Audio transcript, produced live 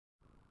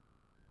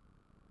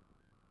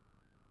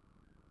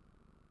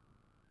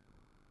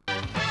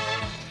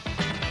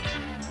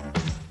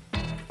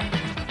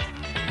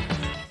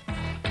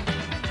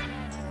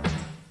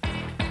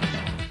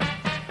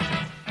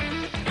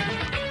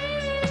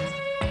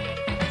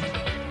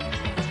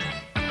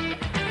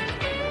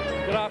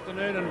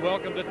afternoon and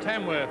welcome to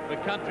Tamworth, the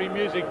country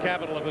music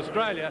capital of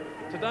Australia,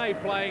 today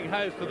playing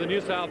host to the New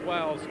South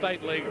Wales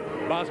State League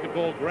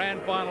Basketball Grand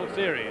Final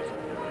Series.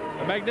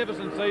 A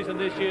magnificent season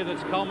this year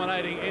that's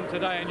culminating in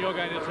today, and you're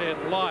going to see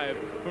it live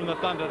from the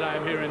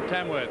Thunderdome here in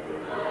Tamworth.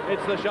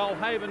 It's the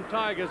Shoalhaven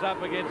Tigers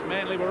up against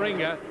Manly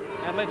Warringah,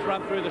 and let's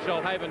run through the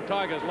Shoalhaven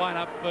Tigers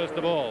lineup first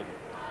of all.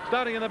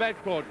 Starting in the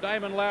backcourt,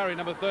 Damon Lowry,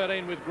 number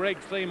 13, with Greg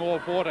Seymour,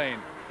 14.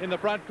 In the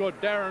front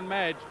court, Darren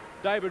Madge,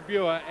 David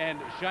Buer and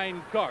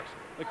Shane Cox.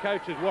 The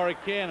coach is Warwick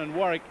Cairn, and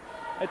Warwick,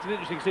 it's an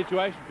interesting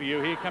situation for you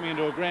here coming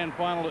into a grand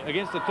final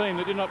against a team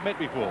that you've not met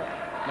before.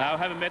 No, I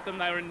haven't met them.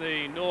 They were in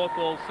the North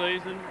all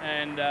season,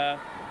 and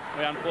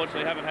we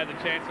unfortunately haven't had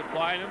the chance of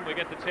playing them. We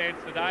get the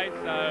chance today,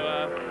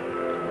 so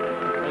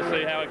we'll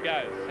see how it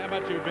goes. How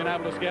much have you been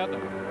able to scout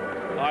them?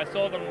 I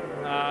saw them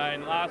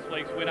in last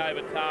week's win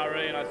over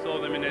Taree, and I saw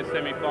them in their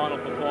semi-final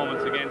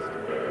performance against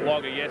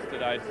Wagga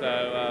yesterday,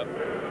 so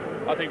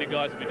I think the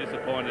guys would be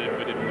disappointed if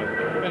we didn't win.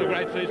 It's been a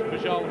great season for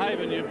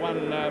Shoalhaven. You've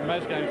won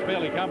most games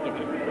fairly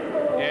comfortably.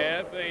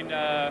 Yeah, it's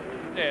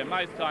been,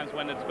 most times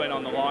when it's been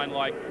on the line,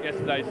 like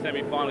yesterday's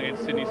semi-final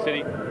against Sydney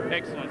City.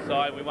 Excellent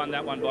side. We won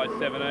that one by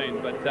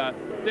 17, but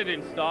did it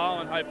in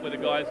style, and hopefully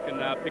the guys can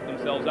pick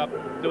themselves up,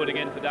 do it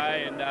again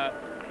today, and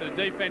the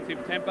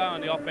defensive tempo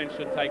and the offense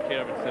should take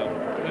care of itself.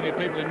 Plenty of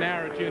people in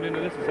Nowra tuned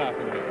into this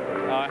afternoon.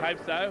 I hope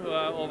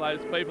so. All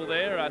those people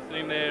there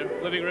sitting in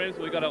their living rooms.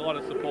 We've got a lot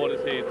of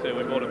supporters here too.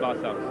 We brought a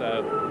bus up,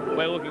 so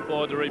we're looking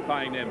forward to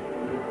repaying them.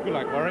 Good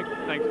luck, Warwick.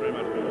 Thanks very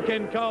much.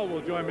 Ken Cole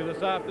will join me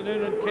this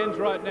afternoon, and Ken's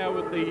right now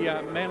with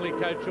the Manly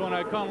coach Sean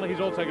O'Connell. He's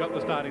also got the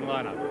starting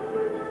lineup.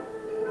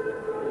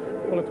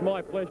 Well, it's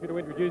my pleasure to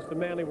introduce the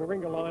Manly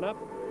Warringah lineup.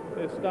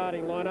 Their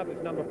starting lineup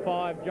is number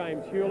 5,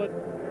 James Hewlett,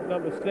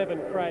 number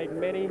 7, Craig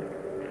Menny,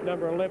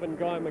 number 11,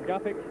 Guy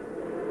McGuffick,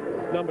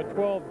 number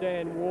 12,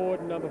 Dan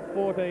Ward, number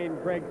 14,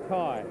 Greg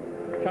Tye.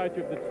 Coach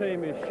of the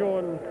team is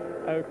Sean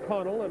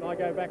O'Connell, and I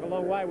go back a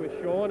long way with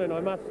Sean, and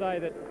I must say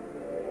that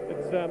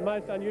it's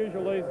most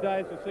unusual these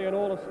days to see an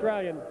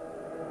all-Australian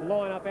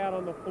lineup out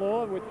on the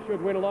floor, which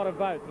should win a lot of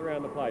votes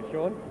around the place,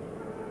 Sean.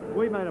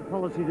 We made a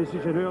policy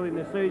decision early in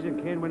the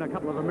season, Ken, when a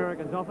couple of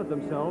Americans offered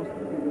themselves,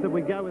 that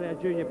we go with our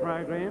junior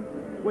program.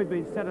 We've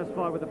been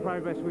satisfied with the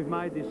progress we've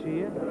made this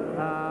year.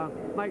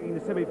 Making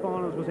the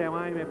semi-finals was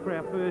our aim for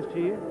our first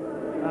year.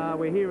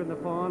 We're here in the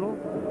final.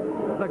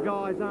 The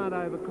guys aren't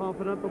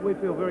overconfident, but we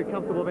feel very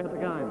comfortable about the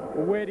game.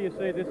 Well, where do you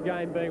see this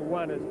game being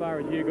won as far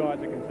as you guys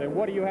are concerned?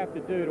 What do you have to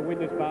do to win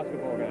this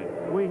basketball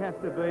game? We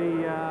have to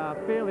be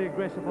fairly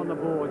aggressive on the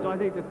boards. I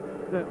think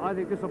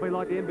this will be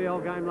like the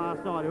NBL game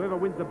last night. Whoever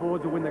wins the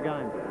boards will win the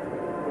game.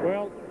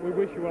 Well, we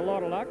wish you a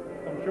lot of luck.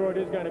 I'm sure it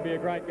is going to be a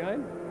great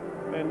game,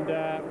 and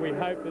we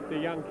hope that the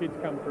young kids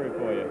come through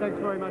for you. Thanks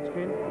very much,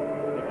 Ken.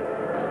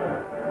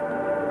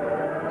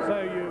 So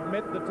you've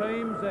met the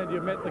teams and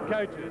you've met the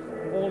coaches,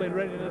 all in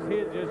readiness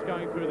here, just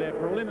going through their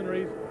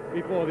preliminaries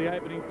before the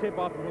opening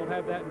tip-off, and we'll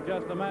have that in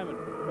just a moment.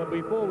 But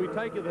before we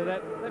take you to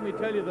that, let me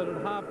tell you that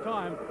at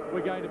half-time,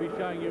 we're going to be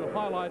showing you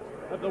highlights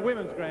of the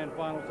women's grand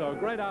final. So a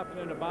great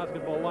afternoon of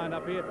basketball lined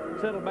up here.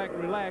 Settle back,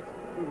 relax.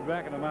 We'll be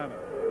back in a moment.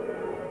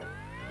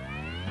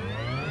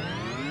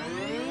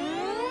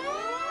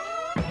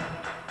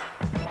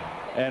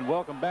 And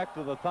welcome back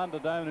to the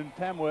Thunderdome in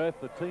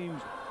Tamworth. The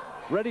team's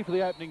ready for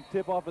the opening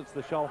tip-off. It's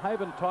the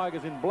Shoalhaven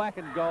Tigers in black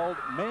and gold,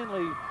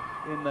 Manly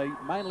in the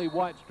mainly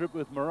white strip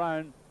with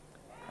maroon.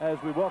 As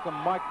we welcome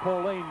Mike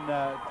Pauline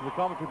to the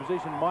commentary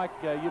position. Mike,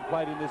 you've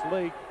played in this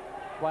league,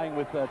 playing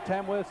with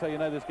Tamworth, so you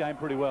know this game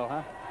pretty well,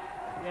 huh?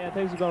 Yeah,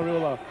 things have gone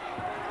real well.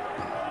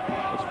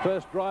 This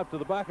first drive to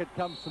the bucket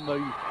comes from the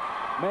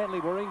Manly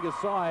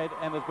Warringah side,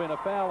 and there's been a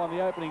foul on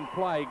the opening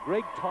play.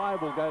 Greg Tye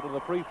will go to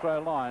the free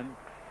throw line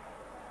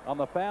on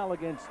the foul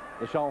against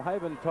the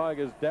Shoalhaven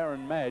Tigers,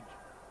 Darren Madge.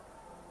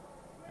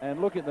 And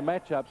look at the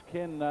matchups,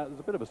 Ken, there's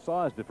a bit of a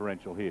size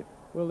differential here.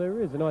 Well,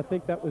 there is, and I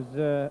think that was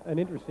an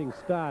interesting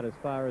start as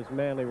far as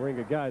Manly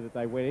Warringah go, that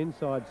they went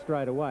inside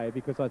straight away,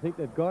 because I think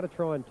they've got to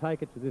try and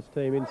take it to this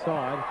team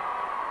inside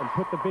and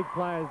put the big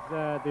players,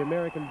 the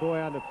American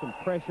boy, under some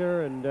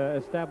pressure and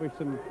establish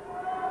some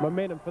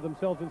momentum for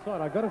themselves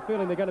inside. I've got a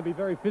feeling they're going to be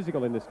very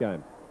physical in this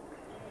game.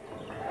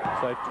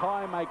 So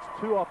Tye makes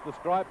 2 off the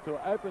stripe to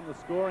open the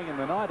scoring in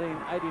the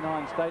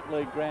 1989 State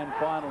League Grand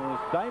Final. And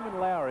it's Damon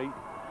Lowry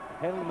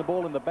handling the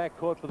ball in the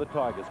backcourt for the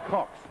Tigers.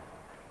 Cox.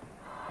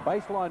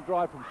 Baseline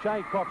drive from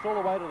Shane Cox all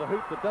the way to the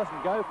hoop that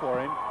doesn't go for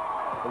him.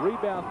 The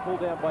rebound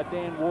pulled down by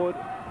Dan Ward,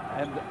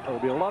 and there'll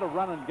be a lot of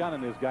run and gun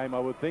in this game, I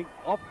would think.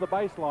 Off the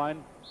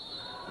baseline,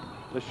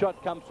 the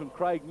shot comes from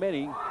Craig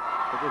Menny,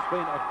 but there's been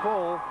a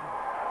call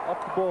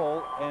off the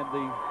ball, and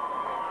the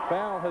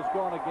foul has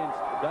gone against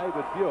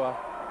David Buer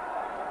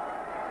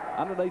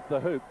underneath the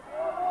hoop.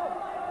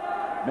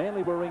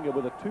 Manly Warringah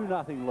with a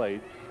 2-0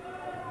 lead,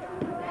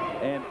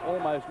 and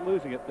almost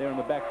losing it there in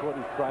the backcourt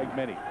is Craig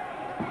Menny.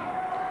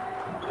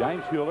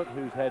 James Hewlett,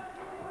 who's had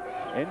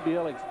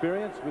NBL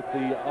experience with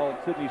the old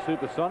Sydney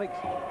Supersonics,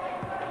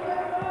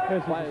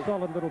 This is a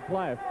solid little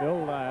player,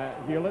 Phil,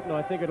 Hewlett, and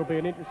I think it'll be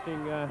an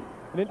interesting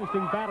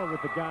battle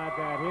with the guards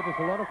out here. There's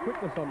a lot of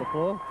quickness on the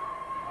floor.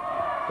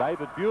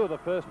 David Buer, the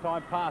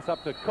first-time pass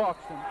up to Cox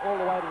and all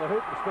the way to the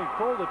hoop. It's been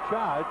called a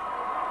charge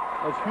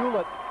as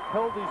Hewlett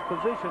held his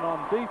position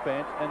on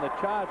defence, and the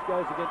charge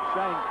goes against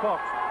Shane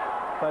Cox.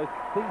 So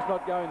things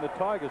not going the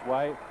Tigers'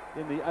 way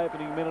in the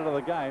opening minute of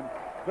the game.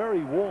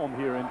 Very warm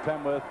here in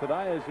Tamworth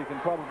today, as you can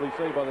probably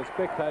see by the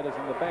spectators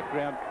in the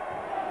background,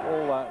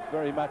 all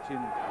very much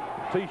in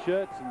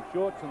T-shirts and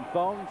shorts and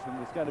thongs, and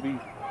there's going to be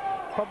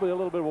probably a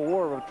little bit of a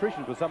war of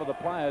attrition for some of the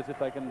players if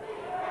they can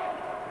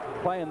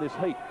play in this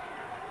heat.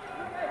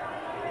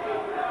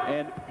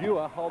 And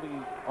Buer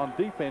holding on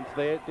defence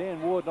there.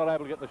 Dan Ward not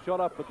able to get the shot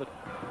up, but the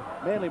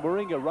Manly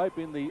Warringah rope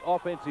in the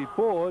offensive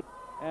board,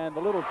 and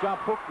the little jump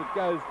hook that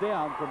goes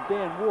down from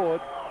Dan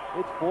Ward.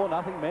 It's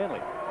 4-0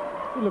 Manly.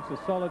 He looks a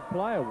solid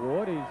player,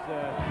 Ward. He's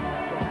got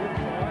good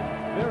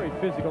size, very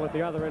physical at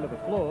the other end of the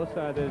floor,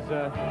 so there's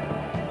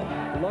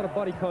a lot of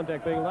body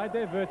contact being laid.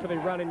 They're virtually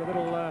running the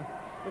little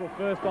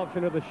first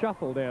option of the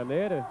shuffle down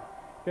there to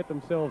get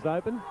themselves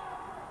open.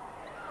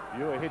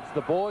 Buer hits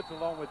the boards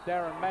along with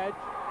Darren Madge.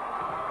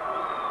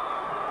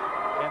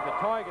 And the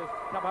Tigers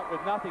come up with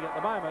nothing at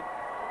the moment.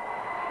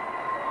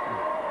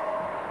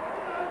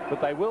 But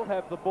they will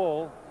have the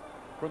ball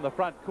from the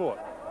front court.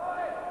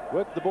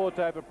 Worked the boards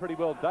over pretty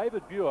well.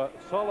 David Buer,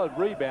 solid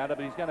rebounder,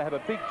 but he's going to have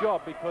a big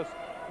job because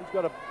he's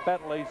got to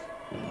battle these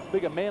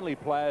bigger Manly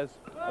players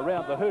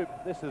around the hoop.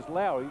 This is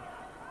Lowry.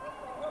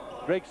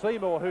 Greg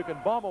Seymour, who can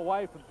bomb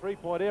away from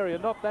three-point area.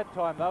 Not that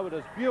time, though. It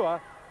is Buer,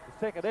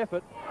 the second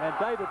effort, and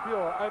David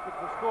Buer opens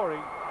the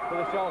scoring for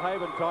the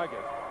Shoalhaven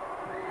Tigers.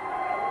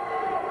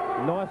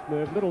 Nice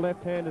move. Little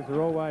left-handers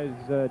are always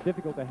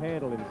difficult to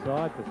handle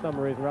inside. For some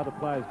reason or other,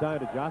 players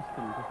don't adjust.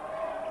 And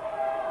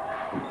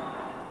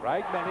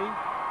Craig Manning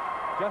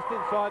just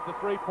inside the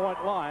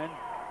three-point line.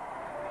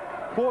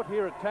 Court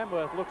here at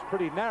Tamworth looks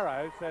pretty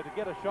narrow, so to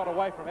get a shot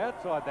away from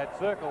outside that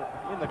circle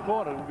in the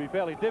corner would be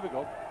fairly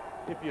difficult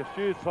if your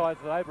shoe size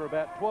is over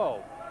about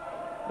 12.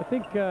 I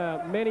think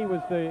Manny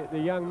was the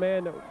young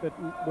man that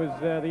was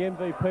the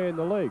MVP in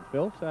the league,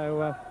 Phil,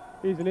 so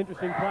he's an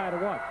interesting player to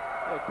watch.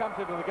 Well, he comes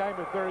into the game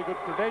with very good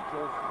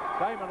credentials.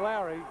 Damon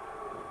Lowry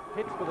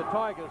hits for the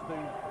Tigers to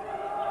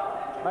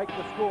make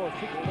the score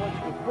 6 points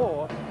to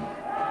 4.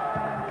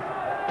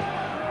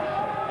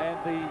 And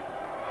the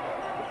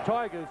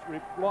Tigers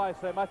rely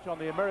so much on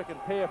the American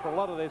pair for a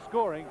lot of their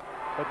scoring,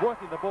 but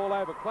working the ball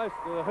over close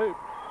to the hoop,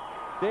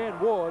 Dan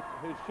Ward,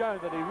 who's shown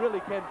that he really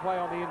can play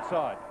on the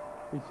inside.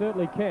 He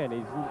certainly can.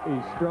 He's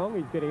strong.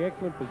 He's getting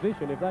excellent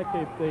position. If they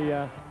keep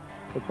the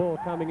ball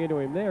coming into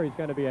him there, he's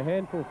going to be a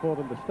handful for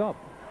them to stop.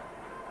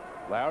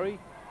 Lowry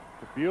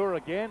to Buer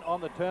again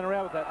on the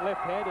turnaround with that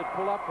left-handed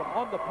pull-up from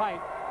on the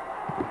paint.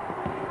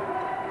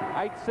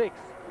 8-6.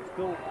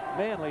 Still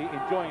Manly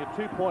enjoying a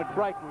 2-point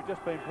break. We've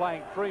just been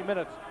playing 3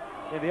 minutes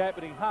in the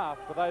opening half.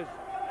 For those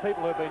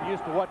people who have been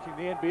used to watching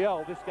the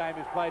NBL, this game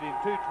is played in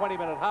 2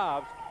 20-minute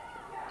halves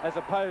as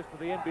opposed to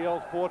the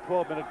NBL's 4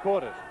 12-minute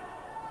quarters.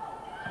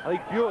 I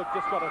think Buer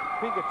just got a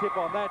fingertip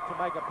on that to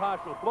make a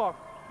partial block,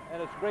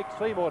 and it's Greg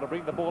Seymour to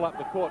bring the ball up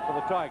the court for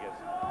the Tigers.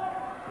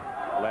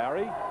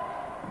 Lowry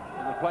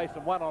will play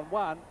some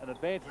one-on-one and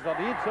advances on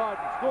the inside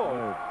and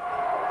scores.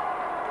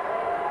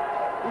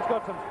 He's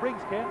got some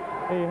springs, Ken.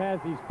 He has.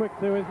 He's quick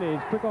too, isn't he?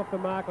 He's quick off the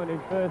mark on his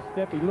first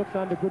step. He looks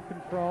under good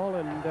control,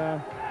 and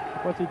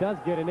once he does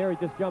get in there, he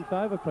just jumps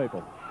over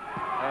people.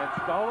 And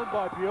stolen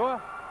by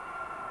Buer,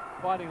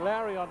 finding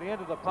Lowry on the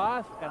end of the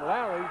pass, and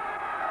Lowry,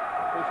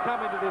 who's come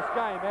into this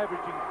game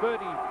averaging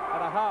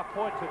 30.5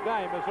 points a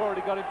game, has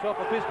already got himself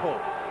a fist ball.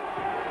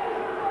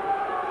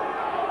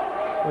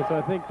 So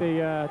I think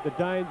the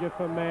danger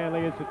for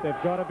Manly is that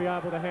they've got to be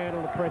able to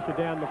handle the pressure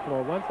down the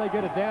floor. Once they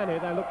get it down here,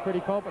 they look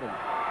pretty confident.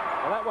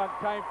 Well, that one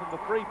came from the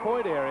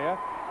three-point area,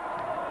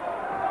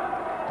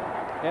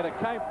 and it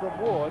came from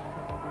Ward,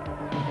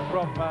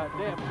 from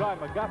Guy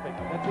McGuffin.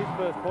 That's his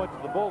first points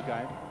of the ball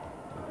game.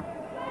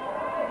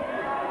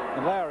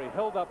 And Lowry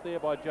held up there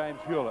by James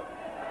Hewlett.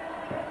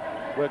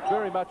 Worked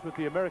very much with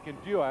the American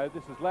duo.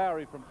 This is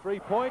Lowry from 3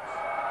 points.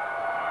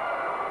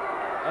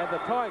 And the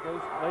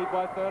Tigers lead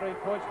by 13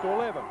 points to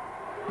 11.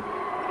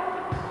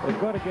 They've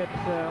got to get,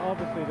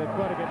 obviously, they've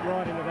got to get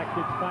right into that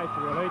kid's face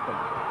to relieve them.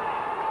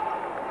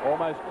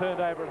 Almost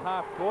turned over at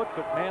half court,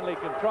 but Manly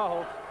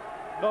controls.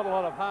 Not a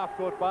lot of half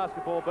court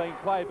basketball being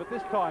played, but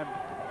this time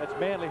it's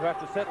Manly who have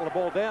to settle the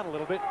ball down a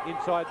little bit.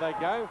 Inside they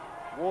go.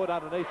 Ward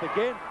underneath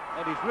again,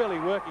 and he's really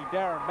working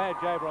Darren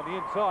Madge over on the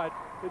inside.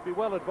 He'd be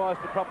well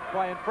advised to probably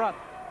play in front.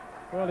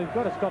 Well, he's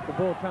got to stop the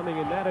ball coming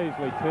in that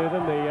easily to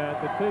them.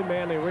 The two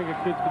Manly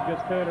Warringah kids can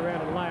just turn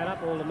around and lay it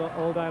up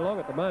all day long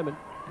at the moment.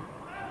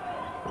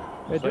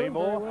 They're doing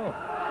very well.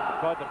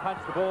 Tried to punch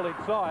the ball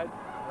inside.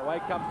 Away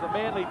comes the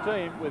Manly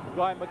team with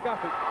Guy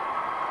McGuffin.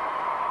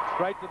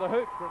 Straight to the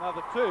hoop for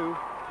another 2.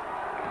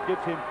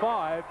 Gives him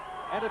 5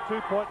 and a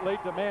 2-point lead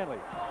to Manly.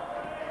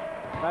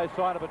 No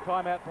sign of a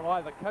timeout from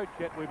either coach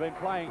yet. We've been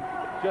playing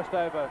just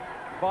over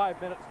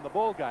 5 minutes in the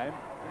ball game,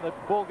 and the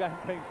ball game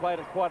being played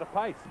at quite a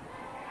pace.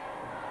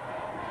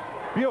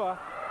 Buer,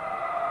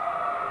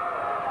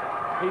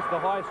 he's the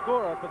high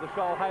scorer for the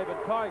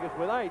Shoalhaven Tigers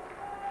with 8.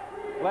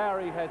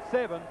 Lowry has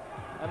 7,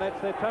 and that's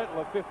their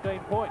total of 15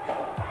 points.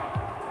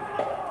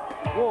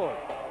 Ward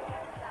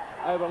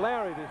over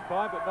Lowry this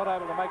time, but not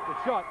able to make the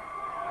shot.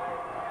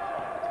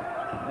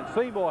 And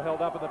Seymour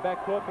held up in the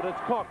backcourt, but it's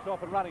Cox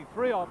off and running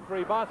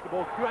 3-on-3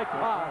 basketball. Great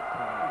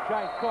pass from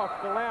Shane Cox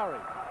to Lowry.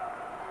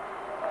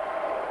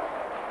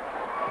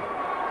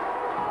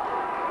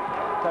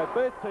 So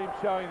both teams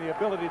showing the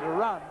ability to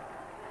run,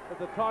 but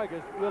the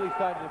Tigers really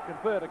starting to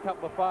convert a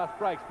couple of fast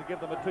breaks to give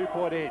them a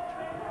 2-point edge.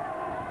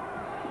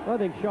 I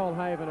think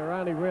Shoalhaven are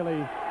only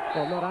really,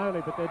 well, not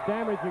only, but they're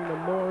damaging them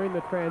more in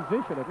the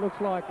transition. It looks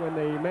like when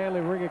the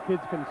Manly Warringah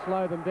kids can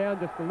slow them down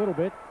just a little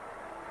bit,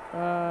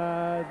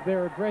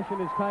 their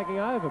aggression is taking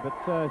over. But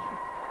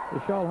the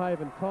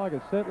Shoalhaven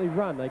Tigers certainly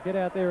run. They get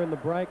out there in the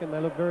break and they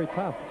look very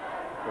tough.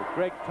 Well,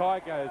 Greg Ty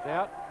goes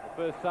out, the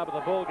first sub of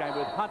the ball game,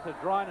 with Hunter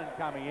Drynan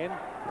coming in,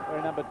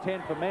 wearing number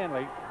 10 for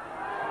Manly.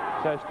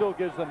 So still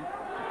gives them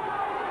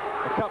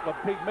a couple of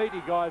big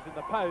meaty guys in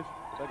the post.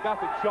 The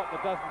Guffick shot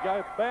that doesn't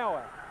go.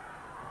 Bauer,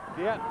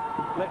 the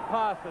outlet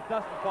pass that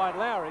doesn't find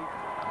Lowry,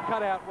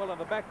 cut out well in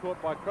the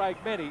backcourt by Craig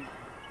Menny,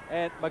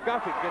 and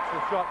McGuffick gets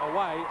the shot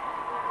away.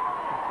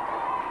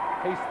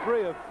 He's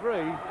 3 of 3,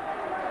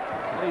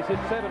 and he's hit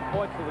 7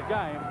 points of the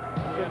game.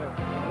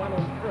 1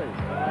 on 3.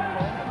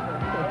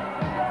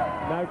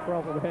 No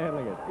problem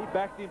handling it. He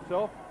backed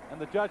himself,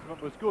 and the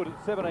judgment was good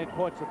at 17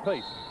 points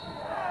apiece.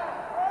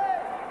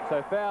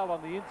 So foul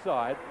on the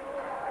inside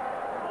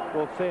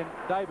will send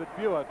David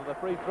Buer to the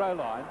free throw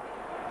line.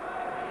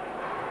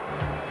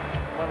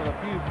 One of the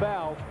few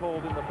fouls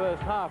called in the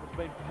first half has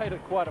been played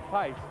at quite a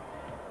pace.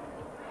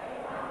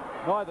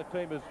 Neither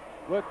team has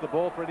worked the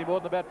ball for any more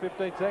than about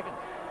 15 seconds.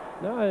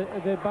 No,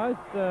 they're both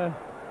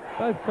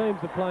teams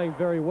are playing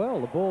very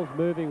well. The ball's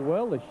moving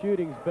well. The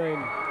shooting's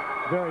been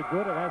very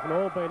good. It hasn't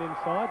all been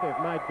inside.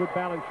 They've made good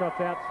balance shots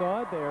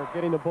outside. They're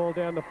getting the ball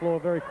down the floor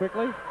very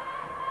quickly.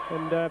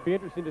 And be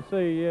interesting to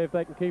see if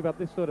they can keep up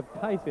this sort of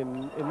pace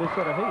in this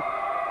sort of heat.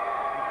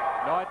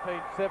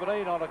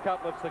 19-17 on a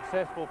couple of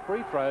successful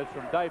free throws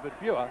from David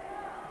Buer.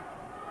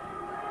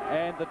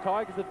 And the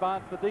Tigers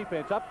advance the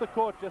defence up the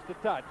court just a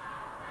touch.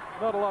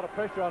 Not a lot of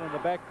pressure on in the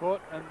backcourt,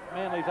 and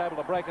Manly's able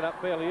to break it up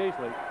fairly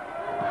easily.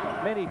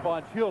 Menny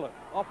finds Hewlett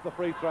off the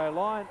free throw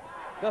line.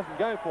 Doesn't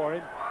go for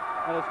him,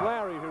 and it's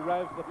Lowry who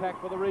roves the pack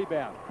for the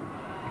rebound.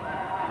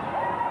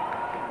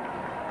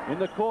 In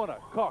the corner,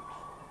 Cox.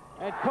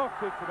 And Cox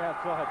hits him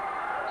outside.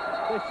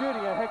 They're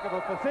shooting a heck of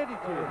a percentage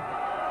here.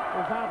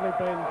 There's hardly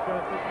been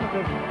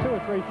 2 or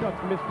 3 shots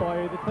missed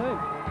by either team.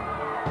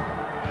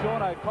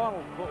 Sean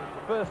O'Connell for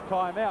the first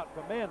time out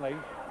for Manly.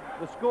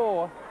 The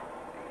score,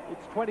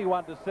 it's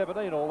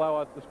 21-17,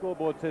 although the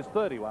scoreboard says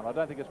 31. I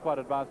don't think it's quite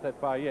advanced that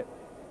far yet.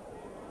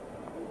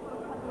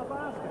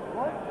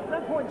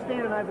 No point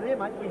standing over there,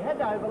 mate. We had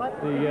to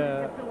overlap.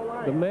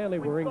 The Manly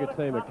Warringah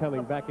team are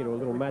coming back into a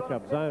little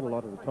match-up zone a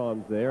lot of the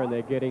times there, and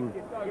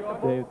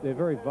they're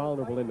very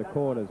vulnerable in the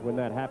corners when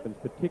that happens,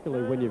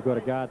 particularly when you've got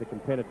a guard that can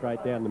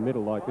penetrate down the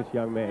middle like this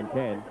young man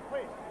can.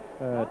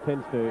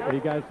 He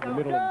goes to the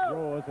middle and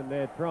draws, and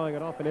they're throwing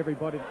it off, and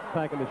everybody's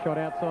taking the shot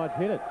outside to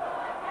hit it.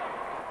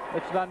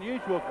 It's an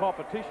unusual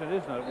competition,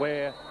 isn't it,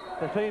 where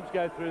the teams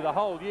go through the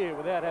whole year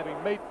without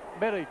having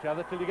met each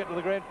other till you get to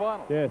the grand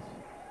final. Yes,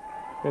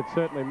 it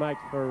certainly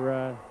makes for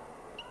a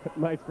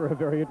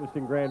very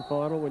interesting grand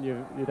final when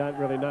you don't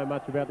really know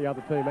much about the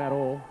other team at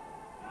all.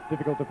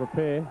 Difficult to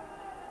prepare.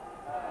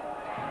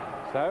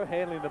 So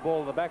handling the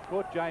ball in the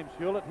backcourt, James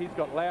Hewlett, he's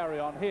got Lowry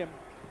on him.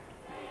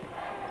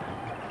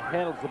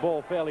 Handles the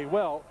ball fairly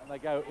well, and they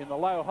go in the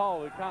low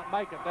hole. Who can't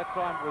make it that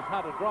time was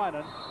Hunter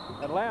Drynan,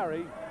 and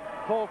Lowry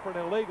called for an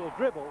illegal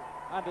dribble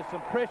under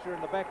some pressure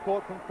in the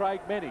backcourt from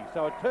Craig Menny.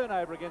 So a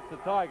turnover against the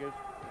Tigers.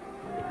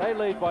 They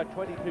lead by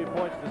 22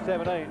 points to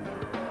 17.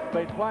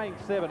 Been playing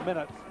 7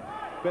 minutes.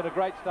 Been a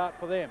great start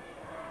for them.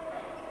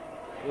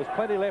 There's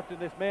plenty left in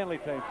this Manly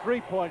team.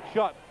 3-point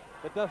shot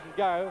that doesn't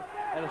go,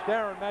 and it's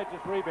Darren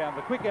Madge's rebound.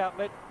 The quick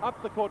outlet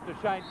up the court to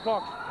Shane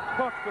Cox.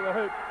 Cox to the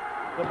hoop.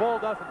 The ball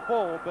doesn't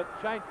fall, but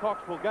Shane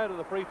Cox will go to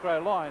the free throw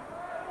line.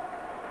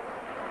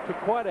 Took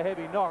quite a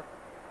heavy knock.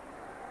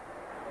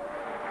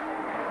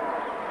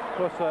 Of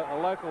course, a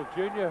local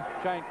junior,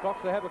 Shane Cox.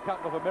 They have a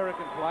couple of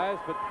American players,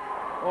 but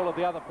all of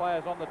the other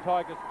players on the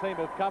Tigers team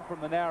have come from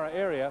the Nowra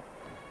area.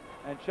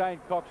 And Shane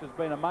Cox has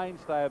been a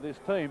mainstay of this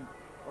team,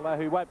 although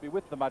he won't be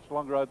with them much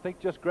longer. I think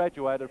just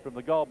graduated from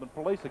the Goldman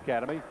Police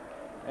Academy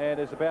and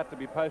is about to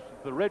be posted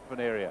to the Redfern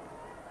area.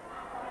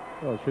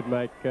 Well, it should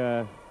make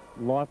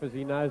life as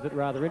he knows it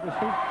rather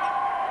interesting.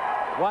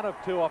 1 of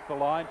 2 off the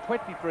line,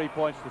 23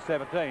 points to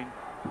 17.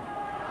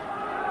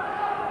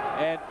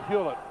 And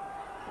Hewlett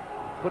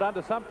put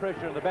under some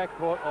pressure in the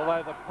backcourt,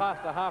 although the pass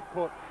to half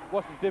court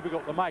wasn't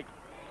difficult to make.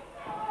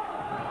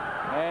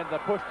 And the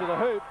push to the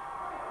hoop.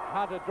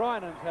 Hunter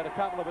Drynan's had a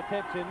couple of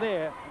attempts in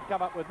there and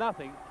come up with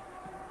nothing.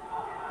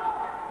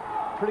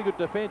 Pretty good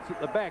defence at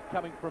the back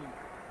coming from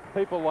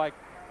people like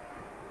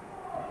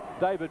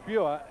David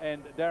Buer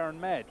and Darren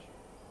Madge.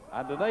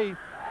 Underneath,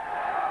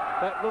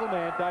 that little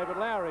man, David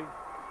Lowry.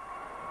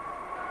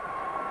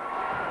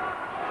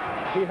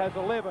 He has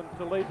 11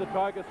 to lead the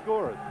Tigers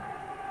scorers.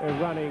 They're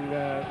running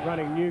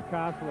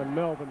Newcastle and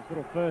Melbourne's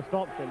little first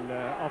option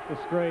off the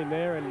screen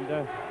there,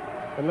 and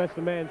unless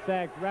the man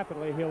sags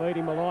rapidly, he'll eat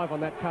him alive on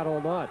that cut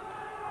all night.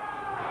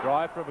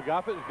 Drive from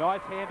McGuffin,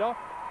 nice handoff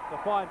to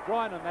find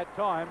Drynan that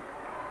time.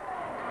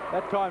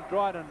 That time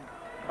Drynan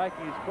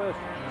making his first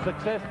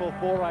successful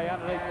foray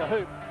underneath the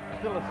hoop.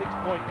 Still a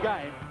 6-point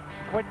game,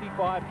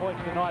 25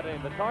 points to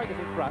 19. The Tigers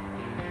in front.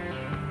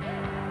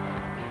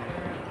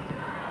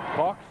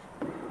 Cox,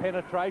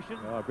 penetration.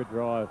 Oh, good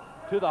drive.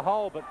 To the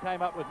hole, but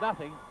came up with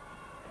nothing.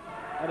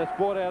 And it's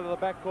brought out of the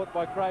backcourt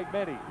by Craig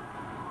Menny.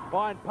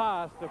 Fine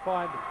pass to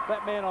find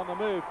that man on the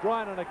move.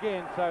 Drynan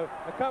again. So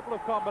a couple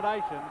of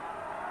combinations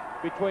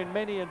between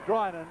Menny and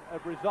Drynan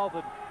have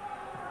resulted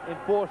in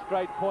 4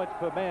 straight points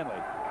for Manly.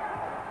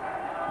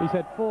 He's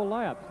had 4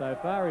 layups so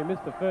far. He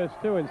missed the first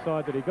 2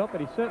 inside that he got,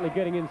 but he's certainly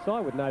getting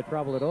inside with no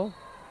trouble at all.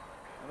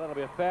 And that'll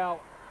be a foul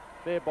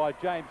there by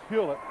James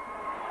Hewlett.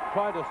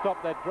 Trying to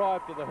stop that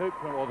drive to the hoop,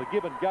 or the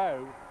give and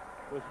go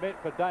was meant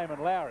for Damon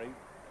Lowry.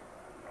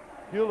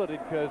 Hewlett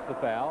incurs the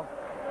foul,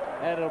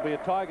 and it'll be a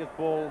Tigers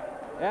ball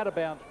out of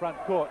bounds front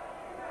court.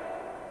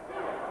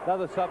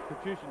 Another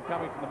substitution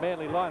coming from the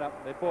Manly lineup.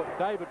 They brought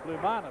David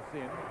Blumanis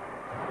in,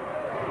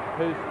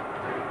 who's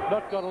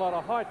not got a lot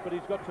of height, but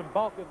he's got some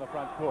bulk in the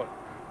front court.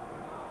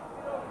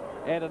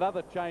 And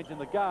another change in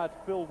the guards,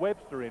 Phil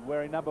Webster in,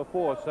 wearing number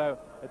 4. So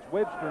it's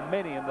Webster and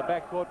Menny in the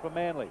backcourt for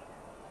Manly.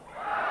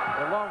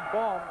 The long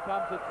bomb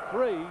comes at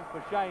 3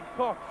 for Shane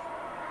Cox.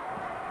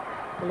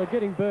 Well, they're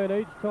getting burnt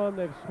each time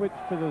they've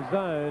switched to the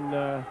zone.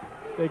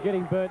 They're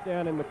getting burnt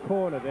down in the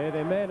corner there.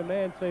 Their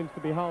man-to-man seems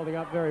to be holding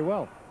up very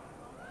well.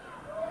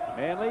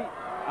 Manly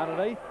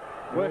underneath,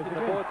 working the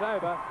boards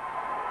over.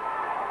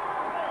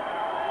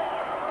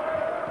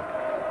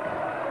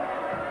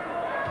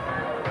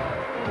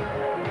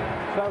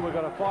 So we've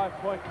got a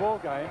 5-point ball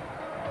game.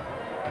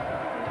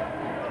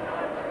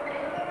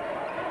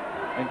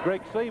 And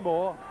Greg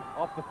Seymour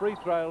off the free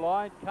throw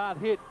line, can't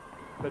hit,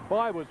 but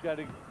Byer's going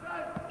to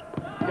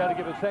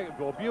give a second,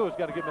 or Buer's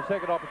going to give him a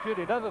second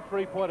opportunity. Another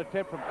 3-point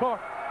attempt from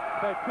Cox.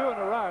 So 2 in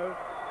a row.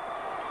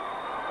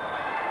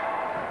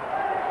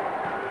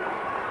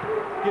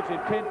 Gives him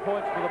 10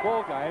 points for the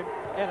ball game,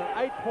 and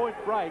an 8-point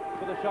break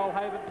for the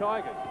Shoalhaven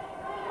Tigers.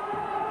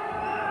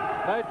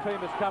 No team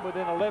has come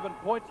within 11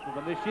 points to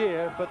them this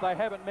year, but they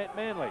haven't met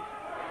Manly.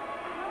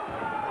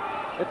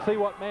 Let's see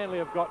what Manly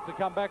have got to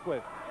come back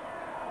with.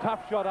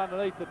 Tough shot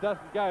underneath that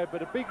doesn't go,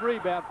 but a big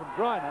rebound from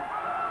Drynan.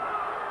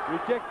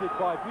 Rejected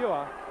by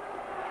Buer.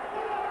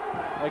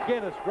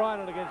 Again, it's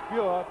Drynan against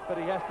Buer, but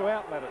he has to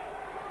outlet it.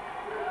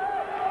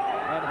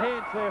 And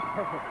hands there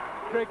from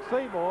Greg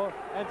Seymour,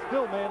 and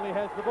still Manly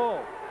has the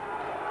ball.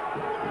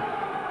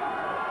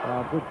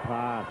 Oh, good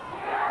pass.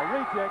 A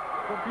reject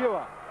from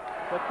Buer.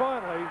 But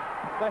finally,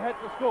 they had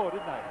to score,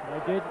 didn't they?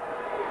 They did.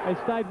 They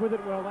stayed with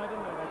it well, though,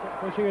 didn't they? They kept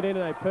pushing it in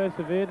and they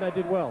persevered and they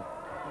did well.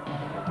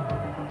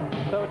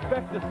 So it's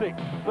back to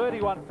 6.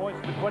 31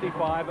 points to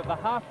 25 at the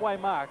halfway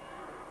mark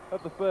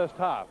of the first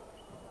half.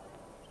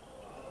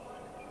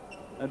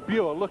 And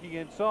Buer looking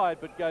inside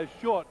but goes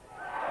short.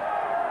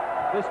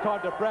 This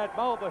time to Brad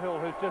Mulvihill,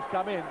 who's just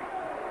come in.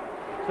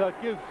 So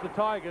it gives the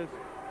Tigers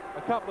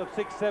a couple of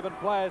 6-7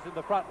 players in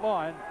the front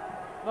line.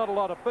 Not a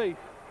lot of beef,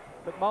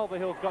 but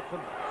Mulvihill's got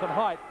some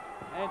height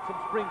and some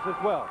springs as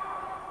well.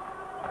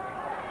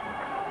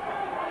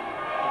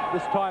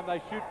 This time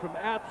they shoot from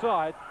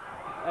outside,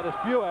 and it's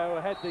Buer who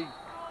had the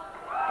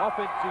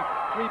offensive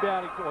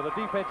rebounding, or the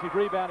defensive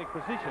rebounding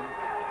position.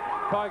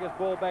 Tigers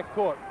ball back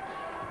court.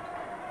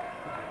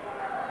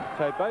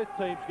 So both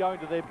teams going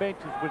to their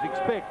benches was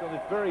expect on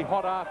this very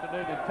hot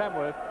afternoon in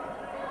Tamworth.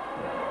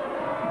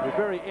 A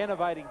very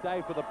innovating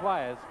day for the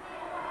players.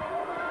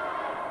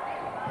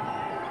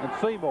 And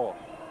Seymour,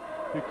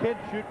 who can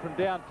shoot from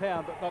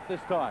downtown, but not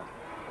this time.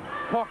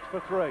 Cox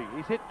for 3.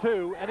 He's hit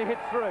 2, and he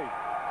hits 3.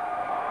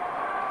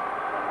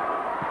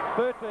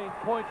 13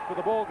 points for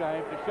the ball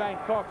game to Shane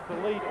Cox to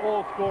lead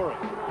all scorers.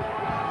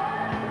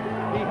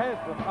 He has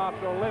them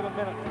after 11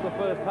 minutes of the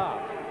first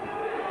half.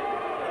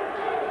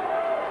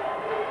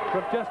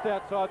 From just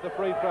outside the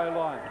free throw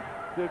line,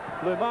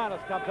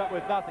 Blumanis comes up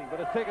with nothing, but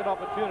a second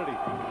opportunity.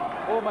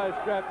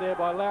 Almost grabbed there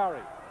by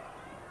Lowry.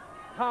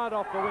 Hard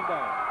off the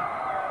window.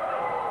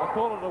 I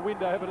call it a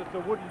window, but it's a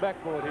wooden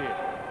backboard here.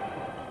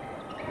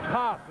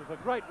 Pass is a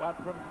great one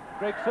from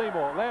Greg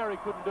Seymour. Lowry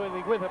couldn't do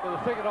anything with it, but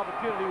the second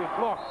opportunity was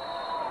blocked.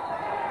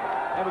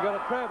 And we've got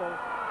a travel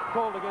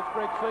called against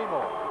Greg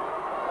Seymour.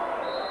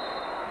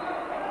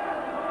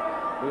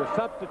 We have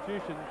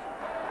substitutions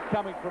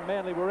coming from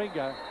Manly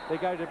Warringah. They're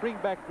going to bring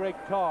back Greg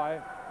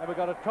Tye, and we've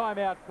got a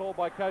timeout called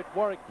by coach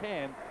Warwick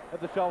Can of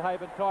the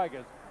Shoalhaven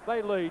Tigers.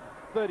 They lead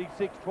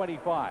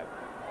 36-25.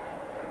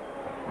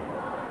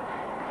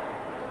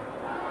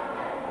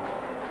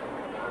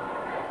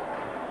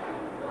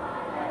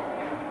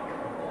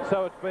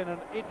 So it's been an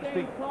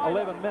interesting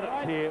 11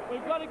 minutes here.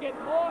 We've got to get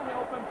more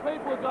help, and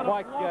people have got to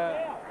block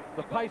out.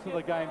 the pace of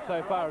the game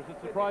so far. Has it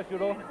surprised you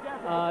at all?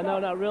 No,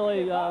 not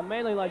really.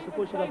 Manly likes to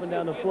push it up and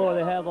down the floor.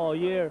 They have all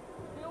year.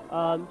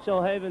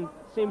 Shoalhaven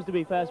seems to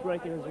be fast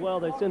breaking as well.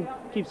 They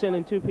keep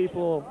sending two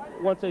people,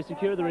 once they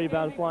secure the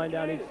rebound, flying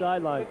down each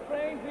sideline.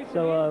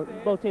 So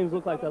both teams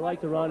look like they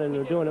like to run, and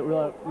they're doing it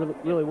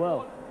really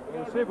well.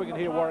 We'll see if we can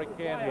hear Warwick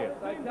Can here.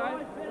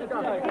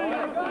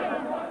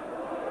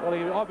 Well,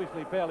 he's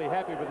obviously fairly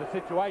happy with the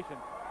situation.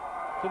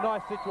 It's a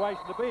nice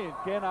situation to be in.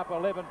 Ken up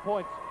 11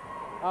 points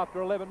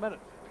after 11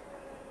 minutes.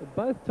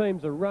 Both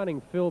teams are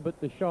running, Phil,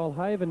 but the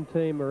Shoalhaven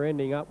team are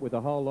ending up with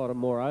a whole lot of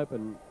more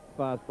open,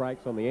 fast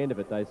breaks on the end of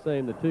it. They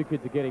seem the two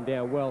kids are getting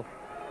down well,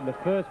 and the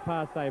first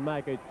pass they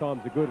make each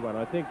time's a good one.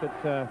 I think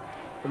that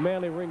the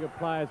Manly Warringah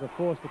players are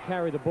forced to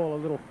carry the ball a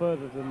little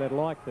further than they'd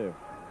like to.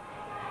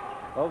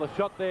 Well, the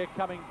shot there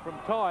coming from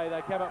Ty,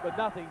 they came up with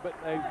nothing, but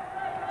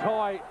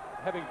Ty,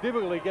 having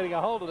difficulty getting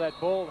a hold of that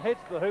ball, heads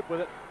to the hoop with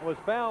it, and was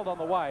fouled on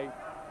the way.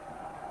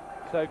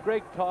 So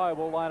Greg Ty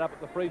will line up at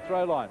the free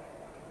throw line.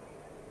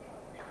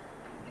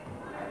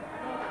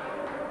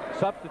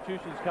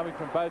 Substitutions coming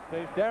from both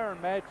teams. Darren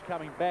Madge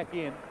coming back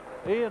in.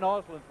 Ian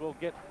Oslands will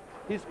get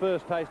his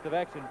first taste of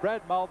action.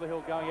 Brad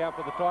Mulvihill going out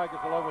for the Tigers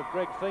along with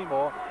Greg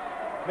Seymour.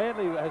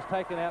 Manly has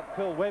taken out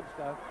Phil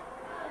Webster,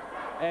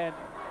 and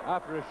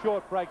after a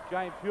short break,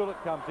 James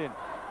Hewlett comes in.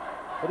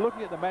 But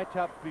looking at the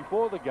matchups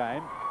before the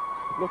game,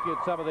 looking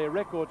at some of their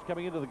records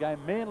coming into the game,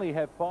 Manly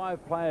have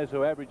 5 players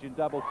who average in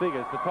double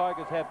figures. The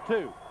Tigers have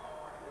 2.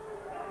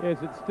 Yes,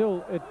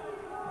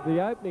 the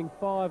opening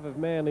 5 of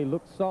Manly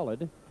looked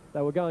solid.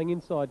 They were going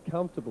inside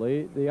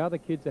comfortably. The other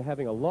kids are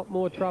having a lot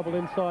more trouble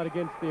inside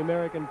against the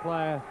American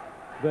player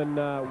than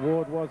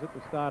Ward was at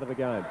the start of the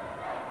game.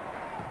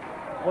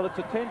 Well, it's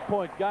a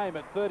 10-point game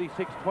at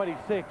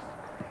 36-26.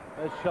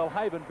 As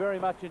Shoalhaven very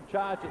much in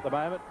charge at the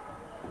moment.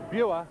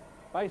 Buer,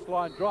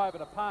 baseline drive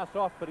and a pass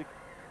off, but he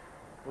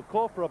will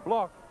call for a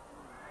block.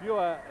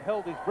 Buer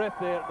held his breath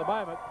there at the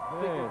moment.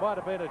 I think it might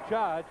have been a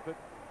charge, but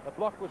a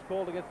block was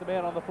called against the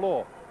man on the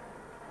floor.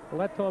 Well,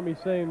 that time he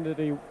seemed that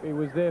he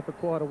was there for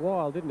quite a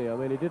while, didn't he? I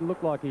mean, he didn't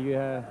look like he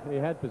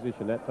had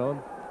position that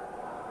time.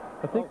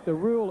 I think the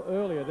rule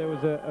earlier, there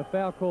was a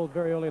foul called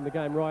very early in the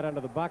game right under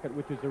the bucket,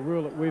 which is a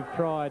rule that we've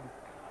tried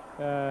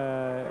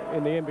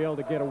in the NBL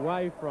to get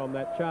away from,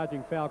 that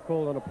charging foul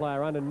call on a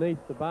player underneath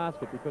the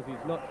basket, because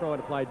he's not trying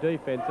to play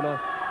defence. And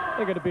I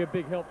think it'd be a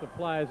big help to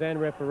players and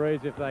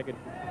referees if they could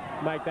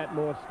make that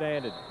more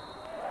standard.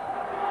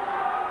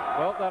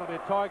 Well, that'll be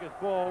a Tigers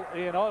ball.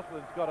 Ian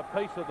Osland's got a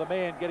piece of the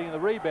man getting the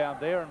rebound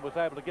there and was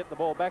able to get the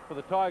ball back for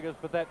the Tigers,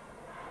 but that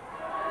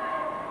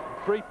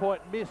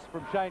 3-point miss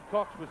from Shane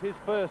Cox was his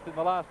first in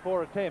the last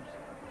 4 attempts.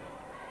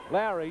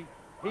 Lowry,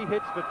 he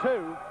hits for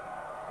 2,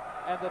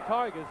 and the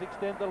Tigers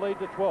extend the lead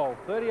to 12,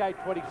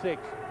 38-26.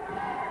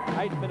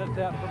 8 minutes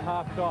out from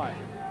half-time.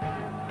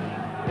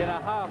 In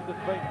a half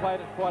that's been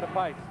played at quite a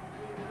pace.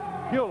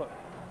 Hewlett,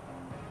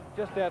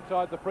 just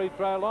outside the free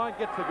throw line,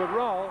 gets a good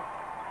roll.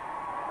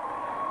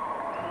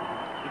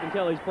 You can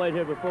tell he's played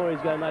here before.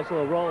 He's got a nice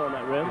little roll on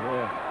that rim.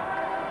 Yeah.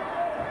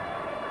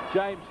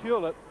 James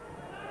Hewlett,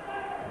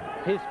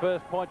 his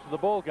first points of the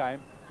ball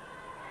game.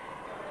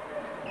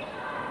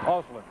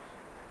 Oslands.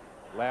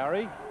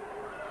 Lowry,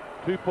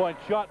 2-point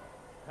shot,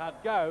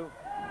 can't go.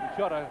 He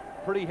shot a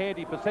pretty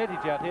handy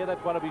percentage out here.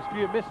 That's one of his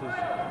few misses.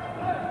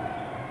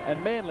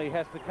 And Manly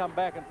has to come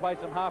back and play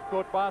some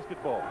half-court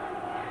basketball.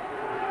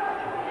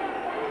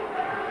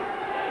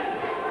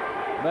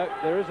 No,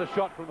 there is a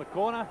shot from the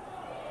corner.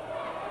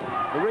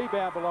 The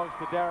rebound belongs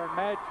to Darren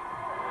Madge.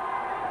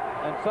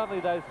 And suddenly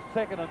those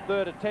second and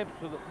third attempts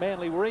for the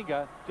Manly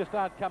Warringah just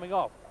aren't coming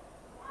off.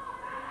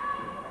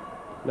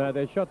 No,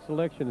 their shot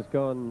selection has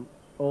gone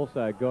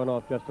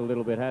off just a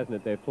little bit, hasn't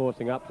it? They're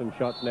forcing up some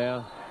shots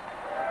now.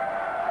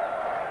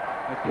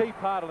 A key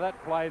part of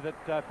that play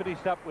that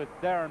finished up with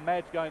Darren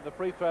Madge going to the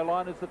free throw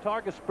line is the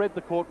Tigers spread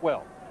the court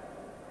well.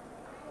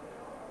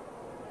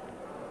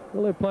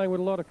 Well, they're playing with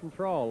a lot of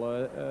control.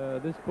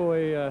 This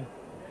boy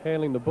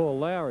handling the ball,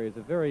 Lowry, is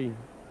a very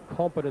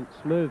competent,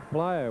 smooth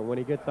player. When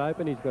he gets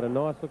open, he's got a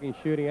nice-looking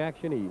shooting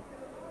action.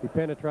 He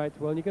penetrates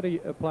well, and you get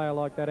a player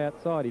like that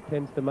outside. He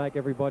tends to make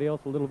everybody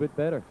else a little bit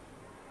better.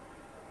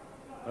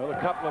 Well, a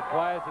couple of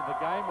players in the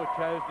game were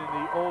chosen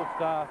in the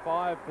All-Star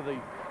 5 for the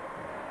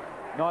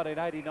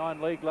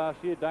 1989 league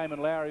last year.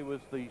 Damon Lowry was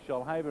the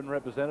Shoalhaven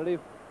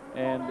representative,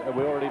 and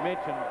we already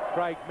mentioned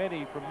Craig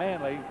Menny from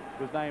Manly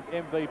was named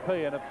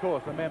MVP and, of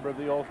course, a member of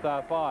the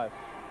All-Star 5.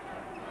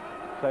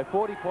 So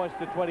 40 points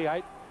to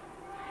 28.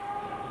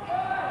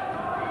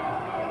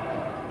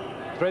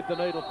 Thread the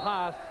needle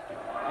pass,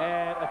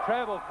 and a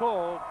travel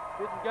call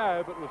didn't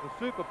go, but it was a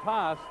super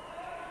pass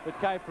that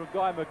came from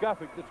Guy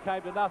McGuffick that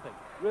came to nothing.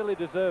 Really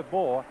deserved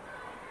more.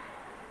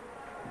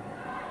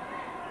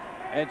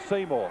 And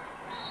Seymour.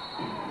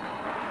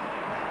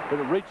 But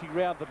reaching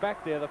round the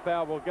back there, the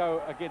foul will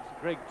go against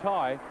Greg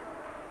Ty.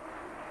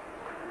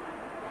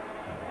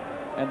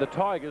 And the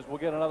Tigers will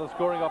get another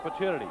scoring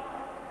opportunity.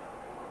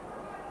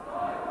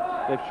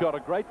 They've shot a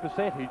great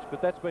percentage,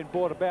 but that's been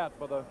brought about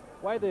by the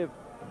way they've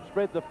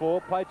spread the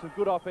floor, played some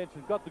good offense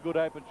and got the good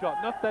open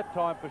shot. Not that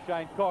time for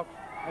Shane Cox,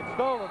 and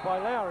stolen by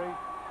Lowry,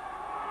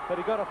 but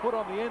he got a foot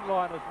on the end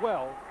line as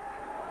well.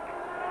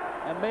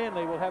 And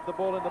Manly will have the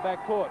ball in the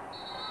back court.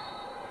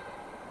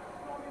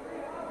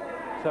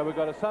 So we've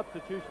got a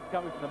substitution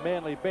coming from the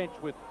Manly bench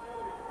with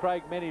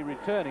Craig Menny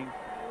returning.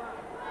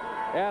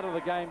 Out of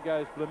the game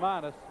goes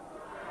Blumanis.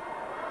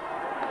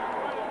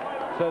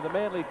 So the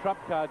Manly trump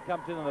card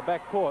comes in the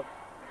back court.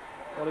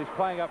 Well, he's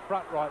playing up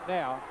front right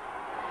now.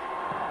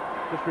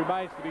 Just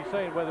remains to be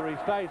seen whether he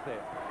stays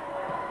there.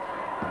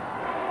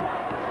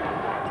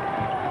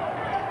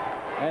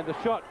 And the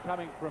shot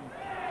coming from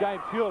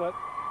James Hewlett.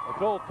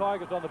 It's all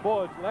Tigers on the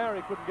boards.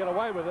 Lowry couldn't get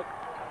away with it.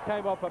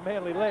 Came off a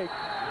Manly leg.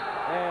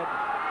 And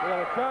we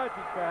got a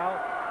charging foul.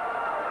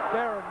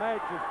 Darren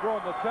Madge has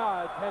drawn the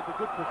charge, had the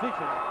good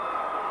position.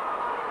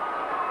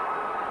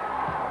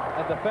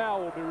 And the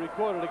foul will be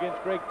recorded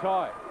against Greg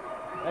Tye.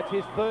 That's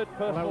his third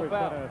personal foul.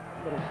 Got a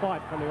little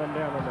fight coming on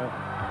down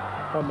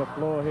on the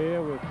floor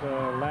here with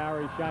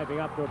Lowry shaping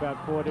up to about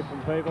 4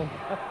 different people.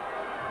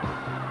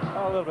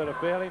 Oh, a little bit of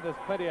feeling. There's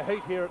plenty of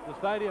heat here at the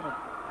stadium. And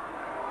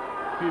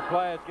a few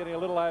players getting a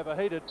little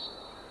overheated.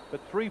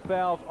 But 3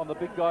 fouls on the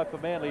big guy for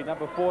Manly.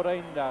 Number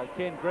 14,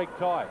 Ken Greg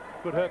Tye.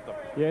 Could hurt them.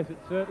 Yes, it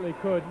certainly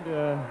could.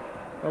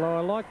 Although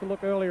I like the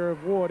look earlier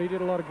of Ward. He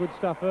did a lot of good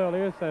stuff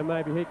earlier, so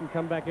maybe he can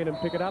come back in and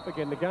pick it up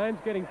again. The game's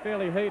getting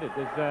fairly heated.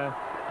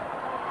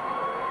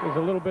 There's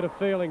a little bit of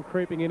feeling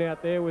creeping in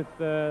out there with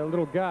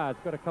little guards.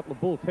 Got a couple of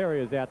bull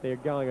terriers out there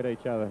going at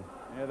each other.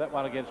 Yeah, that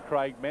one against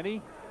Craig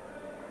Menny.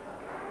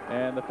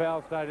 And the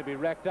foul's starting to be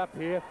racked up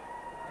here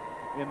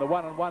in the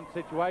 1-on-1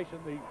 situation.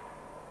 The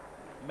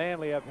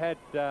Manly have had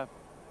 9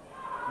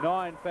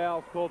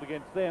 fouls called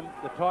against them.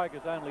 The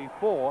Tigers only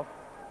 4.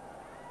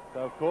 So,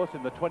 of course,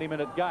 in the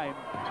 20-minute game,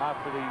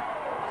 after the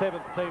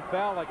 7th team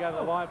foul, they go to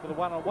the line for the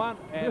 1-on-1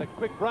 and a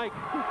quick break.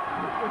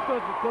 Of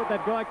course, we thought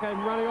that guy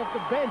came running off the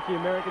bench. The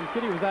American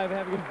kid, he was over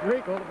having a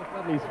drink. All of a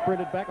sudden, he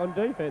sprinted back on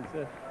defence.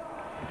 He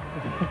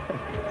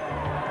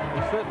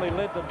certainly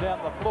led them down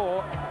the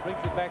floor,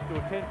 brings it back to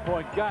a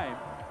 10-point game.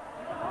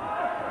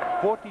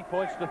 40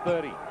 points to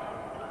 30.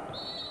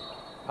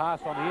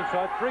 Pass on the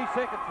inside. 3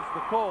 seconds is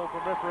the call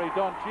from referee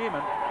Don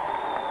Shearman.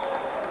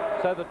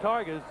 So the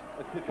Tigers,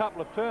 a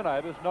couple of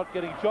turnovers, not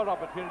getting shot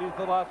opportunities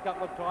the last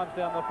couple of times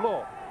down the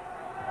floor.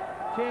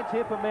 Chance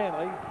here for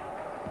Manly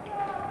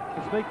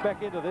to sneak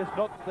back into this.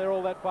 Not that they're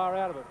all that far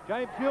out of it.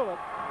 James Hewlett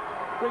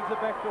brings it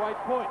back to 8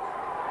 points.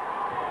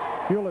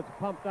 Hewlett's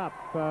pumped up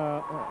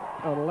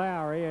on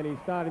Lowry, and he's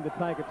starting to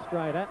take it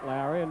straight at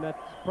Lowry, and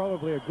that's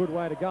probably a good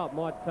way to go. It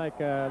might take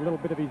a little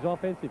bit of his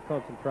offensive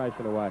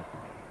concentration away.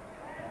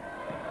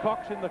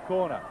 Cox in the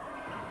corner.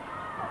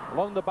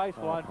 Along the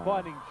baseline,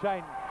 finding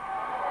Shane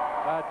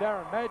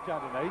Darren Madge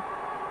underneath.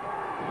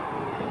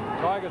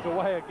 Tigers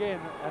away again,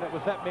 and it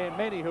was that man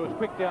Menny who was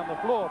quick down the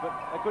floor, but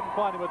they couldn't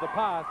find him with the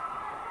pass.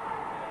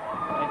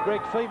 And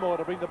Greg Seymour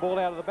to bring the ball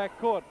out of the back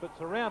court, but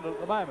surrounded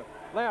at the moment.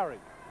 Lowry,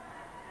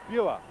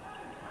 Buer.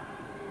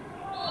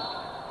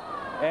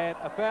 And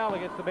a foul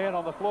against the man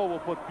on the floor will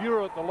put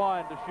Buer at the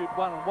line to shoot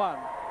 1-on-1.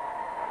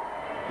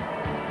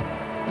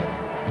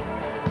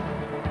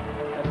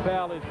 That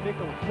foul is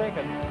Nichols'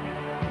 second.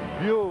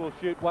 Buer will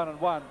shoot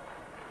 1-on-1.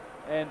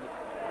 And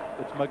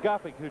it's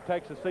McGuffey who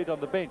takes a seat on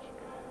the bench.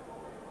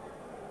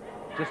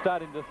 Just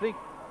starting to think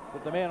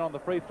that the man on the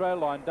free throw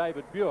line,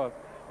 David Buer,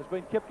 has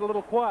been kept a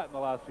little quiet in the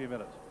last few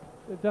minutes.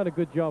 They've done a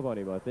good job on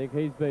him, I think.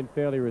 He's been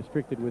fairly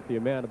restricted with the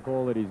amount of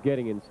ball that he's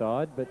getting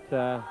inside, but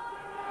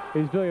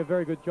he's doing a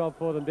very good job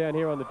for them down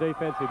here on the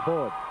defensive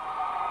board.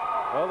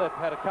 Well, they've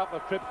had a couple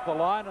of trips to the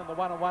line in the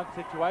 1-on-1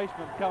 situation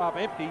and come up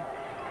empty,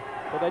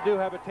 but they do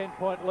have a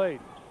 10-point lead.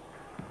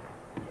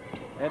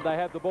 And they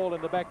have the ball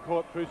in the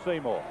backcourt through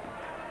Seymour.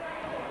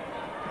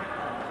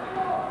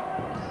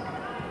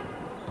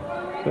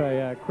 It's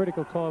a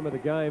critical time of the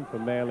game for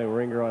Manly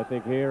Warringah, I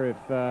think, here.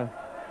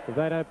 If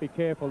they don't be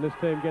careful, this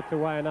team gets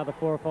away another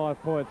 4 or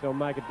 5 points, they'll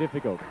make it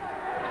difficult.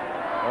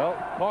 Well,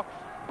 Cox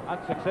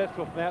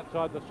unsuccessful from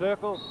outside the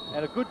circle,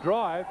 and a good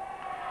drive.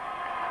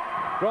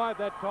 Drive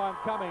that time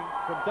coming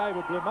from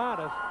David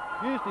Blumanis.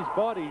 Used his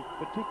body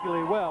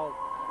particularly well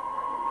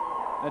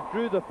and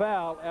drew the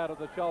foul out of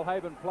the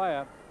Shoalhaven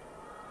player.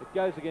 It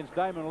goes against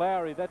Damon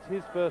Lowry. That's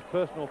his first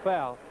personal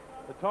foul.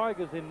 The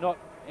Tigers in not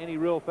any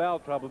real foul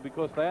trouble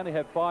because they only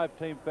have 5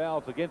 team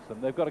fouls against them.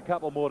 They've got a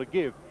couple more to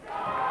give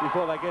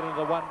before they get into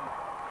the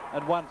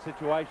 1-on-1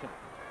 situation.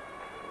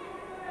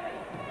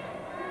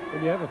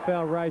 When you have a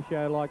foul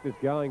ratio like this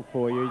going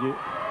for you,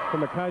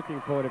 from a coaching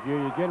point of view,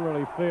 you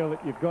generally feel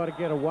that you've got to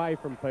get away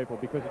from people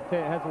because it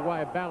has a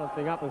way of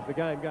balancing up as the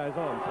game goes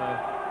on. So,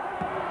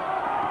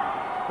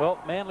 well,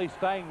 Manly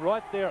staying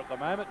right there at the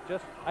moment,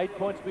 just 8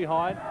 points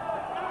behind. The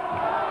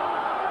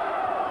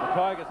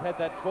Tigers had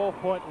that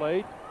 12-point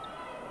lead.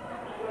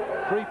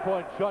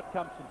 3-point shot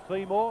comes from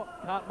Seymour.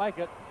 Can't make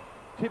it.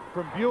 Tip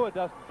from Buer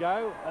doesn't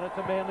go, and it's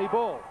a Manly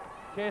ball.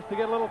 Chance to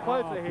get a little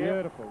closer here.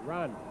 Beautiful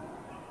run.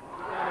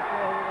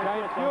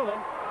 James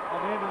Hewlett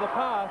on the end of the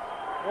pass.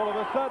 All of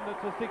a sudden,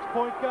 it's a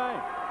 6-point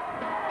game.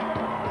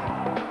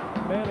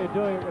 Manly are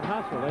doing it with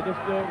hustle. They just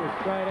do it with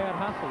straight-out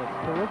hustle. It's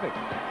terrific.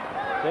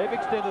 They've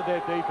extended their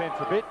defence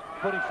a bit,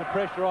 putting some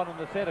pressure on in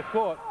the centre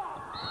court.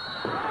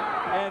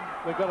 And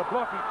we've got a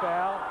blocking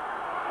foul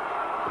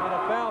and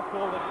a foul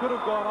call that could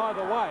have gone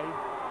either way.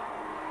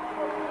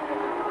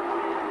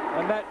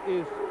 And that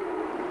is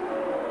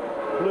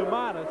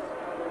Blumanis.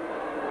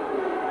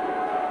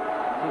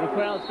 So the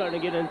crowd's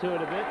starting to get into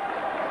it a bit.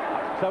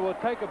 So we'll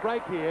take a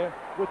break here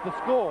with the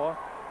score.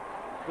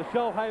 The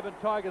Shoalhaven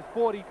Tigers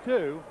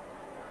 42,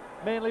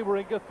 Manly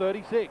Warringah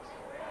 36.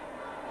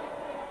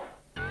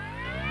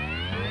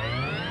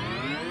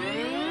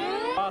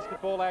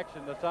 Basketball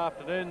action this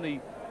afternoon, the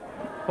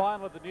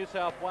final of the New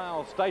South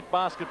Wales State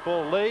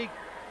Basketball League.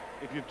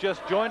 If you've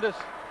just joined us,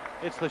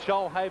 it's the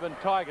Shoalhaven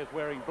Tigers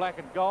wearing black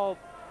and gold.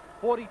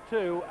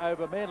 42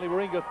 over Manly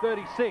Warringah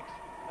 36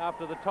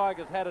 after the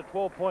Tigers had a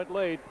 12-point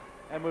lead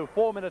and we're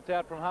 4 minutes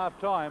out from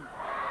half-time.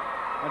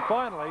 And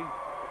finally,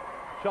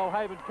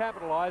 Shoalhaven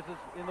capitalises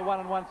in the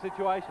one-on-one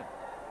situation.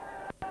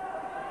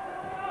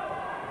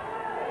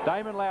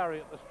 Damon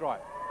Lowry at the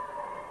strike.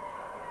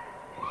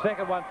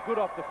 Second one's good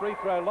off the free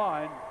throw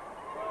line.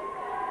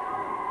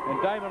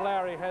 And Damon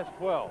Lowry has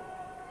 12.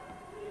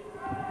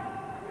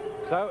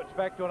 So it's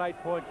back to an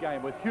 8-point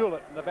game with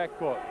Hewlett in the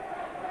backcourt.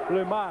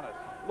 Blumanis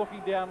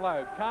looking down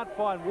low. Can't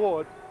find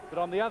Ward, but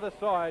on the other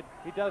side,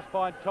 he does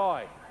find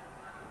Ty.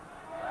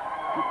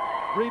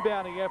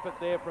 Rebounding effort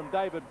there from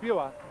David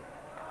Buer.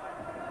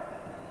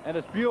 And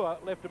it's Buer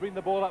left to bring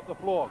the ball up the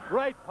floor.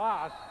 Great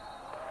pass.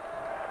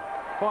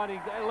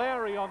 Finding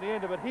Lowry on the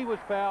end of it. He was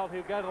fouled.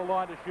 He'll go to the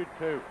line to shoot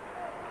 2.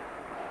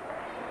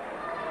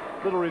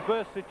 Little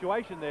reverse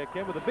situation there,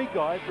 Ken, with the big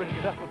guy bringing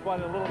it up and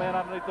finding a little man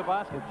underneath the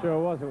basket. It sure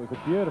was. It was a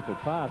beautiful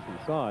pass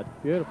inside.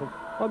 Beautiful.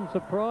 I'm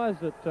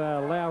surprised that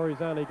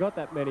Lowry's only got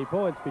that many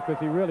points because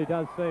he really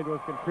does seem to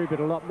have contributed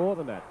a lot more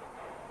than that.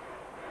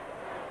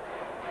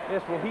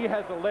 Yes, well, he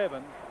has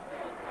 11.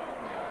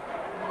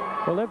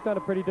 Well, they've done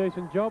a pretty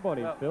decent job on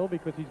him, Phil,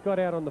 because he's got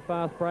out on the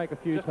fast break a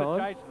few times.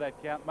 Just a change to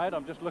that count, mate.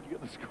 I'm just looking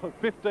at the score.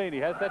 15 he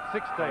has. That's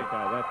 16.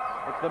 Okay,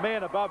 it's the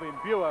man above him,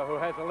 Buer, who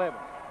has 11.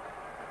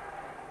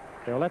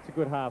 Yeah, well, that's a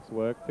good half's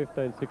work.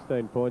 15,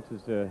 16 points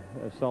is a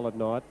solid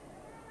night.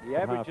 The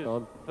average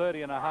is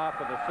 30 and a half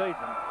for the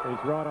season.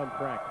 He's right on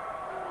track.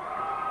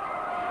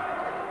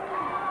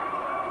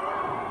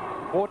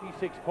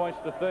 46 points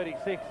to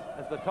 36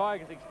 as the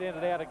Tigers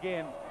extended out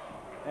again.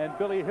 And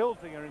Billy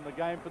Hilsinger in the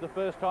game for the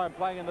first time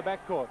playing in the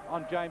backcourt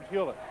on James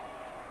Hewlett.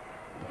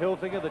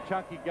 Hilsinger, the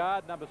chunky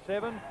guard, number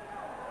 7.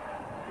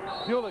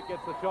 Hewlett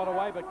gets the shot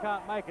away but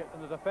can't make it,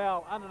 and there's a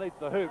foul underneath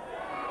the hoop.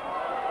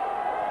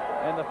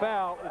 And the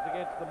foul is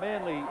against the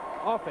Manly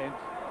offense.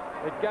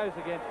 It goes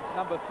against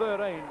number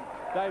 13,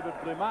 David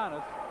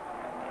Blumanis.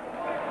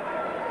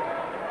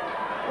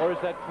 Or is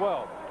that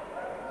 12?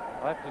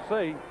 I'll have to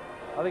see.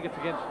 I think it's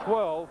against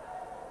 12.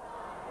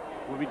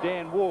 Will be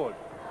Dan Ward.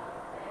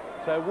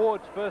 So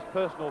Ward's first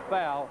personal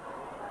foul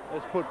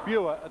has put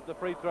Buer at the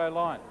free throw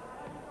line.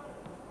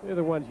 They're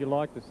the ones you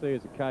like to see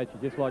as a coach.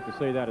 You just like to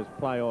see that as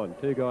play on.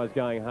 Two guys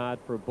going hard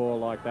for a ball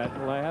like that.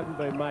 Well, they haven't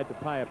been made to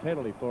pay a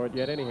penalty for it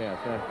yet anyhow.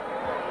 So.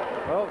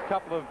 Well, a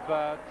couple of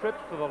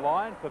trips to the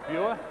line for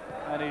Buer,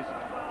 and he's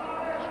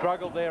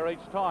struggled there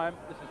each time.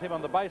 This is him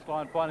on the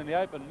baseline finding the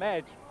open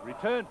Madge.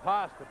 Return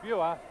pass to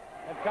Buer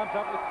and comes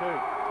up with 2.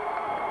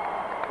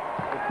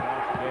 Good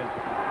pass again.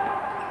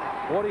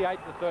 48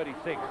 to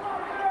 36.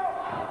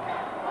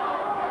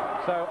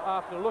 So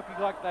after looking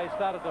like they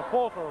started to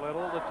falter a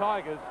little, the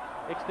Tigers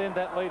extend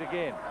that lead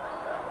again.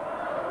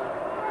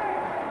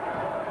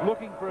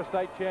 Looking for a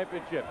state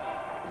championship.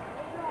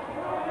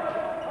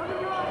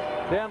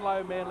 Down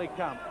low, Manly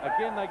come.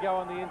 Again, they go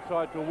on the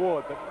inside to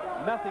Ward, but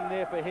nothing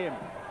there for him.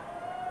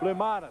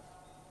 Blumanis,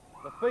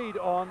 the feed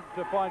on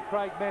to find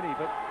Craig Menny,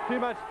 but too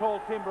much tall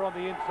timber on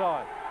the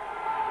inside.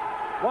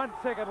 1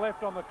 second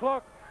left on the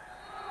clock,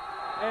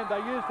 and they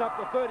used up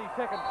the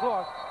 30-second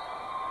clock.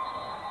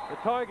 The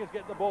Tigers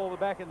get the ball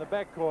back in the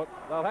backcourt.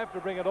 They'll have to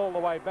bring it all the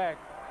way back.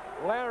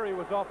 Lowry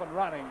was off and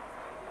running.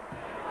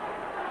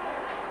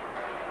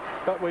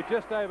 But we're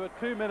just over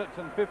 2 minutes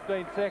and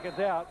 15 seconds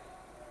out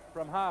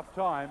from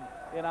half-time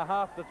in a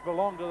half that's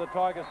belonged to the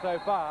Tigers so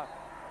far.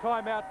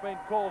 Timeout been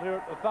called here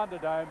at the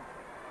Thunderdome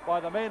by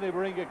the Manly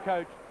Warringah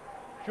coach,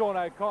 Sean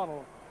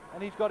O'Connell,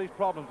 and he's got his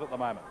problems at the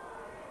moment.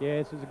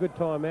 Yes, it's a good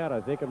timeout, I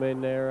think. I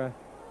mean, they're...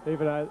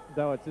 even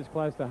though it's this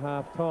close to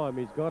half-time,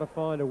 he's got to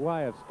find a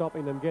way of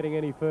stopping them getting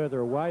any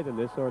further away than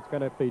this, or it's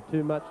going to be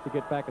too much to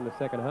get back in the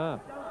second half.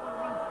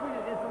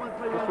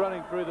 Just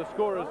running through the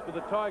scorers for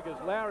the Tigers,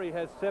 Lowry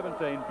has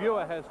 17,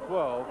 Buer has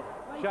 12,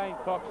 Shane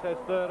Cox has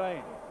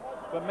 13.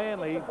 For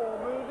Manly,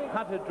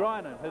 Hunter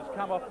Drynan has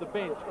come off the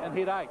bench and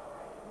hit 8.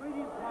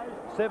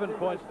 7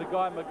 points to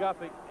Guy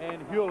McGuffick,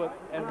 and Hewlett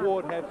and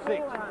Ward have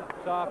 6.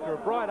 So after a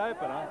bright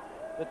opener,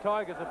 the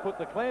Tigers have put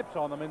the clamps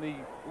on them in the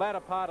latter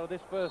part of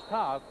this first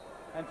half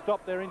and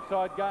stopped their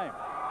inside game.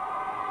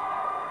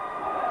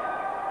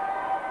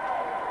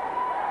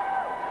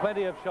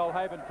 Plenty of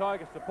Shoalhaven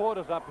Tiger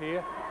supporters up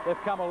here.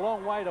 They've come a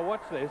long way to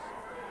watch this,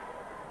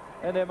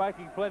 and they're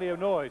making plenty of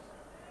noise.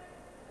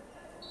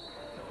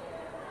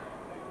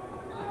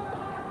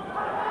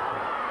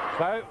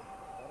 So,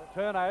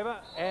 turnover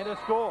and a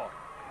score.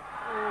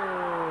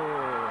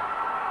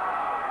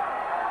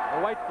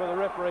 We'll wait for the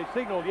referee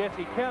signal. Yes,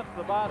 he counts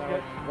the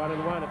basket. So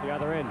 1-1 at the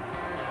other end.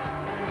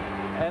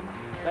 And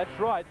that's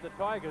right, the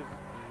Tigers,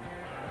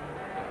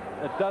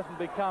 it doesn't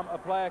become a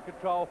player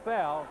control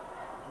foul.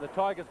 The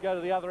Tigers go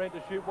to the other end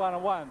to shoot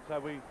 1-1. So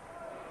we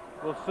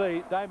will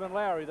see Damon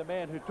Lowry, the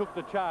man who took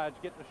the charge,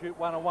 get to shoot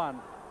 1-1.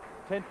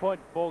 10-point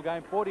ball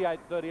game,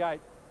 48-38.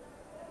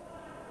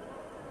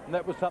 And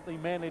that was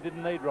something Manly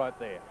didn't need right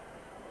there.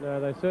 No,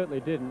 they certainly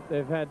didn't.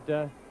 They've had,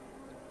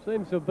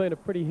 seems to have been a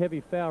pretty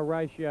heavy foul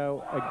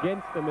ratio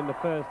against them in the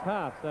first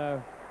half.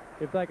 So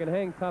if they can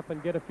hang tough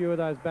and get a few of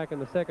those back in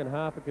the second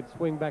half, it could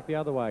swing back the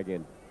other way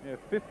again. Yeah,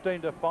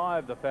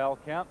 15-5 the foul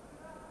count,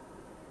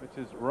 which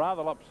is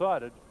rather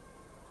lopsided,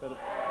 but it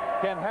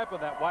can happen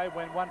that way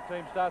when one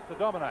team starts to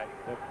dominate.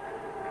 Yep.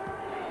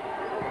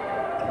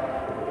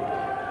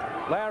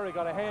 Lowry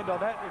got a hand on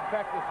that. In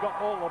fact, has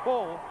got all the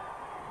ball.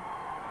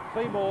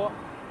 Seymour,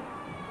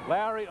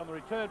 Lowry on the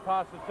return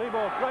pass to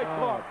Seymour. Great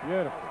block.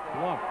 Beautiful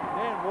block.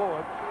 Dan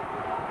Ward.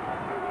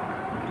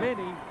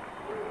 Many.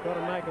 Got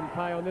to make them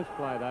pay on this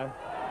play, though.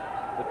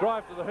 The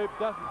drive to the hoop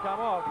doesn't come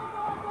off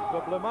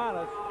for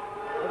Blumanis,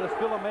 but it's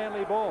still a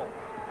Manly ball.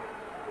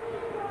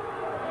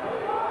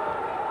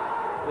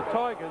 The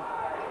Tigers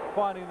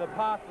finding the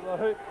path to the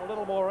hoop a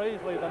little more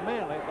easily than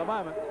Manly at the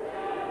moment.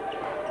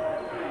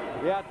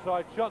 The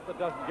outside shot that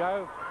doesn't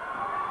go.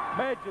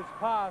 Madge's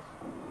pass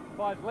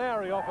finds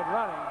Lowry off and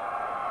running.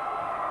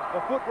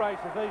 The foot race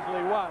is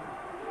easily won.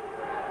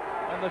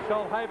 And the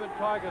Shoalhaven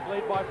Tigers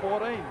lead by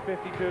 14,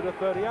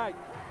 52-38.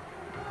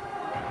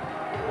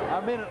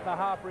 A minute and a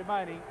half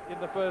remaining in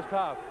the first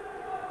half.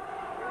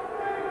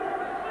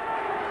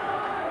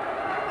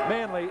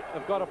 Manly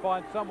have got to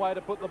find some way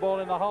to put the ball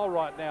in the hole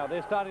right now.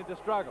 They're starting to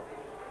struggle.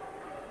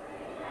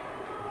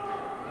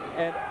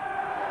 And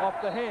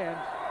off the hands,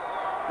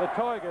 the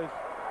Tigers,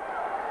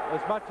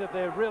 as much as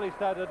they've really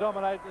started to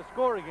dominate the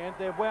scoring end,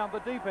 they've wound the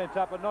defense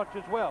up a notch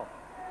as well.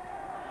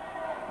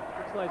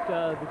 Looks like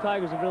the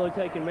Tigers have really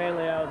taken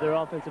Manly out of their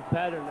offensive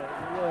pattern.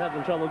 They're really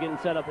having trouble getting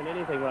set up in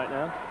anything right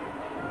now.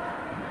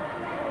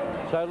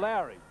 So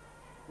Lowry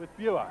with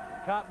Buer,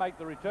 can't make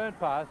the return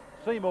pass.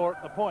 Seymour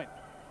at the point.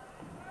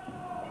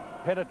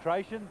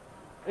 Penetration,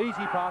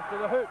 easy pass to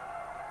the hoop.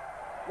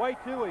 Way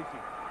too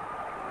easy.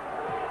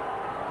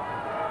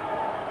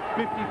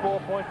 54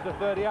 points to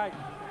 38.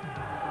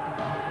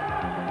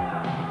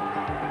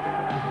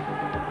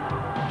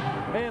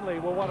 Manly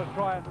will want to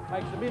try and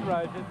make some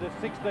inroads into this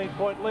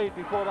 16-point lead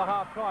before the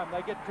half-time.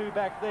 They get two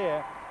back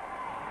there,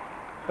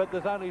 but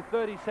there's only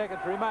 30 seconds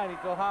remaining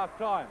till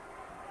half-time.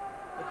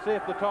 Let's see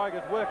if the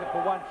Tigers work it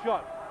for one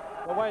shot.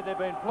 The way they've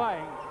been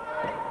playing,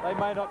 they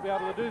may not be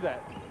able to do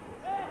that.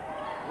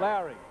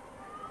 Lowry,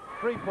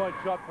 three-point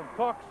shot from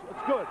Cox.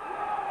 It's good.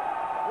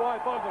 Why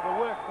bother to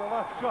work for a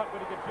last shot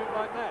when he can shoot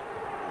like that?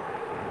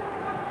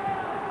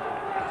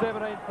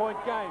 17-point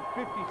game,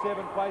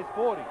 57 plays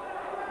 40.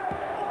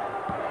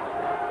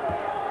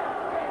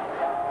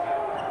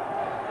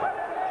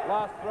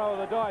 Last throw of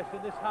the dice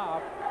in this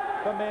half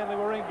for Manly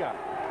Warringah.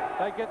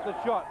 They get the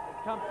shot.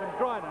 It comes from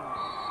Drynan.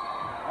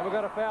 And we've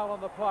got a foul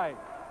on the play.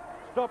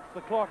 Stops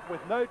the clock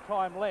with no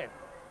time left.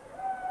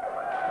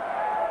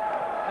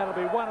 And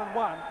it'll be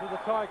 1-1 to the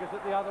Tigers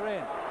at the other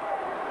end.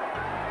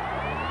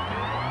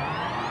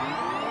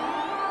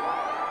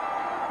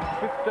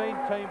 15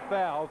 team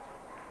fouls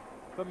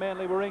for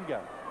Manly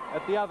Warringah.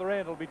 At the other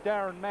end, it'll be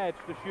Darren Madge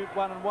to shoot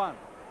 1-1.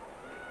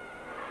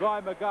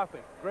 Guy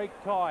McGuffin, Greg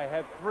Tye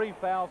have 3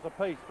 fouls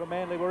apiece for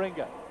Manly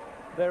Warringah.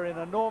 They're in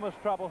enormous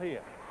trouble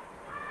here.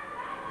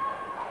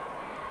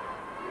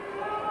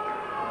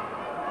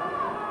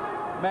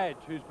 Madge,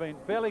 who's been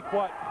fairly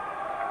quiet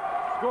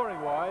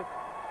scoring-wise,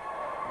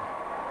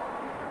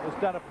 has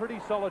done a pretty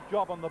solid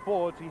job on the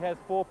boards. He has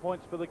 4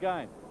 points for the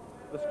game.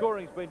 The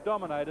scoring's been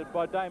dominated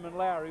by Damon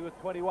Lowry with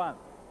 21.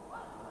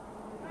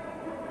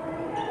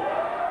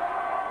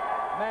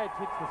 Madge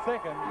hits the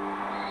second.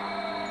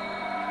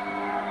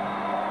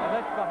 And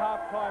that's the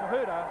half-time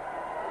hooter.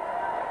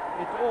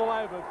 It's all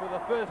over for the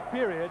first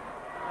period.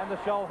 And the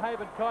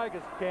Shoalhaven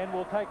Tigers, Ken,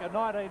 will take a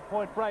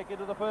 19-point break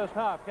into the first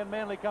half. Can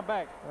Manly come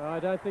back? I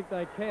don't think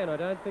they can. I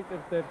don't think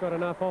that they've got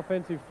enough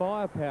offensive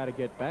firepower to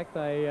get back.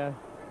 They're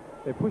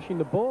pushing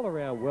the ball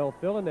around well,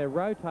 Phil, and they're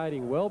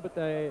rotating well, but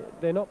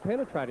they're not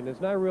penetrating.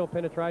 There's no real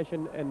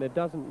penetration, and there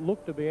doesn't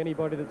look to be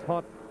anybody that's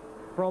hot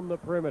from the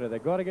perimeter.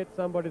 They've got to get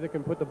somebody that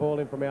can put the ball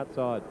in from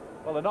outside.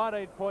 Well, a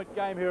 19-point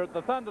game here at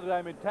the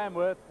Thunderdome in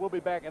Tamworth. We'll be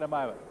back in a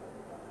moment.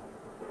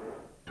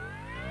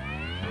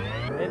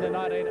 In the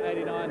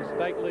 1989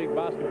 State League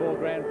Basketball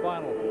Grand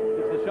Final,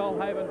 it's the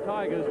Shoalhaven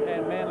Tigers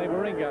and Manly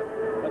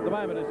Warringah. At the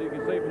moment, as you can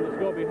see from the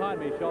score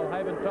behind me,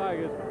 Shoalhaven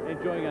Tigers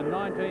enjoying a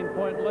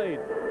 19-point lead.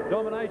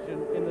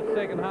 Domination in the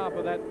second half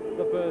of that,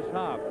 the first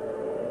half.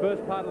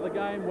 First part of the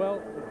game,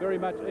 well, very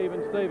much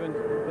even Stevens,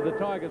 but the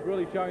Tigers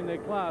really showing their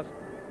class.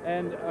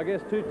 And I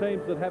guess two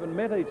teams that haven't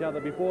met each other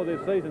before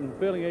this season,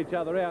 feeling each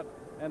other out,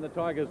 and the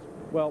Tigers,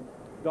 well,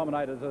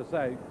 dominated, as I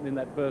say, in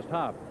that first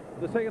half.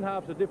 the second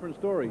half's a different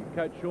story.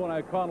 Coach Sean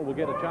O'Connell will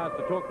get a chance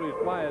to talk to his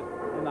players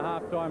in the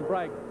half-time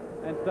break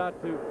and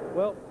start to,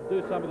 well,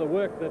 do some of the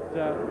work that,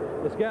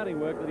 the scouting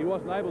work that he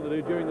wasn't able to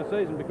do during the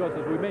season, because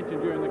as we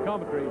mentioned during the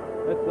commentary,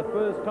 that's the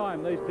first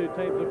time these two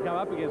teams have come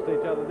up against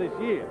each other this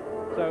year.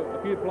 So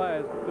a few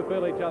players to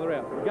feel each other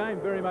out. The game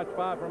very much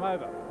far from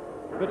over.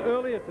 But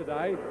earlier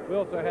today, we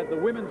also had the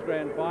women's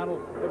grand final.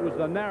 It was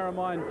the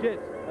Narromine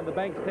Jets and the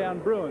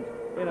Bankstown Bruins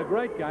in a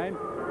great game.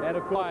 And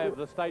of course, of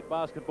the State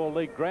Basketball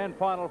League grand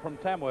final from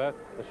Tamworth,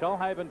 the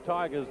Shoalhaven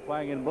Tigers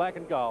playing in black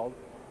and gold,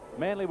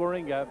 Manly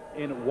Warringah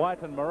in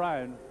white and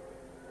maroon.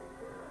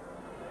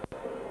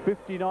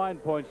 59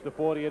 points to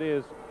 40 it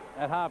is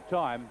at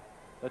half-time.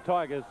 The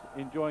Tigers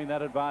enjoying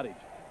that advantage.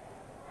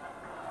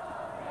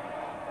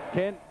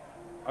 Ken,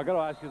 I've got to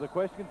ask you the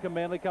question, can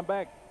Manly come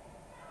back?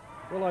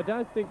 Well, I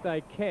don't think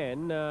they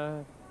can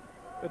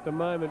at the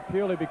moment,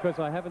 purely because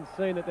I haven't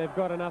seen that they've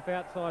got enough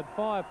outside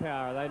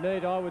firepower. They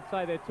need, I would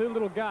say, their two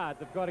little guards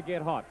have got to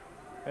get hot,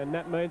 and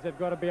that means they've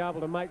got to be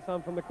able to make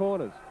some from the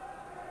corners.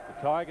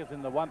 The Tigers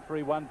in the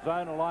 1-3-1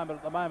 zone alignment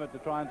at the moment to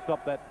try and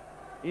stop that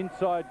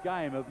inside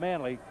game of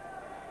Manly.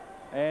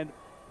 And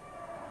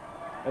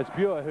it's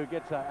Buer who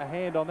gets a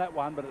hand on that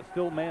one, but it's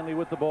still Manly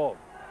with the ball.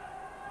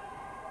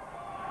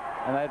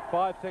 And they had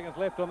 5 seconds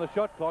left on the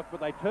shot clock, but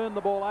they turned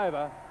the ball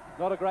over.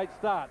 Not a great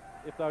start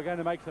if they were going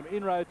to make some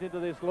inroads into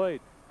this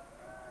lead.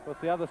 But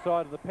the other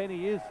side of the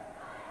penny is,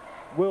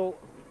 will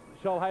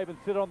Shoalhaven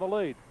sit on the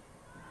lead?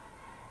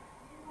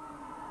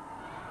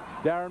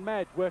 Darren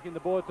Madge working the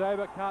boards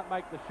over, can't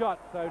make the shot,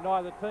 so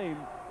neither team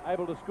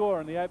able to score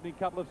in the opening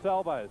couple of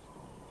salvos.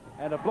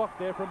 And a block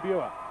there from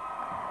Buer.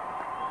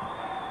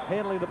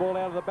 Handling the ball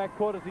out of the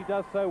backcourt as he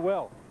does so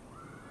well.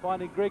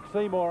 Finding Greg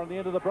Seymour on the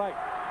end of the break.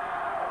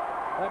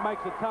 That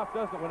makes it tough,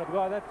 doesn't it, when a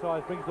guy that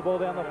size brings the ball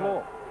down the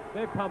floor.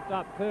 They're pumped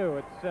up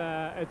too.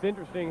 It's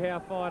interesting how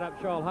fired up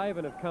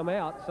Shoalhaven have come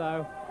out,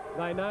 so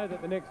they know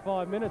that the next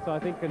 5 minutes, I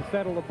think, can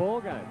settle the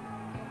ball game.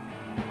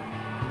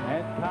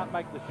 And can't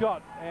make the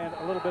shot, and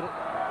a little bit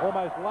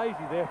almost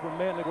lazy there from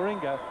Manly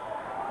Warringah.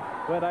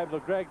 Weren't able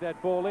to drag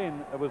that ball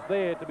in. It was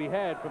there to be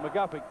had from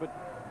McGuffick, but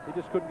he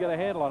just couldn't get a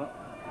handle on it.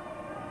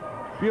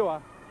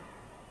 Buer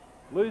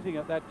losing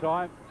at that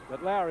time,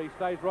 but Lowry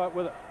stays right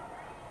with it.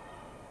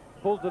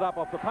 Pulls it up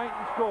off the paint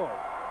and scores.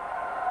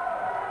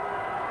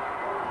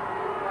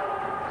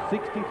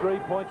 63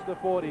 points to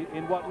 40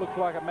 in what looks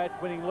like a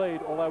match-winning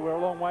lead, although we're a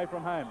long way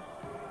from home.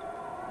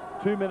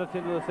 2 minutes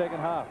into the second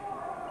half.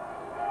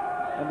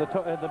 And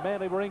the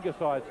Manly Warringah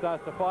side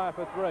starts to fire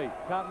for three.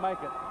 Can't make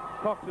it.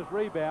 Cox's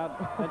rebound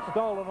and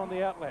stolen on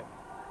the outlet.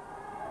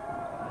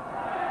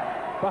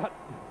 But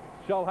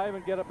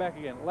Shoalhaven get it back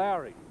again.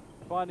 Lowry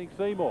finding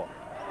Seymour.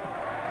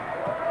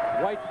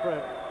 Waits for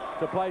him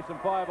to play some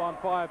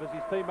 5-on-5 as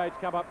his teammates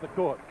come up the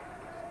court.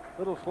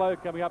 Little slow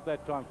coming up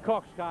that time.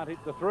 Cox can't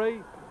hit the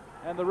three,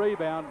 and the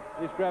rebound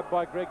is grabbed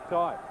by Greg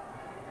Tye.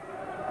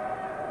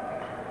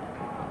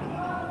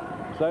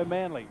 So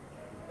Manly,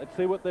 let's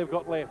see what they've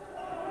got left.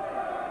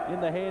 In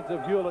the hands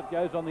of Hewlett,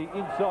 goes on the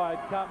inside,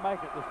 can't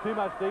make it. There's too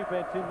much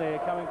defense in there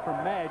coming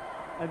from Madge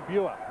and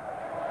Buer.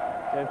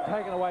 They've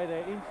taken away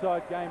their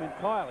inside game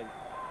entirely,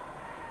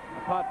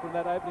 apart from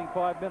that opening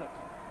 5 minutes.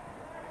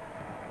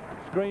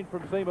 Screen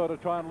from Seymour to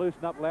try and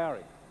loosen up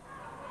Lowry.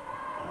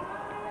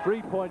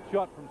 3-point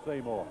shot from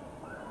Seymour.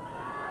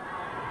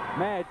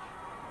 Madge,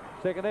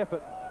 second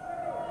effort,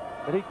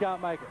 but he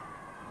can't make it.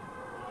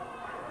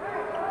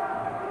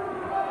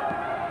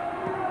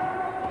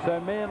 So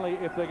Manly,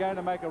 if they're going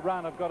to make a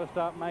run, have got to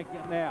start making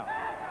it now.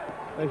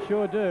 They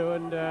sure do,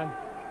 and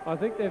I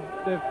think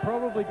they've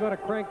probably got to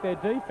crank their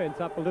defense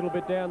up a little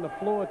bit down the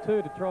floor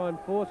too, to try and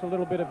force a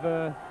little bit of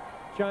a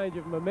change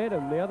of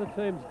momentum. The other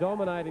team's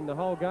dominating the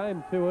whole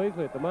game too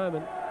easily at the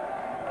moment.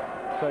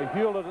 So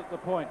Hewlett at the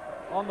point.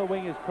 On the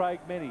wing is Craig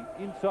Menny.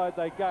 Inside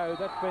they go.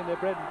 That's been their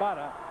bread and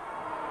butter.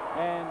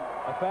 And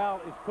a foul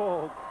is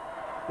called.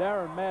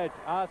 Darren Madge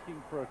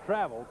asking for a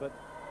travel, but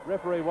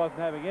referee wasn't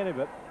having any of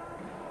it.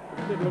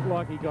 It did look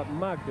like he got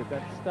mugged at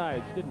that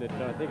stage, didn't it?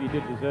 I think he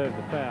did deserve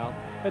the foul.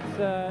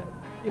 It's,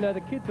 you know,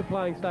 the kids are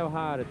playing so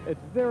hard.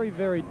 It's very,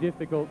 very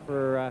difficult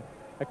for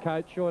a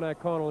coach, Sean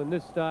O'Connell, in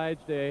this stage.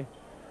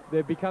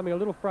 They're becoming a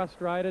little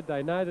frustrated.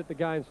 They know that the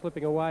game's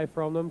slipping away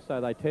from them,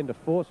 so they tend to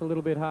force a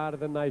little bit harder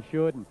than they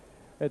should. And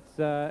it's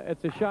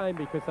a shame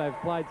because they've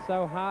played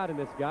so hard in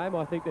this game.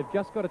 I think they've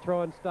just got to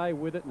try and stay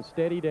with it and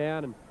steady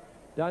down, and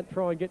don't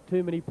try and get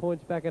too many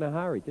points back in a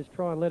hurry. Just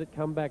try and let it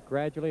come back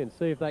gradually and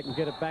see if they can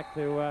get it back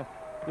to,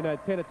 you know,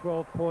 10 or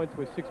 12 points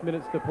with 6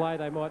 minutes to play.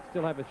 They might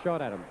still have a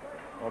shot at them.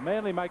 Well,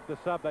 Manly make the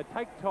sub. They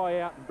take Tye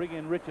out and bring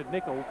in Richard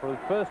Nicol for the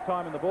first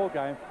time in the ball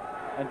game.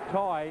 And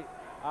Tye,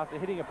 after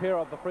hitting a pair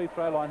off the free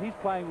throw line, he's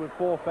playing with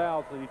 4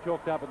 fouls that he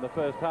chalked up in the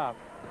first half.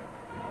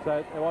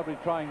 So they'll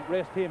obviously try and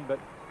rest him, but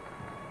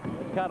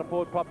they can't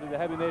afford probably to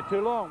have him there too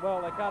long.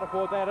 Well, they can't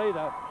afford that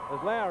either,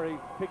 as Lowry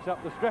picks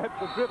up the straps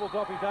and dribbles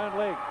off his own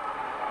leg.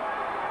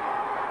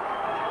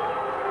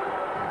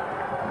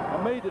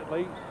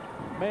 Immediately,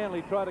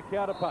 Manly try to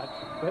counterpunch,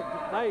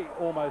 but they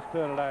almost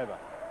turn it over.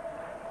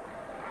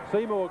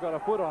 Seymour got a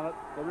foot on it.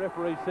 The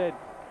referee said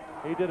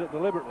he did it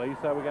deliberately,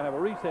 so we're going to have a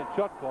reset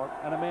shot clock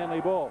and a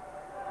Manly ball.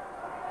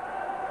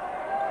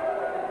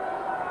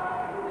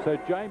 So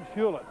James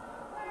Hewlett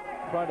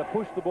trying to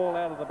push the ball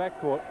out of the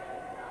backcourt.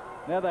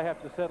 Now they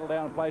have to settle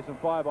down and play some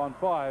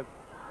 5-on-5.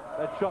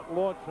 That shot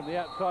launched from the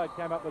outside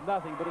came up with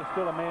nothing, but it's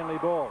still a Manly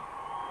ball.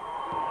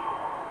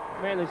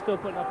 Manly's still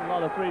putting up a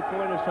lot of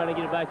three-pointers, trying to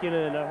get it back in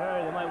a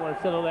hurry. They might want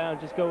to settle down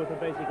and just go with the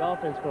basic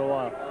offense for a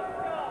while.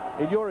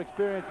 In your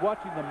experience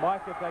watching them,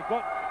 Mike, have they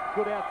got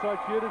good outside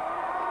shooters?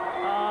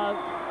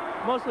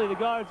 Mostly the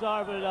guards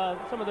are, but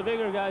some of the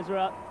bigger guys are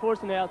out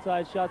forcing the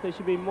outside shot. They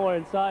should be more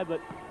inside, but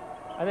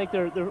I think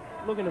they're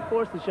looking to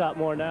force the shot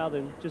more now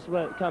than just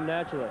let it come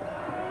naturally.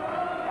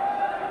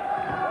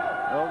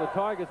 Well, the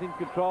Tigers in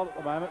control at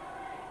the moment.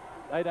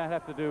 They don't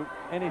have to do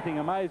anything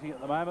amazing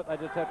at the moment. They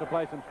just have to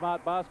play some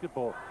smart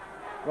basketball.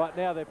 Right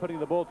now they're putting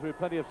the ball through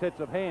plenty of sets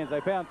of hands.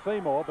 They found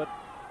Seymour, but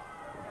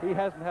he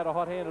hasn't had a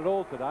hot hand at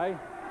all today.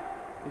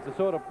 He's the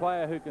sort of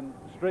player who can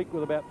streak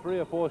with about 3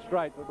 or 4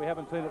 straight, but we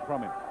haven't seen it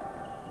from him.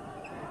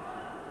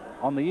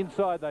 On the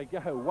inside they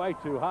go way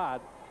too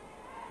hard,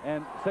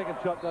 and second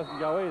shot doesn't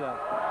go either.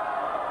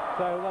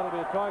 So that'll be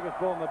a Tigers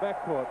ball in the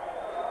backcourt.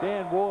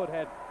 Dan Ward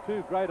had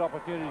 2 great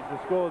opportunities to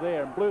score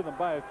there and blew them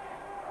both.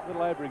 A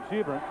little over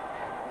exuberant.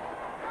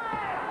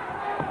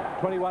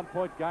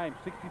 21-point game,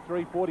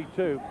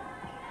 63-42.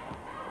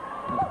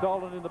 And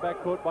stolen in the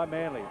backcourt by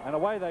Manly. And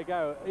away they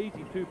go.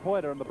 Easy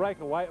 2-pointer and the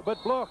breakaway,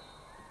 but blocked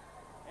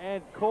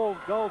and called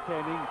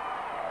goaltending.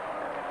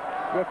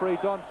 Referee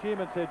Don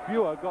Shearman said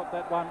Buer got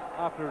that one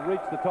after it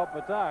reached the top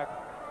of its arc.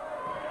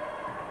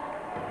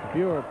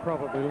 Buer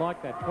probably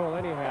liked that call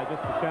anyhow,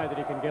 just to show that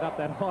he can get up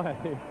that high.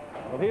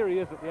 Well, here he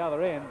is at the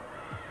other end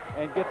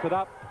and gets it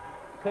up.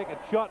 Second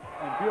shot,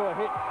 and Buer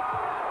hit.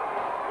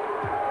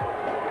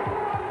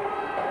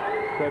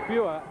 So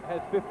Buer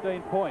has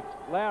 15 points.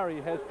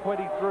 Lowry has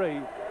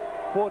 23,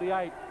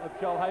 48 of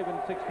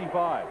Shoalhaven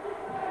 65.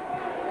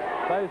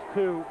 Those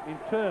two in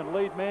turn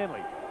lead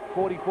Manly,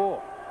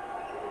 44.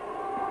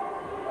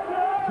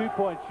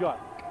 2-point shot.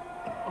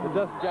 It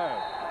doesn't go.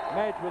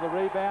 Madge with a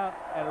rebound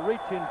and a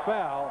reach-in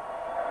foul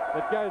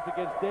that goes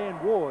against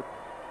Dan Ward.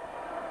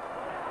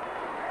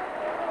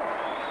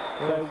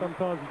 Well,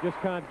 sometimes you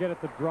just can't get it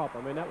to drop.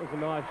 I mean, that was a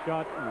nice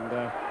shot, and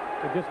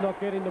they're just not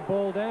getting the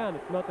ball down.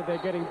 It's not that they're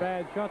getting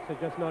bad shots, they're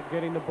just not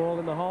getting the ball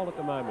in the hole at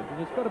the moment.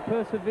 You just got to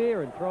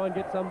persevere and try and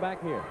get some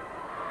back here.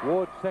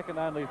 Ward's second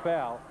only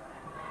foul.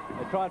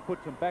 They try and put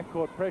some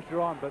backcourt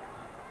pressure on, but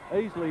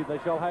easily the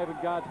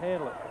Shoalhaven guards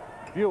handle it.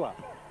 Buer,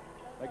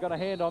 they got a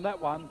hand on that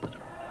one,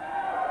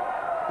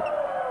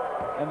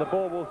 and the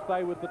ball will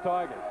stay with the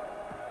Tigers.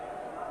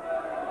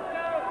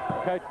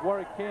 Coach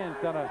Warwick Cairns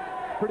done a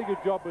pretty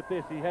good job with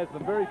this. He has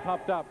them very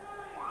pumped up.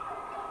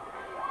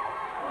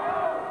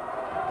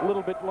 A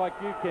little bit like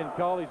you, Ken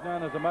Cole. He's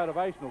known as a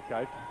motivational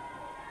coach.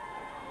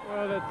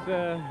 Well, that's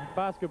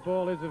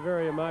basketball is a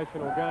very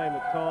emotional game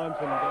at times,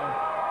 and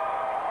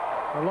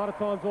a lot of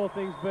times, all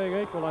things being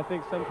equal, I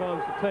think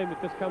sometimes the team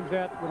that just comes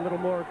out with a little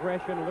more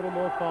aggression, a little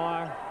more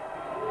fire,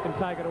 can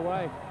take it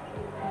away.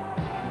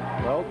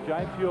 Well,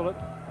 James Hewlett,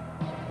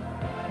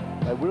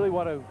 they really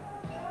want to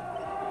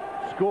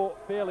score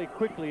fairly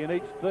quickly in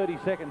each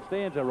 30-second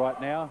stanza right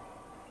now.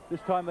 This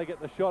time they get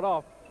the shot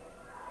off.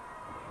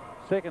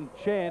 Second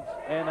chance,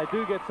 and they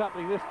do get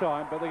something this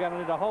time, but they're going to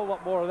need a whole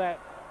lot more of that,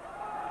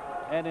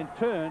 and in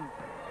turn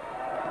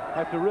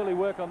have to really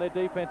work on their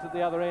defense at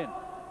the other end.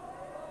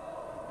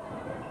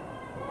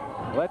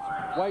 Well,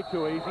 that's way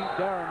too easy.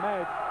 Darren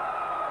Madge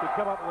could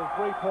come up with a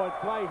 3-point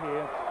play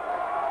here.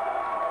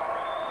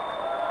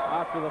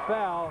 After the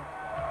foul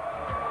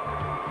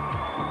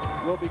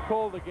will be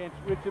called against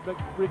Richard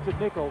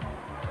Nicholl.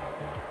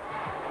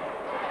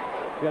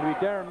 It's going to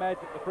be Darren Madge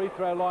at the free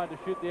throw line to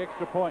shoot the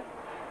extra point.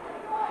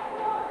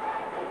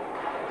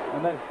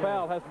 And that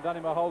foul hasn't done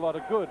him a whole lot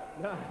of good.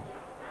 No.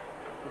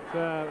 It's,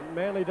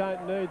 Manly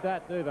don't need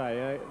that, do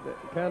they? They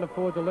can't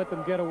afford to let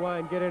them get away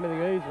and get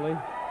anything easily.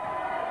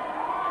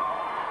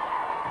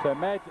 So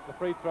Madge at the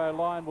free throw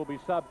line will be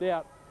subbed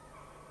out.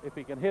 If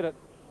he can hit it,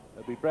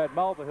 it'll be Brad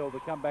Mulvihill to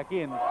come back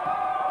in.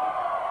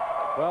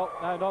 Well,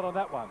 no, not on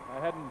that one.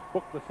 They hadn't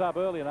booked the sub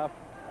early enough.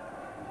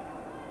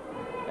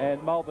 And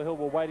Mulvihill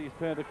will wait his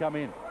turn to come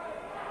in.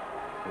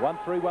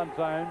 1-3-1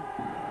 zone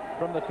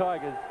from the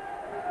Tigers.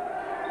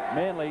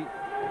 Manly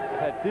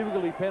had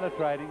difficulty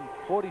penetrating.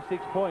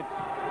 46 points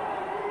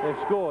they've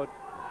scored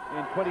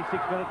in 26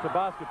 minutes of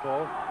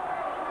basketball.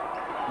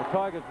 The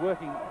Tigers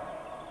working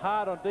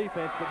hard on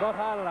defense, but not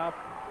hard enough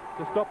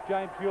to stop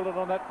James Hewlett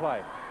on that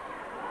play.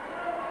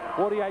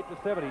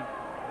 48-70.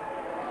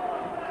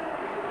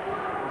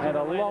 And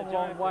a long,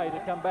 long way to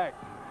come back.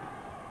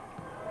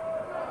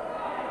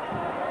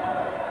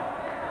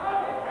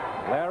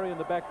 Lowry in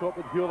the backcourt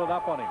with Hewlett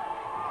up on him.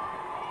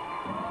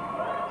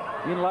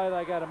 In low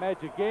they go to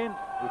Madge again,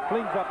 who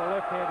flings up a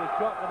left-handed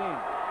shot and in.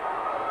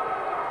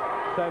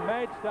 So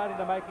Madge starting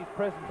to make his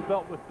presence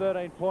felt with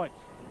 13 points.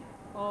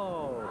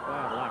 Oh,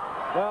 bad luck.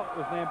 Well, it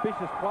was an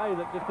ambitious play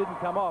that just didn't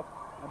come off.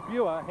 And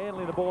Buer,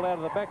 handling the ball out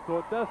of the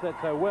backcourt, does that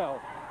so well.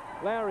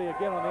 Lowry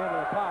again on the end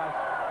of the pass.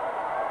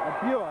 And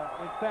Buer,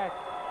 in fact,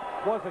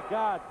 was a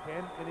guard,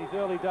 Ken, in his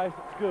early days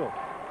at school.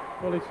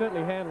 Well, he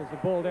certainly handles the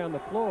ball down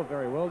the floor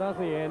very well,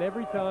 doesn't he? And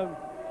every time,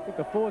 I think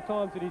the 4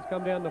 times that he's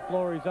come down the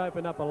floor, he's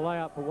opened up a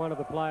layup for one of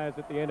the players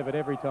at the end of it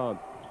every time.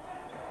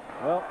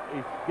 Well,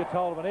 he gets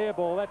hold of an air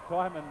ball that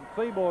time, and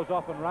Seymour's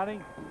off and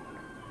running.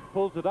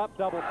 Pulls it up,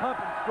 double pump,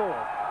 and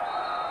scores.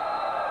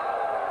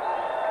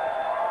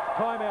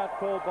 Timeout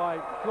called by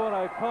Sean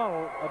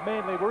O'Connell of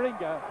Manly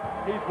Warringah.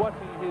 He's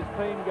watching his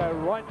team go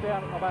right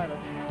down at the moment.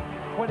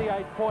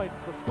 28 points.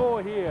 The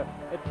score here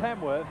at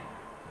Tamworth.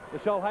 The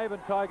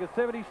Shoalhaven Tigers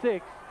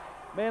 76,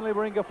 Manly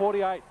Warringah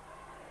 48.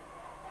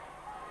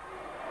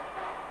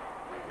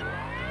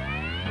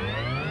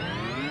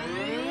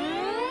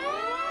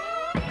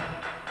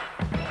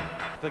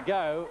 To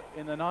go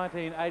in the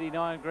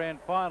 1989 Grand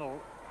Final,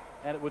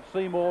 and it would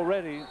seem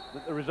already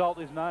that the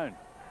result is known.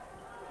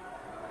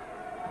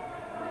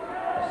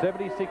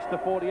 76 to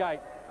 48.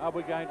 Are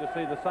we going to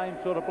see the same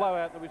sort of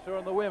blowout that we saw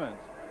in the women's,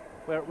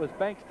 where it was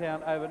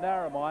Bankstown over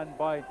Narromine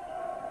by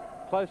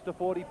close to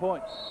 40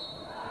 points?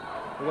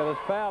 We've got a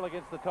foul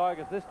against the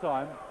Tigers this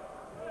time,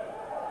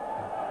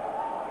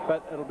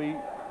 but it'll be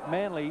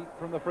Manly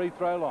from the free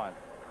throw line.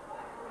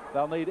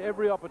 They'll need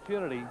every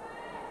opportunity,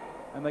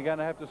 and they're going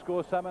to have to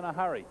score some in a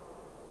hurry.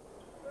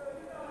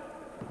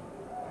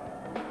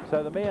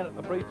 So the man at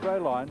the free throw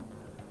line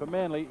for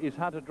Manly is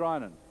Hunter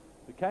Drynan,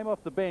 who came off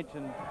the bench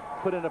and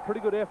put in a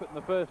pretty good effort in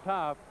the first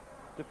half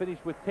to finish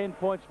with 10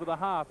 points for the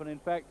half and in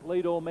fact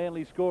lead all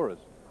Manly scorers.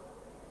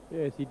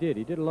 Yes, he did.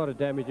 He did a lot of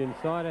damage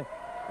inside.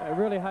 I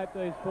really hope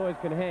these boys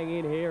can hang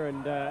in here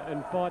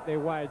and fight their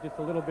way just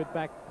a little bit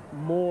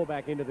more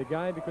back into the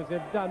game, because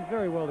they've done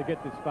very well to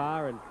get this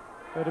far, and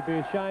it'd be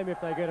a shame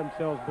if they get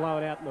themselves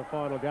blown out in the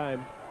final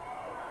game.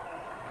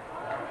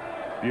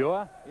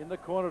 Buer in the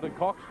corner to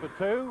Cox for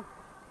 2,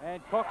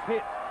 and Cox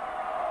hits.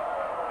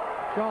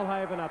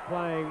 Shoalhaven are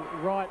playing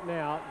right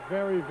now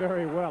very,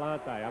 very well,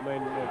 aren't they? I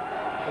mean,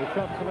 the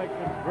shot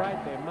selection's great.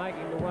 They're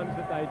making the ones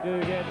that they do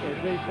get. Their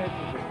defense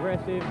is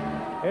aggressive.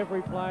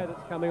 Every player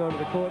that's coming onto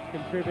the court's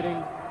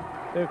contributing.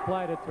 They've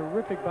played a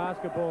terrific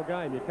basketball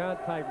game. You can't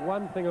take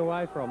one thing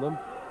away from them.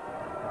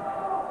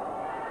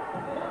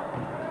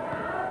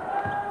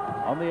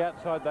 On the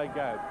outside they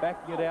go,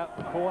 backing it out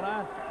the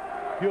corner.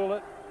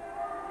 Hewlett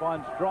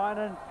finds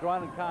Drynan.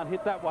 Drynan can't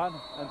hit that one,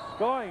 and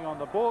skying on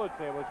the boards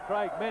there was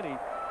Craig Meny.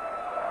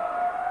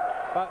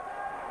 But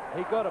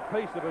he got a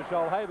piece of a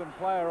Shoalhaven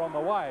player on the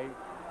way.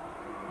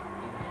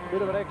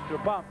 Bit of an extra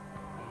bump.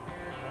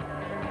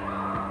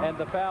 And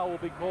the foul will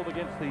be called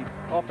against the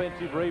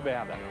offensive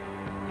rebounder.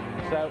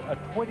 So a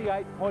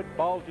 28-point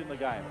bulge in the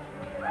game.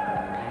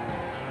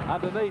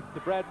 Underneath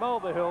to Brad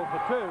Mulvihill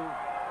for 2,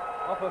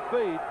 off a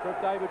feed for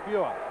David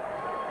Buer.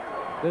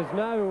 There's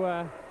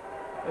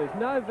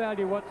no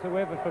value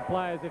whatsoever for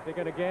players if they're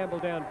going to gamble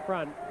down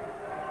front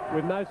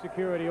with no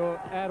security or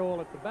at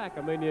all at the back.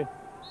 I mean,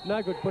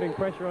 no good putting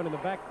pressure on in the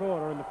back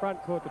court or in the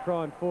front court to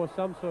try and force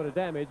some sort of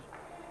damage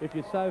if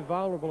you're so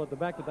vulnerable at the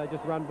back that they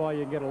just run by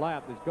you and get a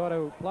layup.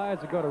 Players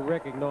have got to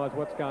recognise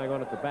what's going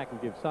on at the back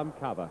and give some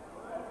cover.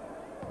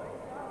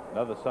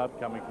 Another sub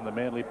coming from the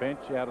Manly bench.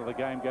 Out of the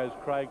game goes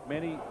Craig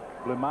Meny.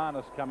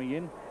 Blumanis coming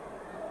in.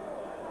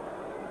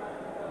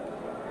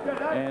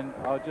 And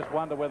I just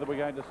wonder whether we're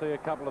going to see a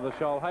couple of the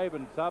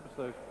Shoalhaven subs,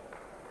 a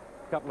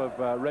couple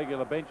of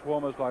regular bench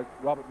warmers like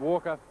Robert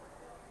Walker,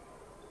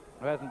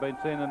 who hasn't been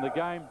seen in the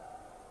game,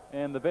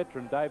 and the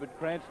veteran David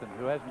Cranston,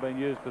 who hasn't been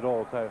used at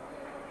all. So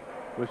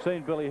we've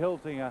seen Billy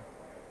Hilsinger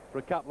for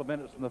a couple of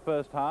minutes in the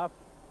first half,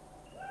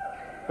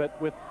 but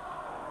with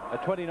a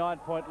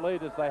 29-point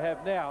lead as they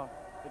have now,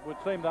 it would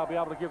seem they'll be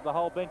able to give the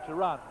whole bench a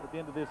run at the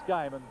end of this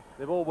game, and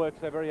they've all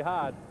worked so very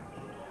hard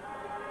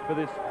for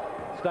this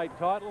state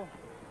title,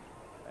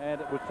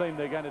 and it would seem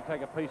they're going to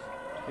take a piece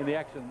in the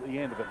action at the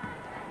end of it.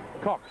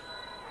 Cox,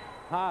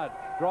 hard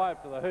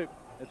drive to the hoop.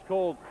 It's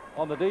called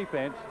on the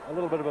defense, a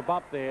little bit of a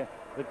bump there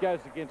that goes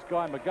against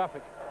Guy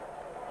McGuffick.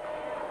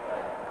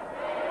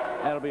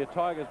 And it'll be a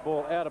Tigers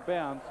ball out of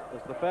bounds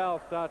as the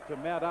fouls start to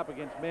mount up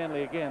against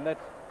Manly again. That's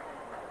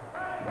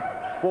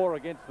 4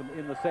 against them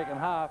in the second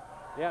half.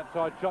 The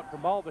outside shot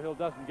from Mulvihill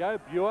doesn't go.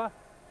 Buer,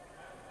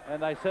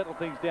 and they settle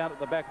things down at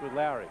the back with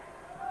Lowry.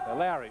 Now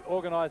Lowry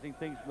organising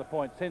things from the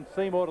point, sends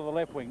Seymour to the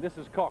left wing. This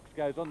is Cox,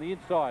 goes on the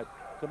inside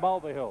to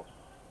Mulvihill.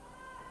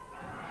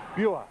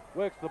 Buer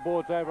works the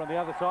boards over on the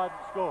other side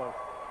and scores.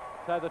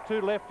 So the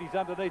 2 lefties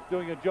underneath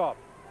doing a job.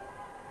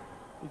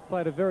 He's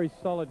played a very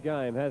solid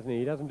game, hasn't he?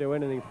 He doesn't do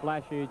anything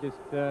flashy, just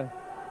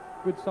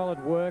good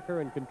solid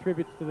worker and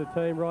contributes to the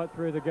team right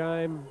through the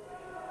game.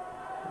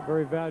 A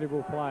very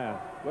valuable player.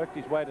 Worked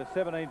his way to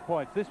 17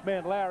 points. This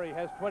man Lowry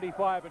has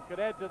 25 and could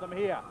add to them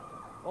here.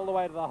 All the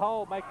way to the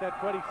hole, make that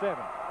 27.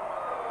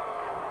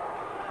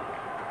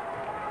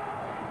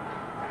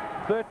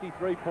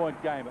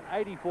 33-point game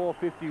at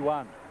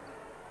 84-51.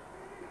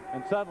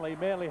 And suddenly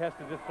Manly has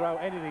to just throw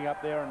anything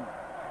up there and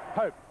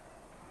hope.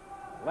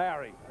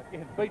 Lowry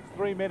again beats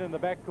 3 men in the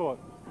backcourt.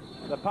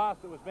 The pass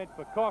that was meant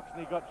for Cox,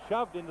 and he got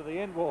shoved into the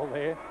end wall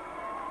there.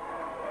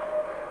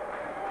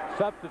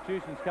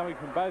 Substitutions coming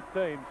from both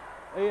teams.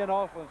 Ian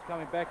Osland's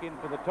coming back in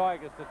for the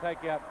Tigers to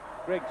take out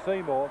Greg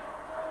Seymour.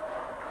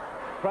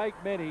 Craig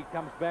Menny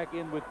comes back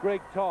in with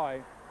Greg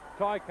Tye.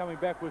 Tye coming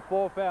back with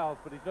 4 fouls,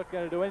 but he's not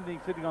going to do anything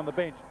sitting on the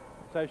bench.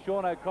 So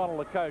Sean O'Connell,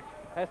 the coach,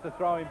 has to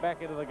throw him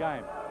back into the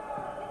game.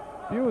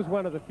 Hugh is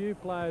one of the few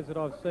players that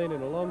I've seen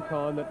in a long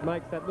time that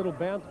makes that little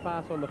bounce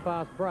pass on the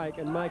fast break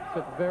and makes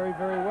it very,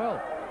 very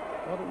well.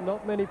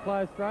 Not many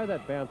players throw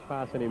that bounce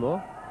pass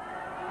anymore.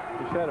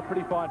 He showed a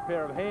pretty fine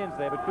pair of hands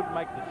there, but couldn't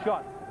make the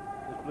shot.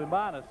 As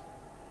Blumanis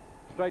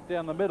straight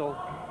down the middle,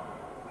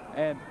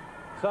 and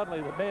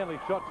suddenly the Manly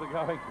shots are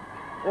going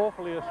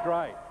awfully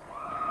astray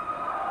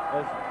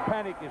as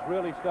panic is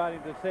really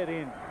starting to set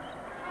in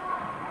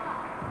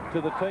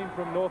to the team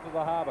from north of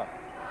the harbour.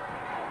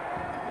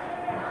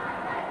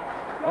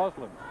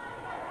 Osland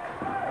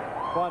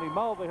finding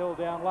Mulvihill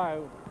down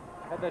low,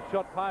 had that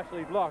shot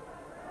partially blocked,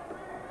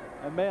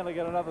 and Manly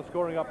get another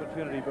scoring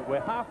opportunity, but we're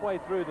halfway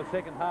through the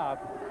second half.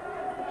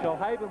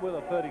 Shoalhaven with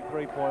a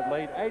 33-point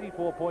lead,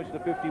 84 points to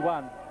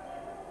 51.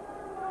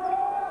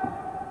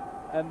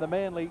 And the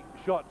Manly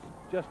shots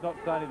just not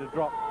starting to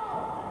drop.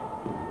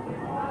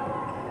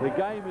 The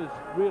game is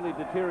really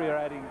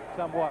deteriorating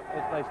somewhat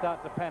as they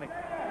start to panic.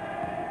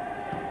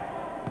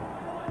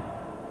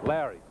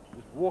 Lowry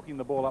is walking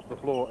the ball up the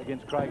floor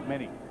against Craig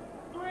Menny.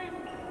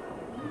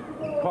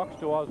 Cox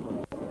to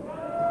Osland.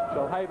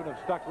 Shoalhaven have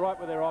stuck right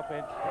with their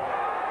offense.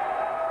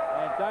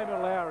 And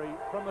Damon Lowry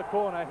from the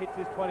corner hits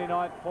his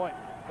 29th point.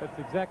 That's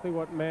exactly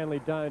what Manly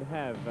don't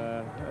have.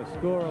 A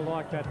scorer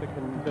like that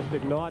can just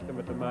ignite them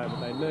at the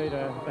moment. They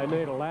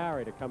need a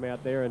Lowry to come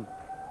out there and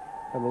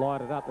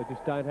light it up. They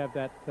just don't have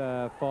that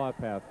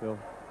firepower, Phil.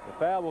 The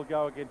foul will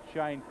go against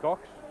Shane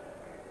Cox.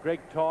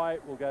 Greg Tye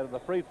will go to the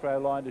free throw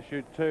line to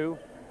shoot 2.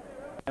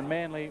 And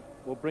Manly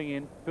will bring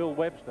in Phil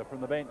Webster from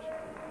the bench.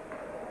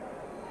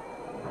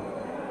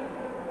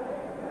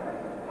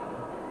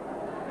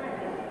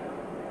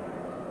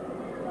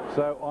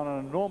 So on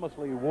an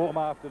enormously warm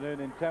afternoon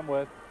in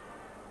Tamworth,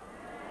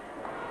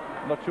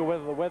 not sure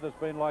whether the weather's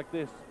been like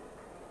this.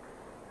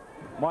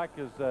 Mike,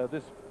 is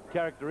this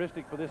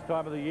characteristic for this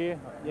time of the year,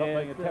 not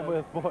being a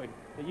Tamworth boy?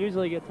 It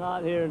usually gets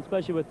hot here, and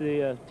especially with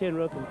the tin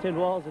roof and tin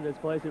walls in this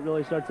place, it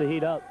really starts to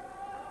heat up.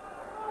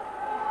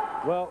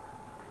 Well,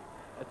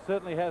 it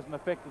certainly hasn't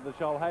affected the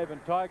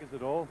Shoalhaven Tigers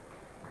at all.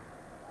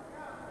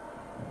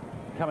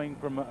 Coming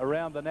from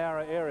around the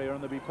Nowra area,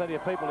 and there'll be plenty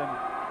of people in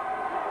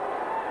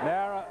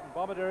Nowra and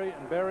Bomaderry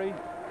and Berry,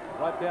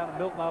 right down in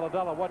Milton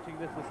Ulladulla watching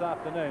this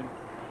afternoon.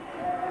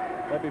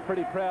 They'll be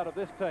pretty proud of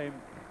this team.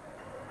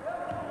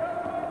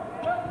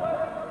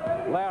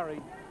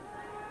 Lowry,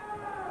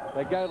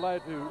 they go low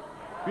to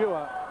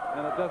Buer,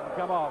 and it doesn't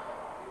come off,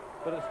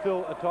 but it's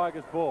still a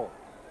Tigers ball.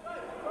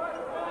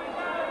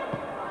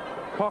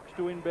 Cox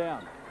to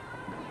inbound.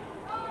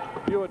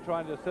 Buer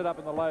trying to set up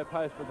in the low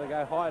post, but they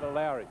go high to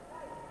Lowry.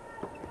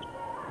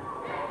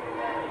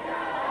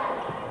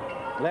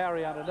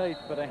 Lowry underneath,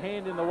 but a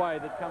hand in the way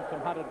that comes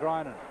from Hunter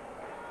Drynan.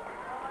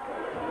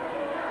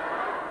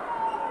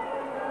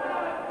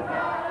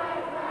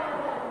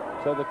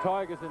 So the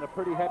Tigers in a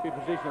pretty happy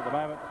position at the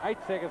moment. 8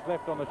 seconds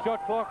left on the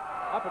shot clock.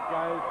 Up it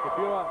goes to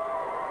Buer.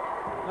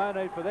 No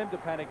need for them to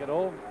panic at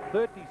all.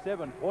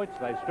 37 points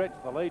they stretch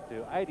the lead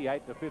to,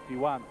 88 to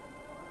 51.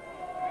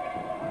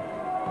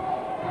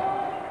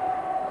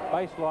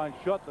 Baseline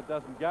shot that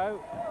doesn't go.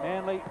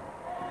 Manly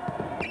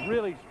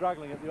really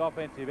struggling at the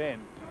offensive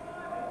end.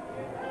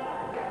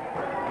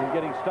 And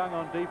getting stung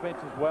on defense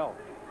as well.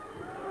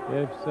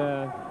 Yes,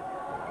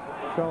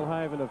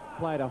 Shoalhaven have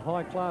played a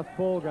high-class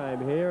ball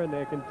game here, and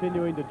they're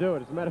continuing to do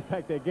it. As a matter of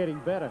fact, they're getting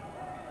better.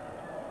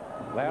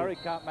 Lowry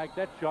can't make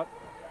that shot.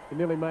 He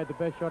nearly made the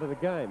best shot of the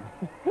game.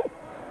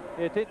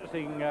 It's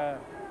interesting that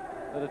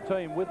a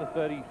team with a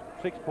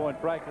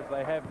 36-point break as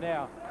they have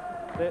now,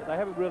 they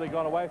haven't really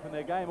gone away from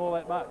their game all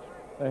that much.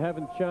 They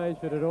haven't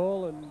changed it at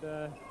all, and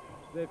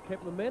they've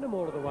kept momentum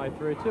all of the way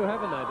through too,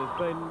 haven't they?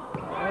 It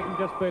hasn't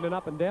just been an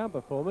up-and-down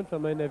performance. I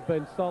mean, they've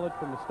been solid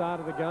from the start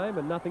of the game,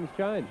 and nothing's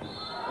changed.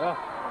 Well,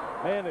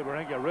 Manly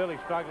Warringah really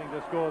struggling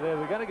to score there.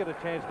 They're going to get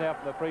a chance now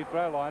from the free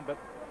throw line, but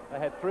they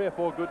had 3 or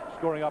 4 good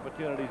scoring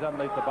opportunities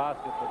underneath the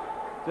basket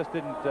that just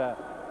didn't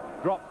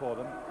drop for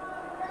them.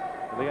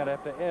 So they're going to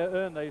have to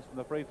earn these from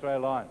the free throw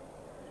line.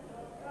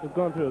 They've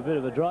gone through a bit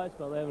of a dry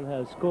spell. They haven't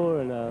had a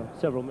score in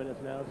several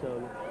minutes now,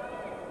 so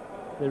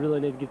they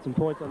really need to get some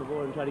points on the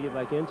board and try to get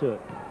back into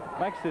it.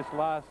 Makes this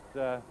last,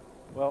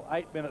 well,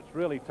 8 minutes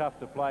really tough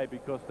to play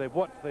because they've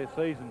watched their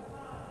season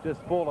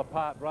just fall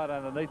apart right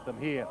underneath them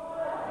here.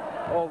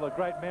 All the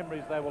great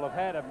memories they will have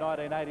had of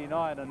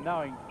 1989 and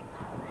knowing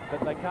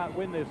that they can't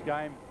win this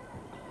game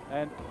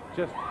and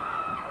just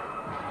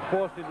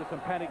forced into some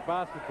panic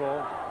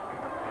basketball.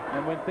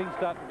 And when things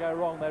start to go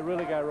wrong, they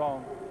really go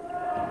wrong.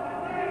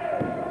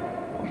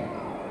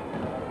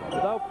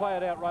 But they'll play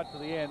it out right to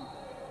the end.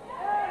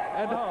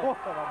 And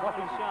what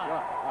a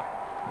shot.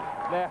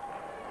 Now,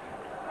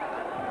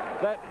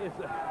 that is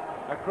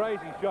a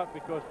crazy shot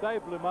because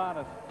Dave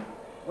Blumanis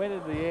went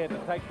into the air to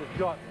take the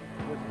shot,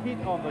 was hit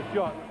on the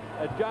shot,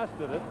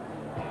 adjusted it,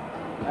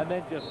 and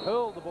then just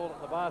hurled the ball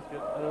at the basket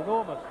at an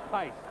enormous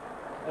pace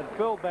and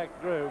fell back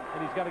through,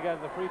 and he's going to go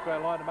to the free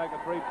throw line to make a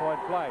 3-point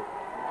play.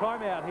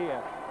 Timeout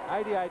here,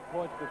 88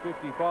 points to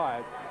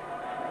 55.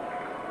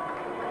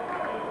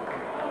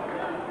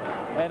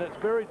 And it's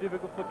very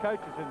difficult for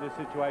coaches in this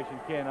situation,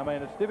 Ken. I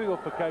mean, it's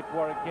difficult for Coach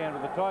Warwick Can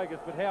with the Tigers,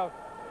 but how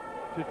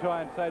to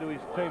try and say to his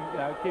team, you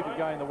know, keep it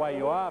going the way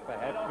you are,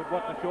 perhaps. But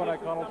what does Sean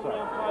O'Connell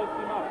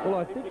say? Well,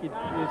 I think you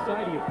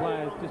say to your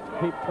players just to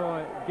keep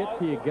trying, get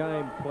to your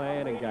game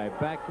plan and go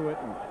back to it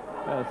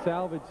and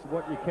salvage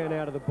what you can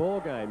out of the ball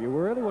game. You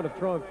really want to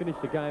try and finish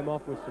the game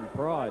off with some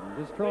pride and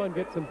just try and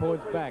get some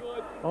points back.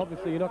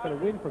 Obviously, you're not going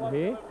to win from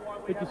here,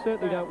 but you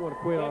certainly don't want to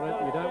quit on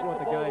it. You don't want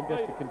the game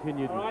just to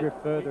continue to drift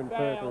further and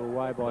further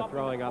away by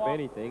throwing up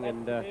anything.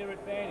 And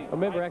I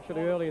remember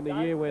actually early in the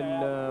year when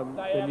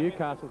the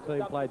Newcastle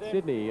team played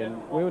Sydney, and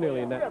we were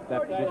nearly in that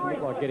position,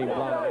 looked like getting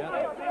blown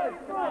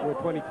out. We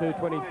were 22,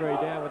 23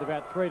 down with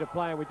about 3 to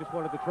play, and we just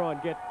wanted to try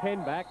and get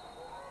 10 back.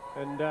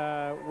 And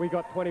we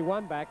got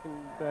 21 back, and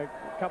a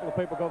couple of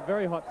people got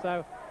very hot.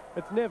 So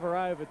it's never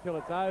over till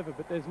it's over,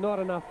 but there's not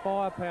enough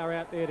firepower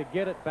out there to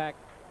get it back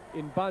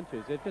in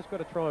bunches. They've just got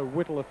to try and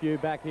whittle a few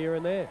back here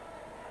and there.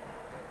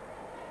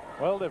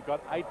 Well, they've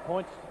got 8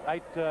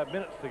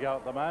 minutes to go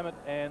at the moment,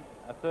 and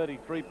a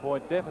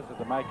 33-point deficit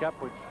to make up,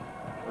 which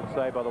I would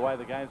say, by the way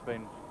the game's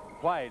been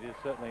played, is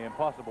certainly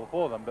impossible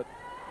for them. But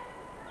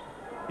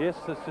yes,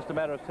 it's just a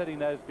matter of setting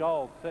those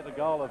goals. Set a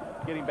goal of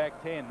getting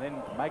back 10,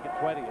 then make it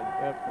 20,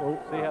 and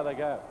see how they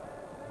go.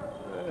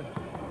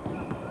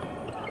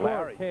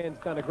 Larry Can's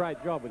done a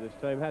great job with this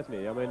team, hasn't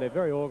he? I mean, they're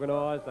very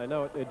organised. They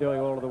know what they're doing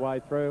all of the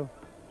way through.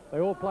 They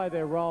all play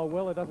their role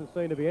well. There doesn't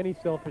seem to be any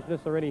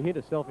selfishness or any hint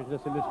of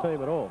selfishness in this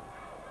team at all.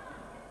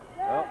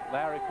 Well,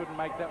 Larry couldn't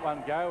make that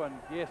one go, and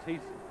yes, he's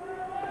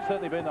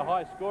certainly been the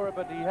high scorer,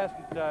 but he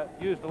hasn't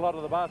used a lot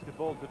of the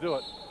basketball to do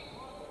it.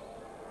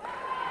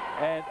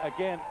 And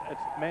again,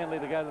 it's Manly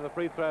to go to the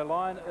free throw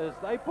line as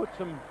they put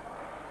some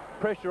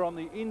pressure on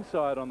the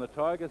inside on the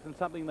Tigers, and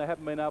something they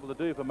haven't been able to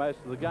do for most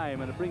of the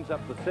game, and it brings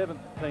up the 7th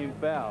team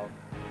foul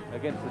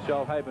against the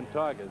Shoalhaven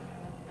Tigers,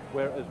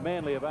 whereas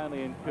Manly have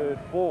only incurred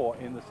 4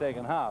 in the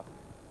second half.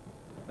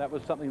 That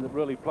was something that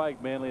really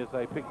plagued Manly as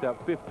they picked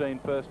up 15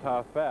 first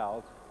half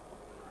fouls.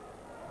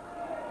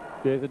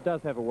 Yes, it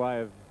does have a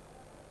way of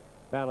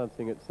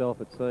balancing itself,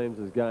 it seems,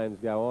 as games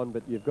go on,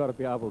 but you've got to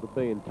be able to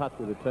be in touch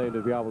with the team to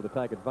be able to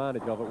take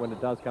advantage of it when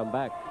it does come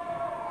back.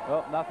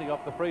 Well, nothing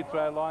off the free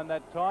throw line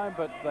that time,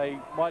 but they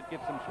might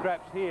get some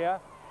scraps here,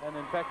 and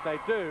in fact they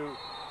do,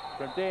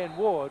 from Dan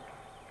Ward.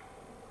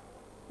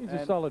 He's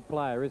a solid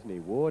player, isn't he,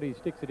 Ward? He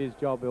sticks at his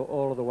job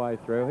all of the way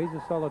through. He's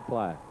a solid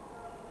player.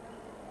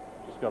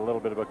 Just got a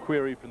little bit of a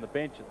query from the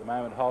bench at the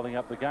moment holding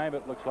up the game.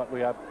 It looks like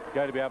we are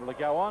going to be able to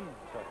go on.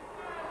 So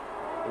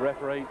the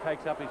referee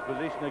takes up his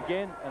position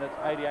again, and it's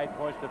 88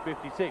 points to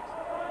 56.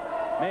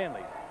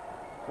 Manly,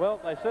 well,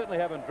 they certainly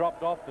haven't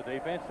dropped off the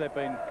defence. They've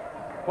been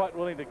quite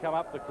willing to come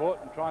up the court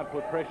and try and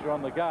put pressure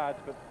on the guards,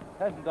 but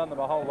hasn't done them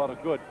a whole lot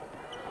of good.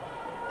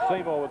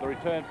 Seymour with the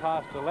return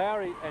pass to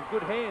Lowry, and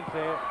good hands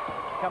there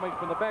coming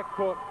from the back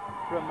court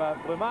from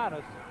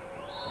Blumanis,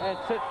 and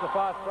sets the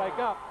fast break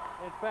up.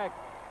 In fact,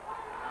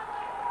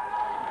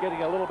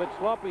 getting a little bit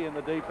sloppy in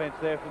the defence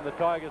there from the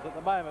Tigers at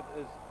the moment,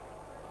 as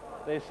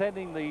they're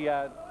sending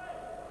the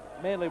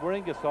Manly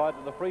Warringah side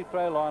to the free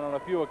throw line on a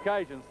few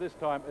occasions. This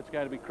time it's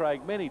going to be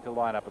Craig Meny to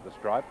line up at the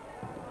stripe.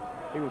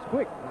 He was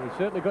quick. He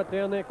certainly got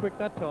down there quick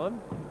that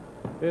time.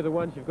 They're the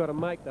ones you've got to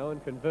make, though,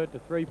 and convert to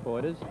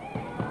three-pointers.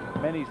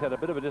 Meny's had a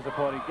bit of a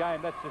disappointing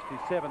game. That's just his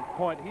 7th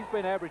point. He's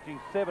been averaging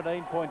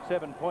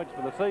 17.7 points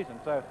for the season,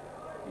 so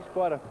he's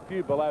quite a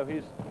few below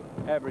his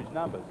average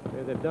numbers.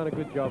 Yeah, they've done a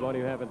good job on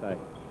him, haven't they?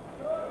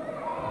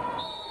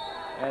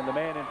 And the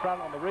man in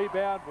front on the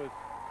rebound was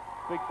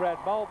Big Brad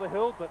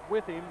Mulvihill, but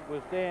with him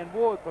was Dan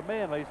Ward for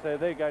Manly, so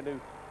they're going to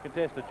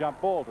contest a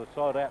jump ball to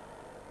sort out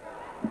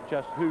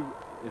just who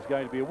is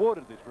going to be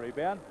awarded this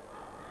rebound.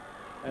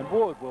 And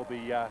Ward will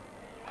be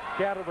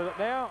counted with it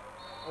now.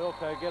 He'll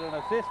also get an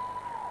assist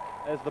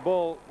as the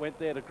ball went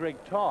there to Greg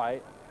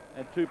Tye,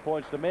 and 2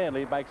 points to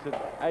Manly makes it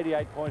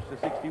 88 points to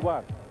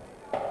 61.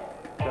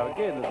 So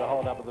again, there's a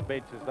hold up of the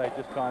bench as they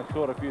just try and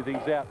sort a few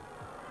things out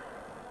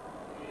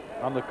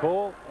on the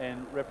call,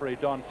 and referee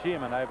Don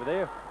Shearman over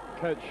there.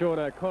 Coach Sean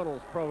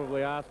O'Connell's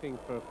probably asking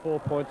for 4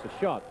 points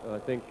a shot, I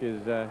think,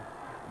 is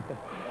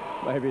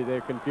maybe they're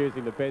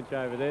confusing the bench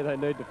over there. They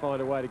need to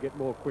find a way to get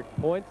more quick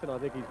points, and I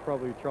think he's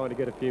probably trying to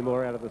get a few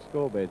more out of the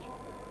score bench.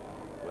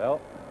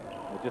 Well,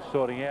 we're just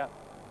sorting out,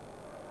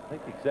 I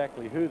think,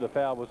 exactly who the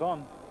foul was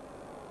on.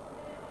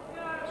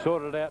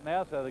 Sorted out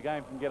now so the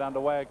game can get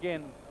underway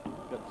again.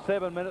 Got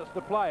 7 minutes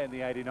to play in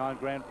the 89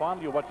 Grand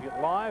Final. You're watching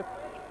it live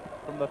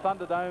from the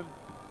Thunderdome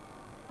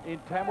in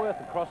Tamworth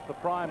across the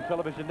Prime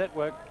Television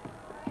Network.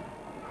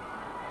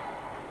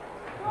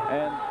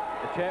 And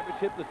the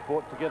championship that's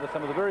brought together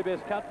some of the very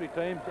best country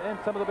teams and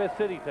some of the best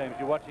city teams.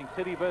 You're watching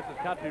city versus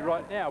country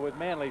right now with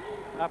Manly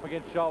up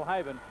against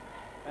Shoalhaven,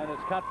 and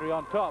it's country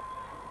on top.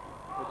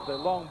 It's a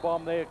long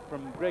bomb there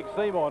from Greg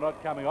Seymour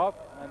not coming off,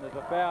 and there's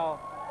a foul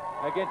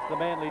against the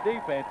Manly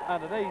defence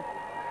underneath.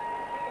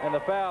 And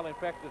the foul, in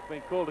fact, has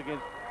been called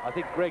against, I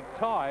think, Greg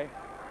Tye,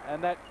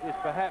 and that is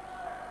perhaps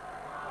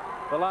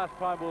the last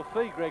time we'll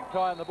see Greg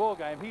Tye in the ball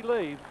game. He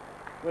leaves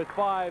with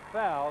 5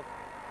 fouls.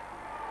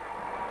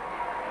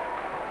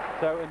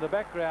 So in the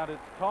background,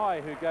 it's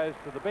Tye who goes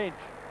to the bench,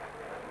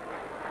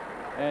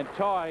 and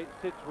Tye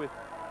sits with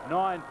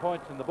 9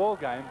 points in the ball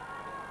game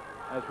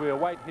as we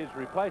await his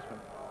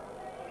replacement.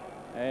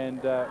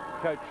 And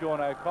Coach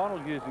Sean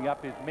O'Connell using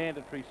up his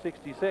mandatory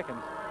 60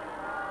 seconds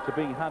to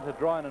bring Hunter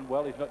Drynan.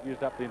 Well, he's not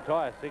used up the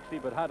entire 60,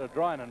 but Hunter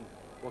Drynan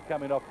will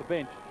come in off the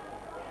bench.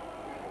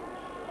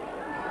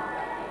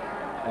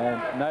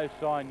 And no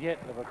sign yet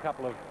of a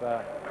couple of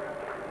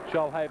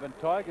Shoalhaven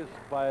Tigers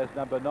players,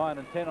 number 9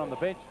 and 10 on the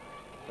bench.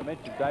 I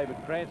mentioned David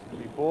Cranston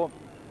before,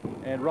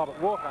 and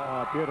Robert Walker.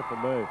 Oh, beautiful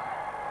move.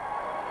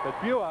 But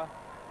Buer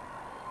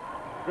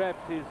grabs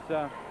his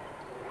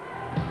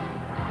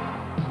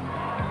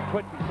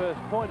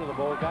 21st point of the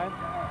ball game.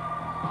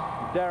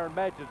 Darren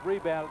Madge's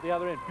rebound at the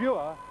other end.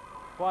 Buer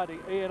finding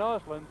Ian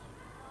Oslands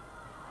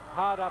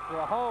hard up to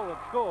the hole and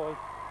scores.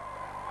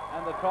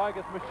 And the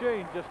Tigers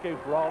machine just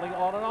keeps rolling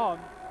on and on.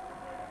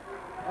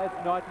 That's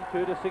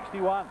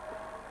 92-61.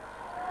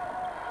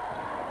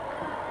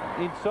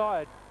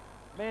 Inside,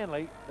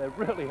 Manly, they've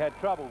really had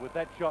trouble with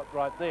that shot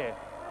right there.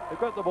 They've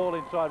got the ball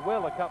inside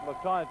well a couple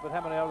of times, but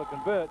haven't been able to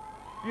convert.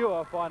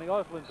 Buer finding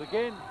Oslands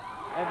again,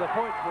 and the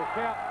points will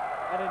count.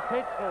 An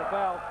intentional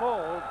foul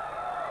falls.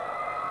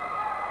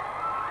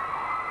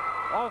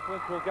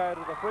 Oslands will go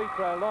to the free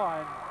throw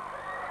line.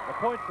 The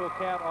points will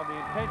count on the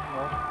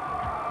intentional.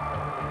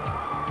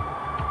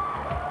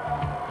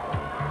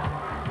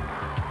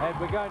 And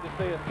we're going to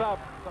see a sub.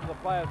 Some of the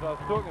players I was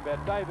talking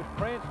about. David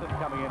Cranston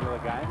coming into the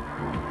game.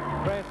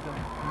 Cranston,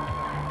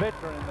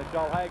 veteran in the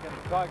Shoalhaven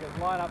Tigers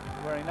lineup,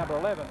 wearing number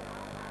 11.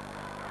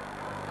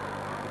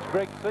 It's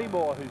Greg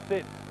Seymour who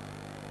sits.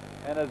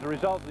 And as a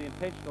result of the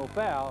intentional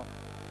foul,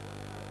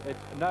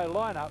 it's no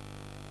lineup.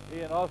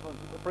 Ian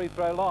Osland's at the free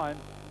throw line.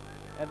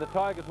 And the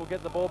Tigers will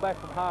get the ball back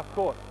from half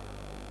court.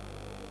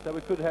 So we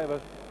could have a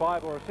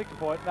 5 or a 6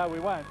 point. No, we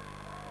won't.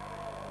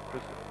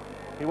 Because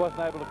he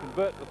wasn't able to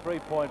convert the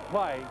 3-point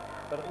play,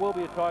 but it will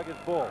be a Tigers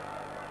ball.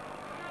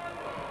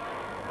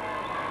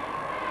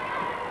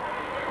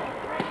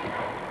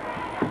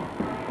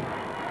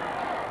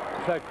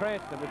 So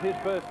Cranston with his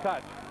first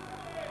touch.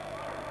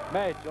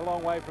 Madge a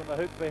long way from the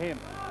hoop for him.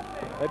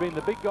 They've been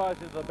the big guys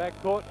into the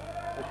backcourt.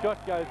 The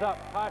shot goes up,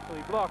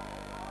 partially blocked,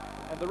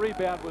 and the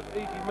rebound was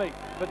easy meat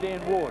for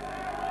Dan Ward.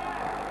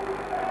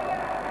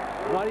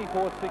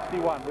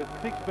 94-61 with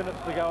 6 minutes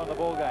to go in the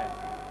ball game.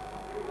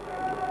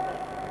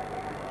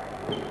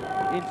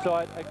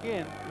 Inside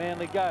again,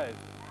 Manly goes.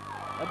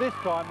 And this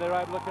time they're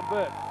able to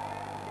convert.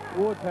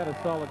 Ward's had a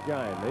solid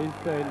game.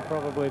 He's been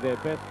probably their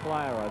best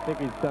player. I think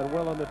he's done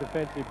well on the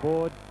defensive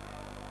board.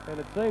 And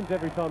it seems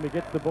every time he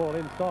gets the ball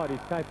inside, he's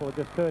capable of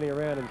just turning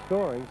around and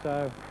scoring.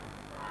 So,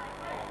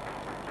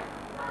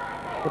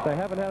 but they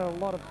haven't had a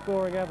lot of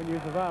scoring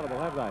avenues available,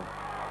 have they?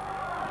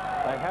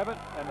 They haven't,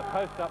 and the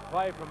post-up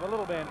play from the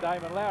little man,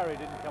 Damon Lowry,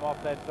 didn't come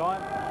off that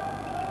time.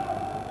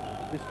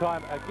 This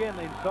time, again,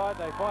 inside,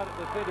 they find it.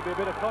 There seemed to be a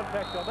bit of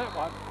contact on that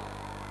one.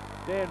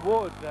 Dan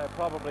Ward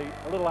probably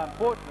a little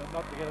unfortunate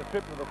not to get a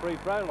trip to the free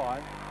throw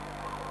line.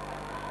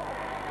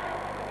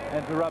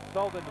 And to rub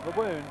salt into the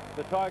wound,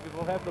 the Tigers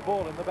will have the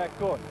ball in the back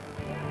court.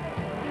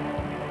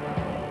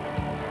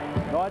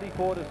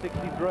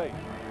 94-63.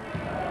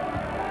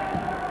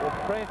 With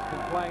Cranston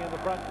playing in the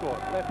front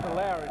court. Left to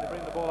Lowry to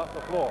bring the ball up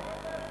the floor.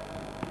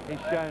 He's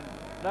shown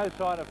no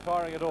sign of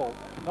tiring at all.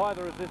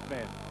 Neither is this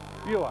man.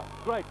 Buer,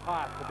 great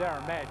pass to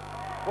Darren Madge.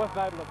 Wasn't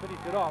able to finish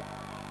it off,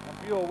 and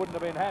Buer wouldn't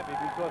have been happy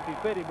because he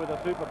fed him with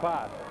a super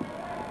pass.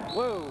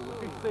 Whoa,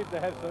 he seemed to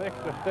have some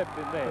extra steps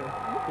in there.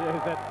 Yeah,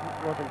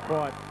 that wasn't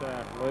quite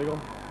legal.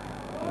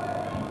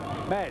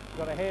 Madge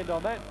got a hand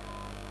on that.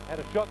 Had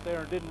a shot there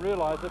and didn't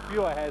realise that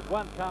Buer has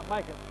one, can't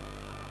make it.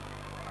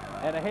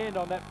 And a hand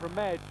on that from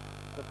Madge.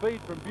 The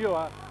feed from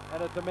Buer,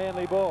 and it's a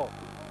Manly ball.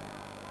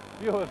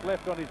 Buer's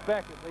left on his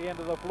back at the end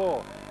of the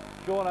floor.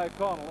 Sean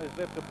O'Connell is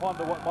left to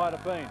ponder what might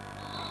have been.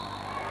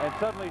 And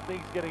suddenly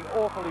things getting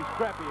awfully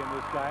scrappy in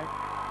this game.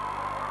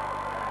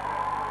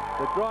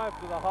 The drive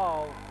to the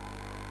hole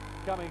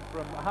coming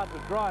from Hunter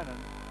Drynan,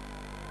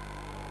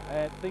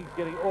 and things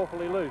getting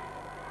awfully loose.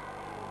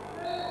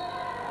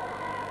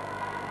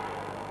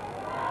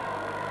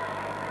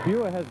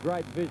 Buer has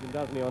great vision,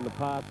 doesn't he, on the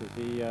passes.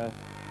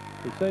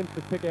 He seems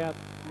to pick out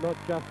not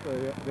just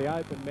the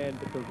open man,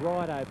 but the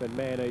right open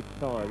man each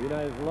time. You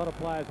know, there's a lot of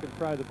players can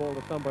throw the ball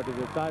to somebody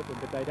that's open,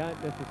 but they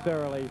don't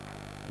necessarily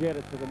get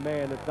it to the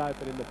man that's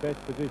open in the best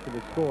position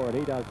to score, and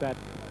he does that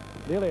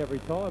nearly every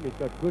time. He's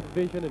got good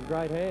vision and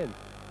great hands.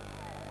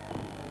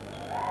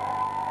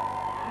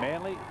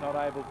 Manly not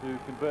able to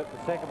convert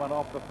the second one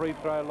off the free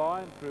throw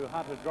line through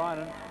Hunter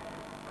Drynan.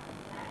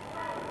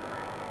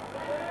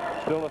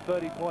 Still a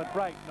 30-point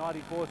break,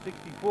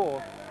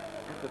 94-64.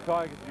 The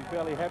Tigers will be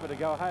fairly happy to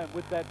go home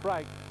with that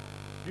break.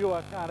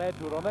 Buer can't add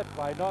to it on that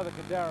play, neither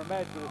can Darren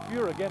Madge, but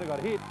Buer again got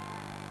hit.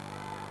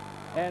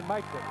 and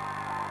makes it.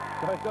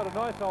 So he's got a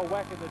nice old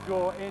whack in the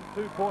jaw and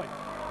 2 points.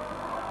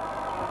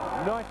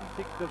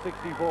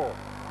 96-64.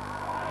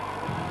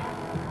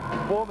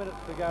 4 minutes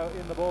to go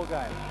in the ball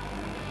game.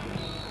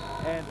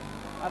 And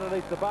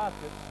underneath the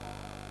basket,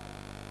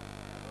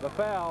 the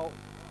foul,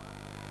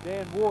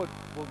 Dan Ward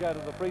will go to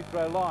the free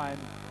throw line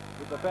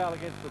with the foul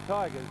against the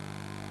Tigers.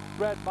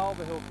 Brad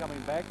Mulvihill coming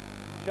back.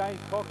 Shane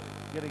Cox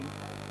getting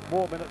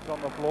more minutes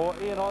on the floor.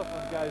 Ian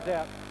Osmond goes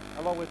out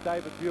along with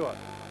David Buer.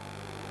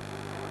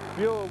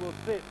 Buer will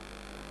sit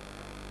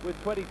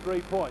with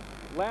 23 points.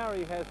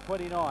 Lowry has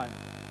 29.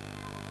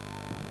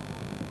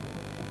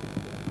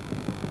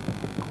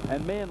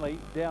 And Manly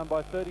down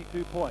by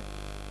 32 points.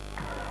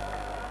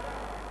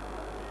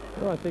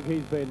 Well, I think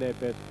he's been their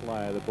best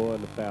player, the boy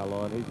on the foul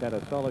line. He's had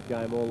a solid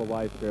game all the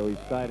way through. He's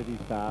stayed at his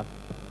task.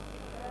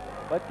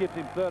 That gives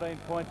him 13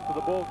 points for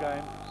the ball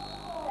game.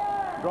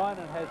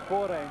 Drynan has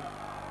 14.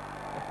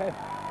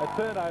 A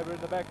turnover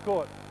in the back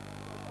court.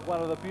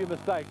 One of the few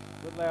mistakes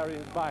that Lowry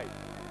has made.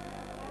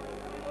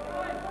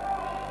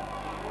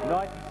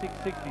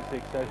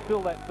 96-66, so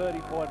still that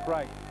 30-point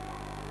break.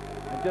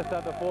 And just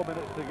under 4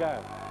 minutes to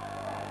go.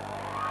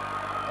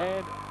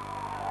 And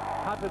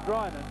Hunter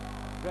Drynan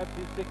grabs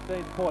his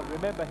 16th point.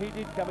 Remember, he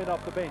did come in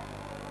off the bench.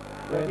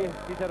 So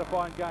he's had a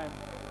fine game.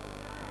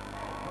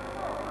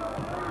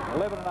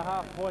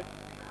 11.5 points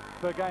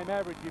per game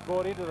average he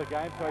brought into the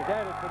game, so he's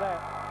added to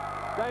that.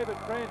 David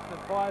Cranston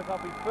fires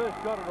up his first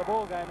shot of the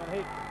ball game and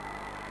hits.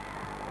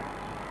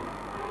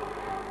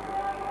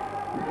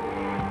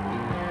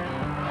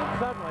 And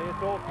suddenly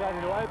it's all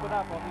starting to open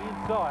up on the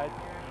inside,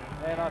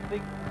 and I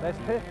think that's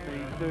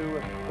testimony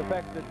to the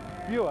fact that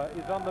Buer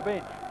is on the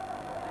bench.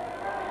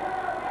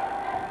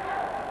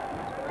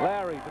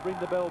 Lowry to bring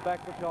the ball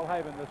back for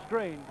Shoalhaven. The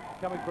screen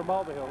coming from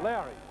Mulvihill.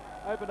 Lowry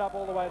opened up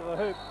all the way to the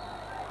hoop,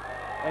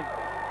 and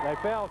they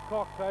foul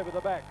Cox over the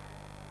back.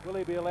 Will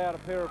he be allowed a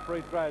pair of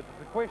free throws?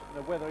 It's a question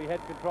of whether he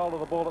had control of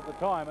the ball at the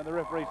time, and the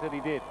referee said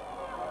he did.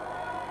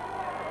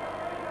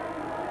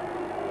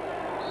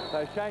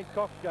 So Shane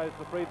Cox goes to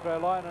the free throw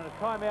line, and a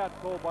timeout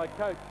called by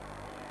coach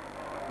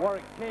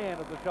Warwick Can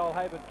of the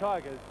Shoalhaven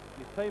Tigers.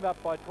 His team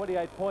up by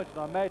 28 points,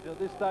 and I imagine at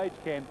this stage,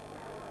 Ken,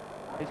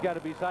 he's going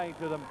to be saying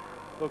to them,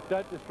 look,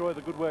 don't destroy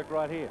the good work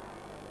right here.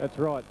 That's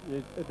right.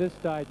 At this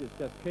stage, it's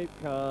just keep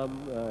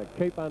calm,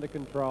 keep under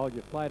control.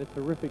 You've played a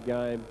terrific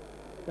game.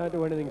 Don't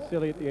do anything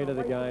silly at the end of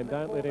the game.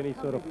 Don't let any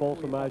sort of false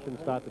emotion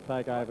start to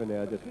take over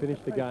now. Just finish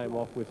the game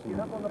off with some...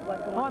 Hi,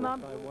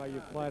 Mum. The same way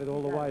you've played it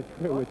all the way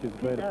through, which has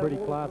been a pretty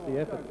classy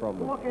effort from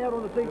them. Lock out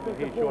on the defensive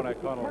Here's Sean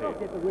O'Connell here.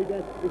 Get the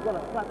rebound. We've got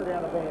to slap it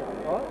out of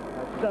bounds, right?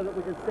 So that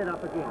we can set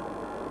up again.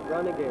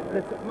 Run again.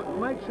 Let's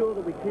make sure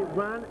that we keep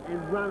run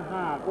and run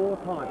hard all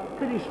the time.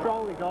 Finish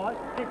strongly, guys.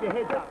 Keep your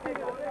heads up. That's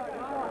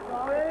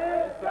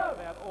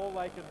about all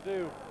they can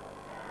do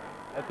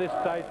at this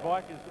stage,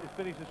 Mike, is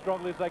finish as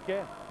strongly as they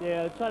can.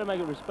 Yeah, they're trying to make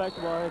it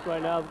respectable, I think,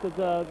 right now,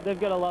 because they've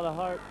got a lot of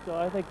heart, so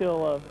I think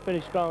they'll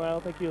finish strong. I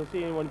don't think you'll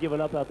see anyone giving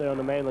up out there on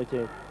the Manly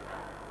team.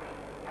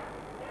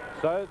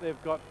 So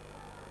they've got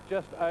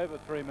just over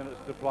 3 minutes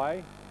to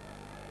play.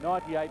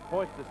 98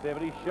 points to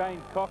 70.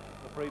 Shane Cox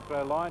at the free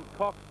throw line.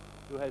 Cox,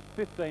 who has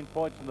 15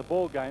 points in the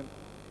ball game,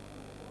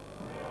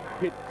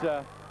 hit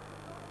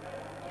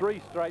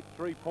 3 straight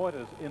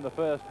three-pointers in the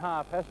first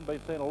half. Hasn't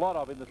been seen a lot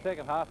of in the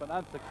second half, and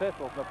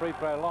unsuccessful from the free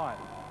throw line.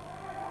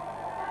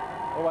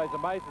 Always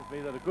amazes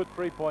me that a good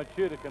three-point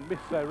shooter can miss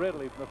so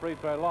readily from the free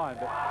throw line.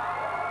 But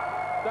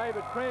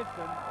David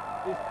Cranston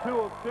is 2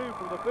 of 2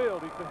 from the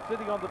field. He's been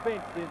sitting on the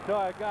bench the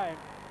entire game.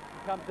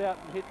 He comes out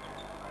and hits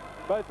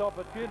both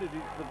opportunities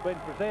that have been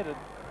presented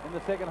in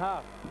the second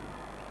half.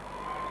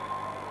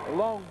 A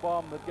long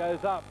bomb that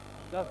goes up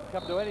doesn't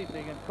come to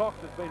anything, and Cox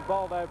has been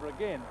bowled over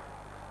again.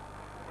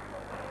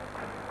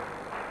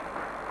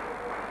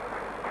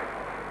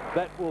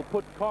 That will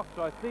put Cox,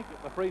 I think,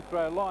 at the free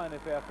throw line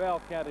if our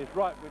foul count is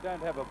right. We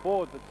don't have a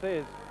board that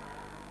says.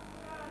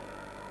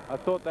 I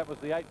thought that was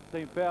the 8th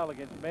team foul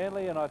against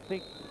Manly, and I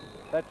think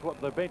that's what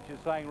the bench is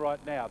saying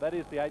right now. That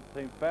is the 8th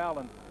team foul,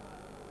 and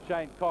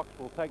Shane Cox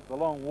will take the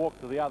long walk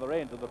to the other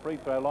end of the free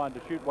throw line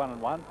to shoot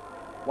 1-1.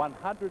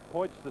 100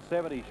 points to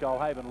 70,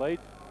 Shoalhaven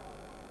leads.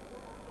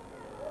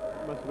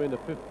 Must have been the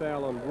 5th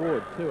foul on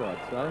Ward too, I'd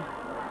say.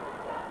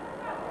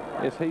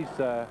 Yes, he's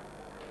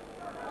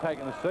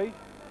taken a seat.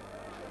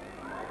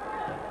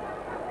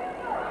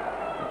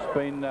 It's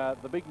been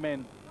the big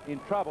men in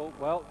trouble.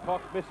 Well,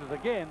 Cox misses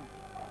again.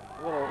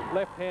 A little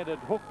left-handed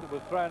hook that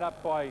was thrown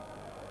up by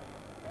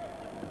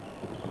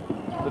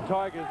the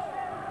Tigers.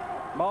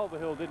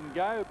 Mulvihill didn't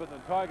go, but the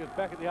Tigers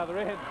back at the other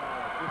end.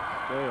 Good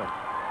steal.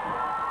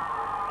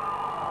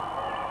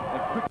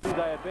 And quickly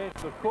they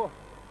advance, of course,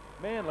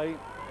 Manly,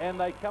 and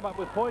they come up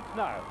with points.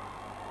 No,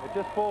 it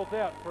just falls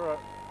out for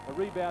a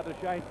rebound to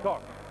Shane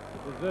Cox.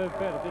 Deserved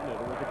better, didn't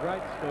it? It was a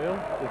great steal.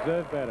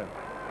 Deserved better.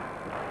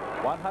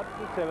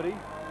 170.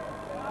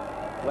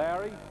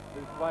 Lowry,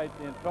 who's played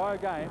the entire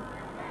game,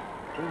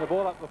 bring the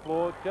ball up the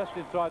floor just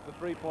inside the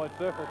three-point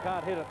circle,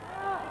 can't hit it.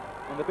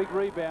 And the big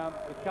rebound,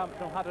 it comes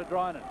from Hunter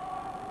Drynan.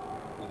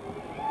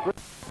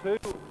 two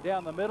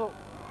down the middle.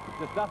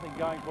 There's nothing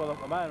going for them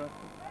at the moment.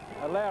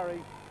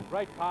 Lowry,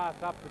 great pass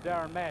up to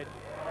Darren Madge.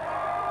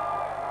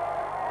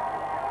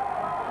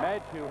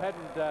 Madge, who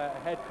hadn't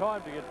had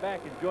time to get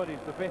back and join his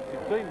defensive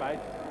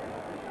teammates,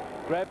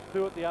 grabs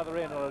two at the other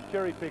end on a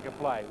cherry picker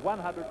play.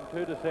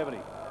 102 to 70.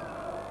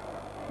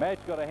 Madge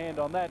got a hand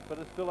on that, but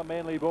it's still a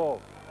Manly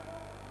ball.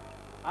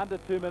 Under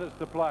 2 minutes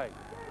to play.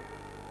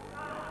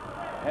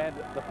 And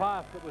the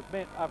pass that was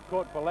meant up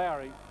court for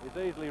Lowry is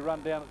easily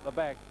run down at the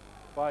back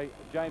by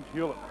James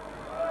Hewlett.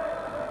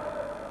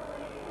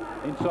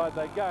 Inside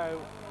they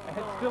go,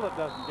 and still it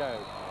doesn't go.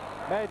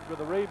 Madge with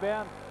a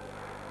rebound.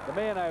 The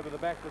man over the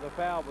back with the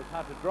foul was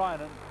Hunter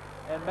Drynan,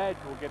 and Madge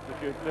will get to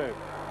shoot too.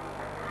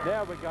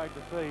 Now we're going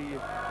to see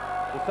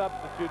the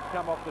substitutes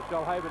come off the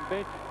Shoalhaven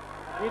bench.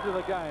 Into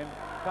the game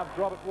comes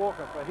Robert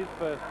Walker for his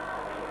first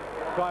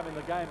time in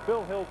the game.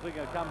 Bill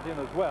Hilsinger comes in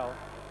as well.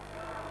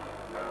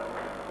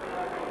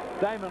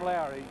 Damon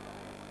Lowry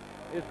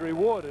is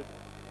rewarded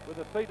with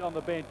a seat on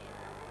the bench.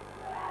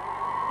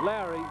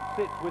 Lowry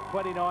sits with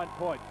 29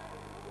 points.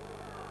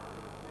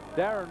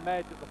 Darren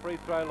Madge at the free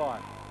throw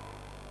line.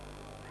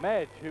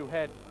 Madge, who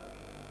had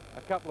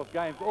a couple of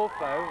games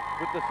also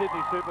with the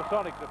Sydney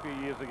Supersonics a few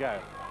years ago.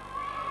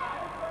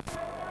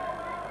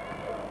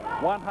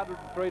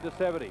 103 to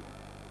 70.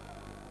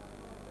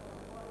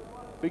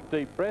 Big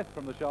deep breath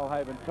from the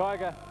Shoalhaven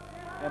Tiger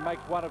and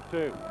makes one of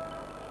two.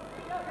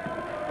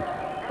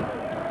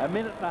 A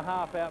minute and a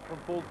half out from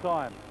full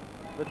time.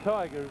 The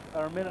Tigers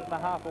are a minute and a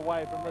half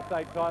away from the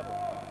state title.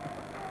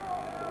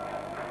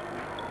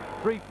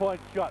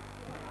 3-point shot.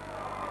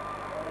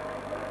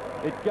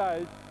 It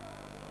goes,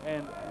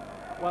 and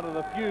one of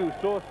the few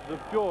sources of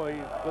joy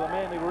for the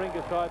Manly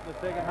Warringah side in the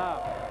second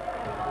half.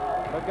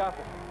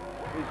 McGuffin,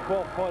 his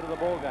 12th point of the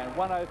ball game,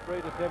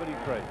 103 to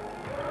 73.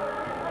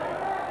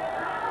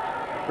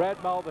 Brad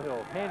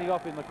Mulvihill handing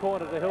off in the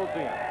corner to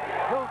Hilsinger.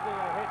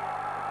 Hilsinger hits.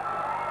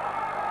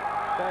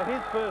 So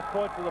his first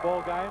points of the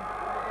ball game,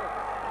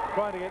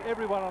 trying to get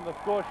everyone on the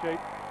score sheet.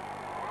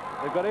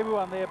 They've got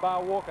everyone there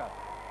bar Walker.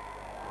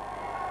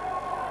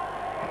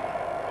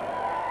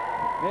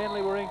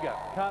 Manly Warringah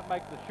can't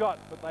make the shot,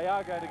 but they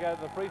are going to go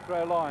to the free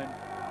throw line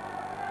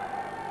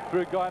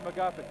through Guy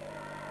McGuffin.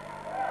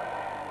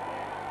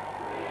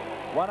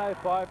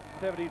 105 to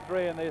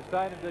 73, and they're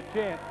starting to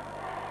chant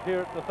here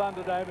at the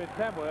Thunderdome in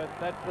Tamworth.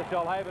 That's the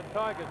Shoalhaven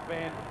Tigers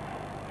band.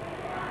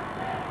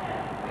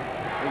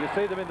 You can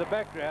see them in the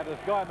background as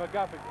Guy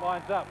McGuffin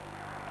lines up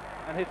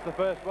and hits the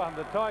first one.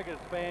 The Tigers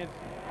fans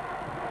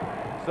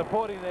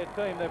supporting their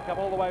team. They've come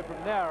all the way from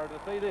Nowra to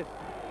see this.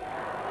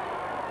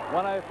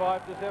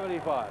 105 to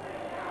 75.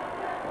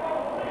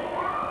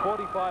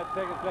 45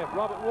 seconds left.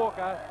 Robert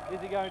Walker,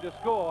 is he going to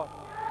score?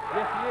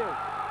 Yes, he is.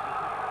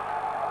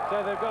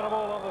 So they've got them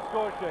all on the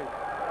score sheet.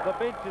 The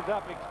bench is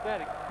up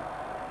ecstatic.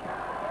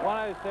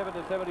 107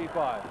 to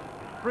 75.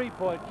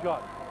 3-point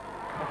shot.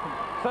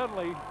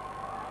 Suddenly,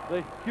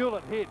 the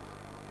Hewlett hits,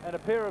 and a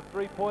pair of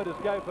 3-pointers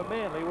go for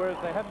Manly, whereas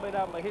they haven't been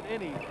able to hit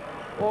any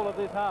all of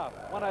this half.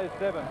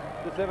 107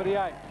 to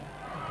 78.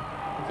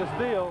 It's a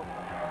steal,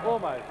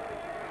 almost.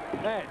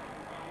 Madge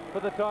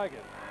for the Tigers.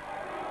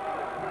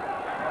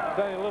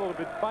 Staying a little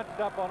bit bunched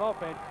up on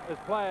offense as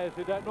players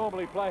who don't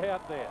normally play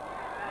out there.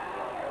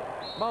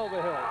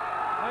 Mulvihill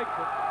makes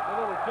it. A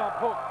little jump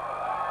hook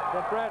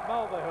from Brad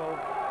Mulvihill.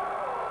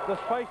 The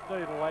Space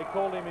Needle, they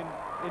call him in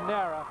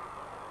Nowra.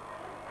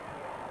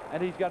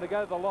 And he's going to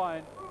go to the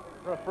line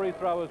for a free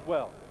throw as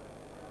well.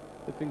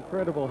 It's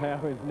incredible how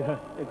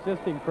it's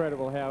just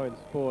incredible how in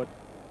sport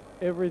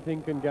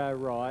everything can go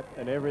right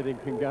and everything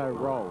can go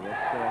wrong.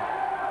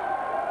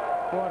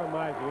 It's quite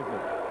amazing, isn't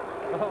it?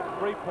 Well,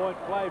 3-point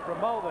play from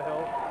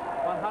Mulvihill,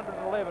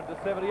 111 to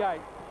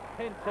 78.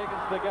 10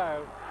 seconds to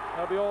go.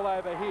 They'll be all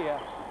over here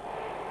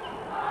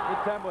in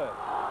Tamworth.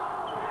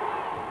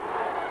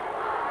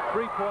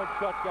 3-point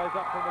shot goes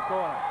up from the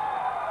corner.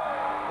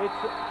 It's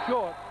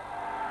short,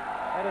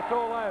 and it's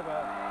all over.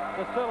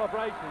 The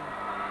celebration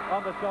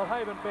on the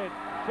Shoalhaven bench.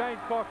 Shane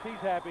Cox,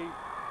 he's happy.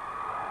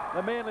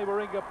 The Manly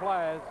Warringah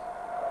players,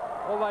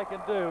 all they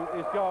can do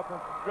is go up and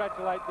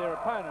congratulate their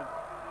opponents.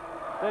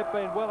 They've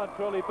been well and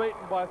truly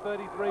beaten by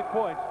 33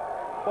 points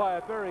by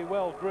a very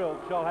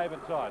well-drilled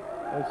Shoalhaven side.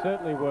 They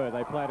certainly were.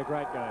 They played a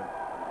great game.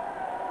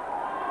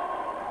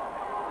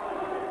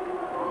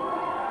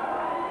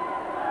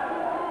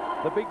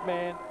 The big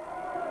man,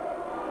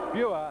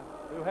 Buer,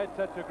 who had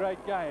such a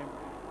great game.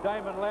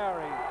 Damon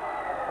Lowry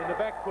in the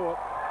backcourt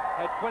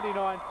had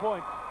 29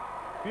 points.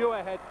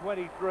 Buer had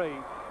 23.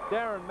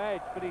 Darren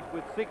Madge finished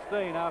with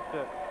 16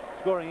 after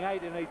scoring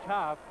 8 in each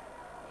half.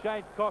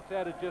 Shane Cox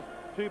added just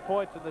 2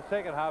 points in the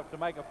second half to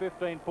make a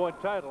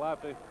 15-point total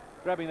after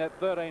grabbing that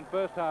 13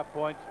 first half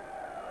points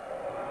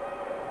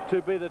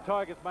to be the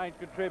Tigers' main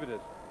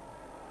contributors.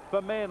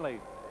 For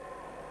Manly,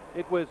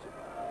 it was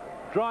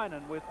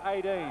Drynan with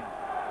 18,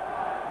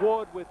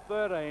 Ward with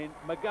 13,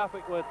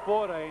 McGuffin with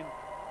 14,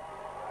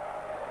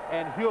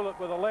 and Hewlett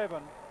with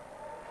 11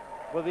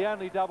 were the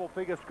only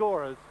double-figure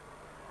scorers.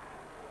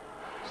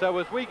 So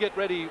as we get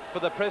ready for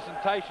the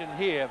presentation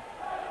here,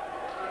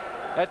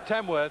 at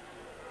Tamworth.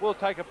 We'll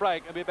take a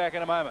break and be back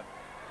in a moment.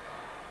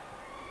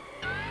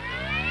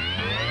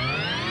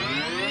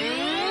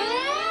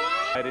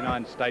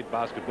 '89 State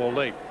Basketball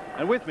League.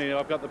 And with me,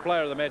 I've got the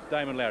player of the match,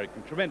 Damon Lowry.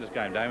 Tremendous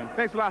game, Damon.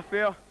 Thanks a lot,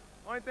 Phil.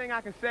 Only thing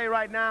I can say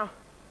right now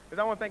is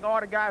I want to thank all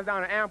the guys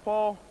down in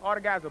Ampol, all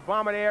the guys at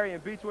Bombard area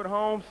and Beechwood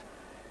Homes,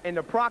 and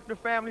the Proctor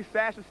family,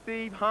 Sasha,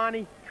 Steve,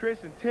 Honey, Chris,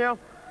 and Tim,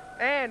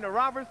 and the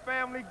Roberts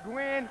family,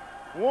 Gwen,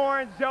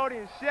 Warren, Jody,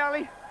 and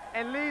Shelly,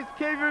 and Lee's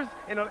Kivers,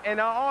 and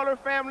all their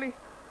family.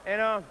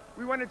 And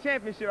we won the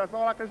championship. That's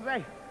all I can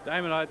say.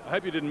 Damon, I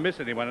hope you didn't miss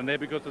anyone in there,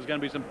 because there's going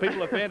to be some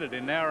people offended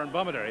in Nowra and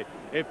Bombard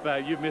if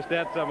you've missed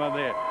out someone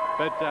there.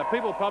 But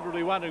people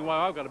probably wondering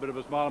why I've got a bit of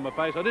a smile on my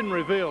face. I didn't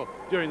reveal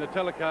during the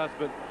telecast,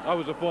 but I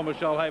was a former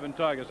Shoalhaven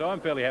Tiger, so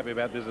I'm fairly happy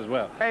about this as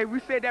well. Hey, we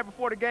said that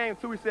before the game,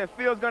 too. We said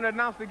Phil's going to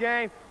announce the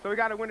game, so we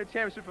got to win the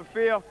championship for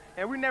Phil.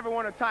 And we never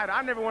won a title.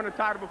 I never won a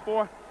title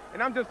before.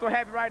 And I'm just so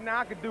happy right now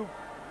I could do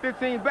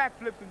 15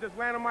 backflips and just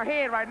land on my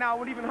head right now. It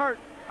wouldn't even hurt.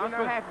 I'm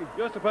not happy.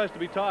 You're supposed to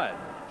be tired.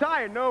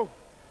 Tired? No.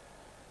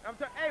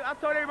 Hey, I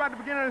told everybody at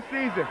the beginning of the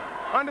season,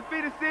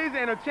 undefeated season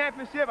and a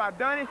championship, I've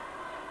done it.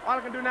 All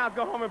I can do now is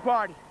go home and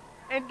party.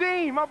 And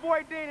Dean, my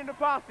boy Dean in the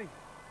posse.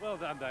 Well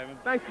done, Damon.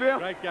 Thanks, Phil.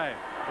 Great game.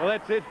 Well,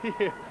 that's it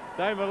here.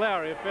 Damon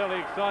Lowry, a fairly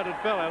excited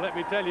fellow, let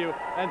me tell you,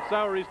 and so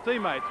are his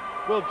teammates.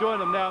 We'll join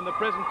them now in the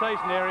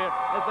presentation area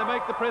as they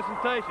make the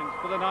presentations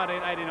for the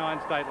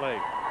 1989 State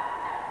League.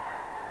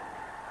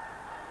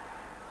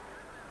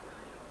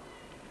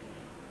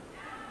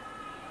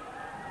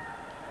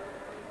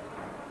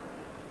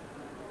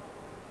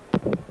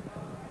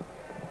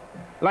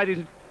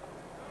 Ladies,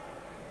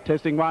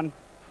 testing one.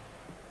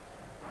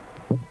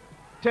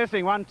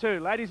 Testing 1, 2.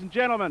 Ladies and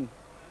gentlemen,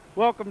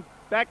 welcome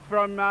back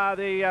from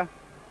the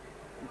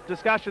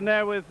discussion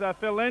there with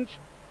Phil Lynch.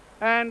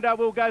 And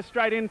we'll go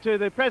straight into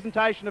the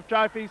presentation of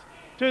trophies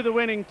to the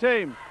winning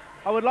team.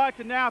 I would like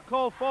to now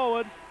call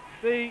forward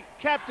the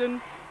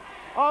captain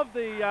of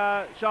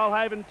the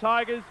Shoalhaven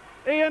Tigers,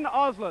 Ian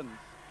Oslands.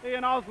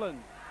 Ian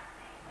Oslands.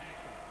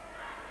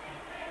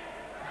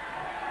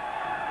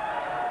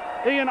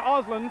 Ian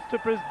Oslands to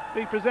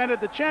be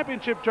presented the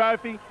championship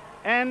trophy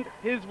and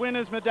his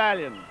winner's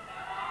medallion.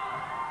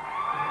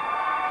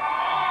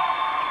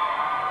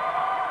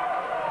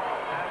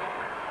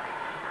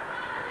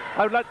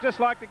 I would just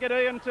like to get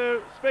Ian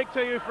to speak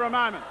to you for a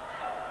moment. Would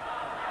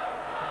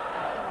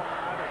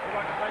you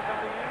like to say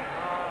something, Ian?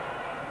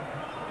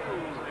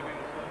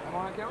 Am I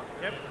on camera?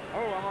 Yep. Oh,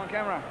 I'm on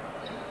camera.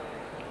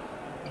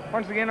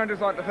 Once again, I'd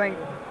just like to thank,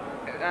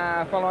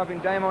 follow up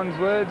in Damon's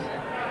words,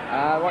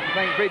 I'd like to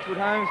thank Beechwood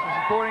Homes for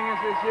supporting us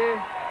this year.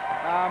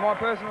 My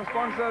personal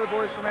sponsor, the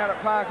boys from out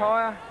at Park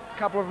Hire, a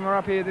couple of them are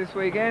up here this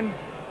weekend.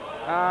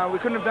 We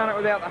couldn't have done it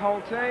without the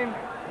whole team.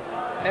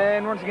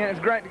 And once again, it's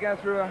great to go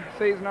through a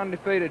season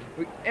undefeated.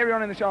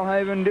 Everyone in the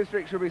Shoalhaven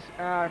district should be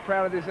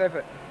proud of this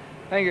effort.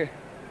 Thank you.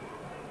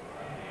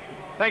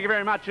 Thank you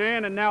very much,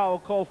 Ian. And now I'll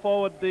call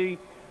forward the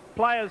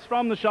players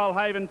from the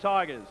Shoalhaven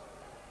Tigers.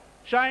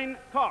 Shane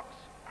Cox.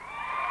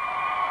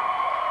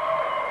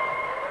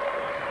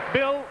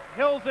 Bill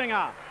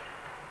Hilsinger.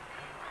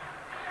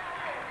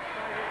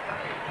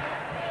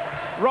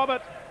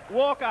 Robert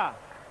Walker.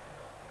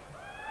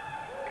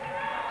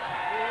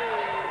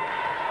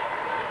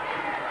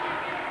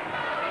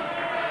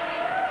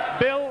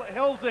 Bill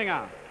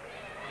Hilsinger.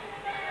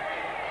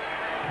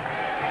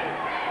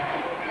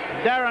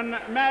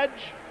 Darren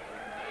Madge.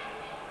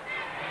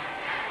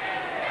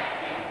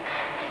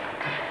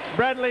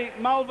 Bradley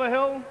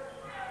Mulverhill.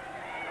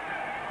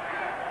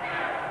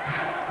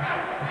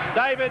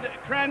 David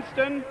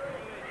Cranston.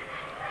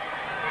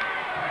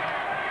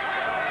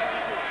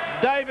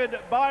 David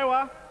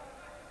Bywa.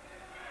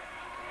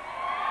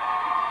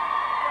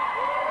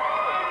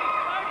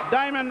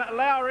 Damon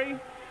Lowry.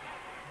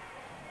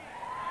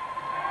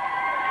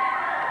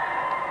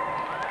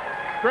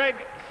 Greg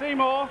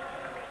Seymour.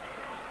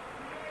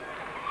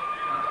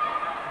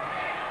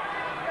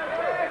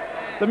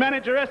 The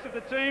manageress of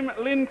the team,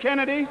 Lynn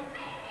Kennedy.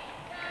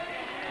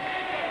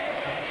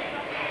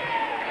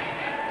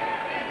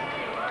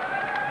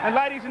 And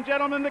ladies and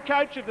gentlemen, the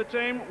coach of the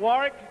team,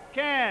 Warwick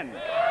Can.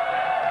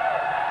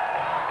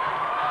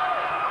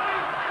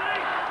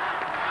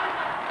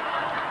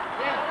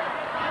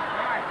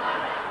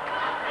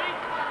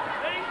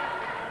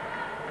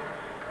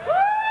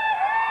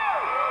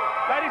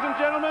 Ladies and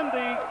gentlemen,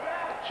 the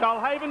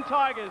Shoalhaven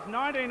Tigers,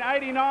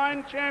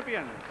 1989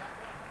 champions.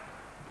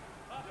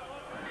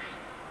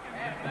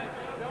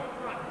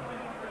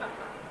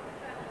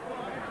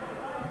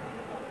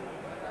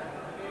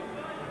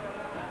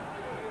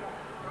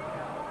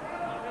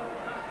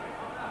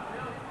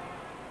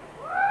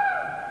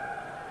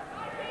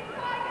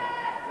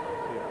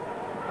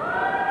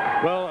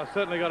 Well, I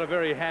certainly got a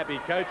very happy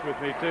coach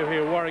with me too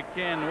here, Warwick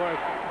Can. Warwick,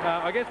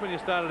 I guess when you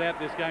started out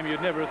this game,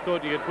 you'd never have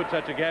thought you could put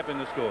such a gap in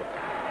the score.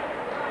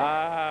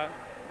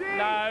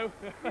 No.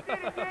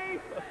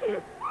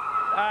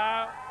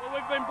 Well,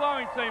 we've been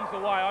blowing teams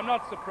away. I'm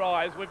not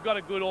surprised. We've got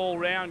a good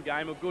all-round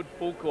game, a good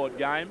full-court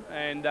game,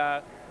 and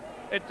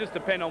it just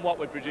depends on what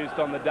we produced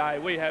on the day.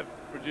 We have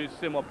produced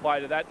similar play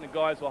to that, and the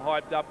guys were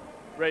hyped up,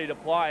 ready to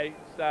play.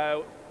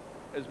 So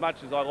as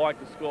much as I like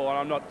to score, and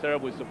I'm not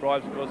terribly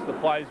surprised because the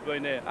play's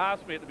been there.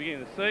 Asked me at the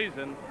beginning of the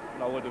season,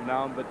 I would have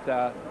known, but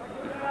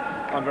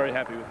I'm very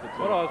happy with the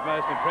team. What I was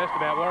most impressed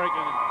about Warwick,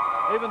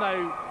 even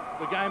though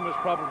the game was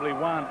probably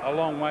won a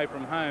long way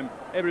from home,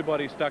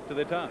 everybody stuck to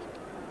their task.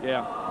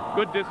 Yeah,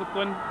 good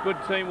discipline, good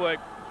teamwork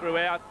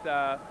throughout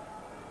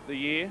the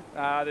year.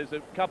 There's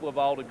a couple of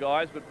older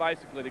guys, but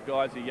basically the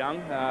guys are young.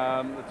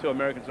 The two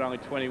Americans are only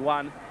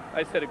 21.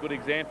 They set a good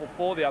example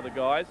for the other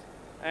guys.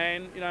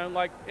 And, you know,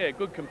 like, yeah,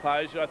 good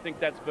composure. I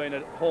think that's been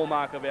a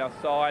hallmark of our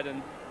side,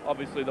 and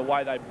obviously the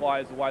way they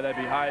play is the way they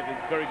behave.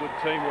 It's very good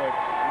teamwork.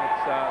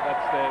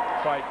 That's their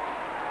trait.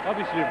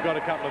 Obviously, you've got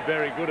a couple of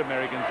very good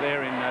Americans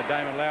there in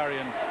Damon Lowry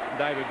and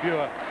David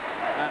Buer.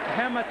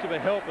 How much of a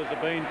help has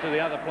it been to the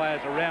other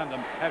players around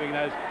them, having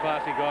those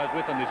classy guys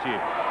with them this year?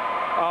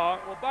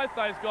 Well, both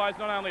those guys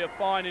not only are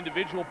fine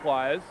individual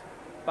players,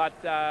 but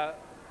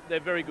they're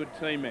very good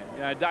team men.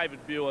 You know, David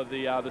Buer,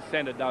 the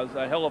centre, does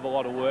a hell of a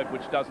lot of work,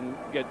 which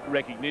doesn't get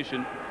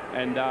recognition,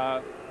 and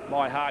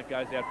my heart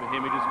goes out for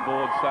him. He just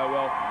boards so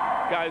well.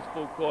 Goes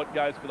full court,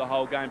 goes for the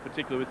whole game,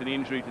 particularly with an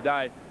injury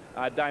today.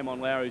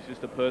 Damon Lowry is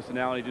just a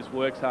personality, just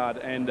works hard,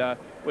 and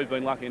we've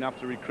been lucky enough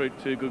to recruit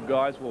two good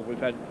guys. Well, we've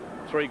had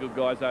three good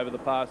guys over the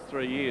past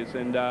 3 years,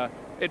 and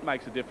it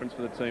makes a difference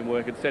for the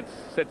teamwork. It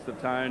sets the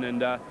tone,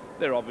 and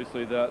they're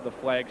obviously the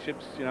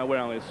flagships. You know, we're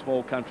only a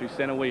small country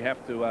centre. We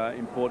have to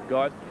import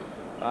guys.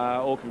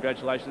 All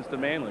congratulations to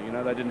Manly. You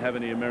know, they didn't have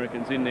any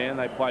Americans in there, and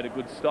they played a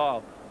good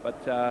style.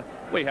 But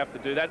we have to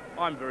do that.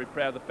 I'm very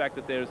proud of the fact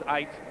that there's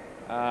 8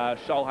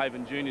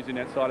 Shoalhaven juniors in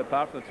that side,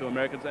 apart from the two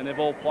Americans, and they've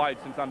all played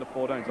since under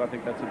 14, so I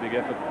think that's a big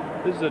effort.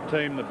 This is a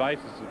team, the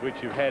basis of which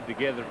you've had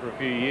together for a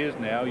few years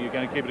now. You're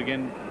going to keep it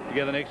again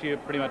together next year,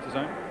 pretty much the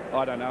same?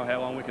 I don't know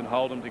how long we can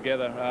hold them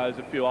together. There's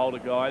a few older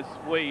guys.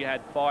 We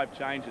had 5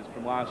 changes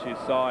from last year's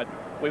side.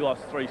 We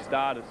lost 3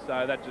 starters,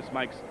 so that just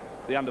makes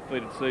the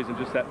undefeated season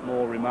just that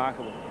more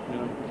remarkable. You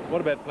know.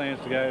 What about plans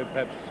to go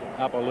perhaps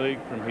upper league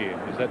from here?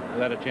 Is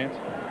that a chance?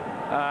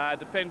 It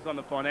depends on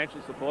the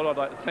financial support. I'd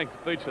like to thank the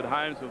Beachwood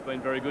Homes, who have been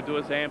very good to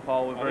us.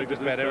 Ampol were very good to us.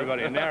 Just about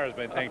everybody in Narra has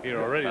been thanked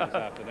here already this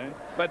afternoon.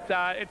 But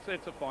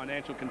it's a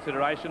financial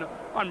consideration.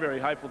 I'm very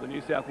hopeful the New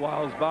South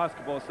Wales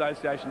Basketball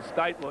Association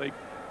State League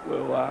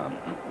will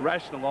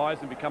rationalise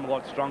and become a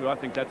lot stronger. I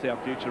think that's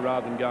our future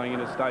rather than going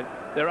interstate.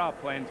 There are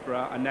plans for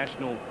a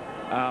national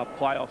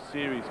playoff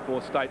series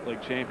for State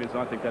League champions, and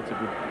I think that's a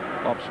good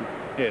option.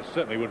 Yes,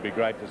 certainly would be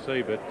great to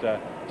see, but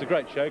it's a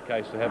great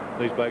showcase to have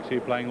these blokes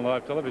here playing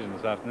live television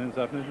this afternoon, isn't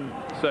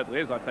it? It certainly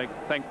is. I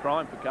thank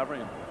Prime for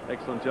covering it.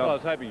 Excellent job. Well, I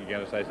was hoping you were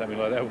going to say something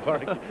like that,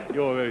 Warwick.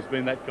 You've always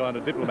been that kind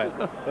of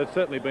diplomat. It's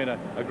certainly been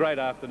a great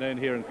afternoon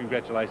here, and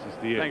congratulations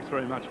to you. Thanks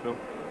very much, Phil.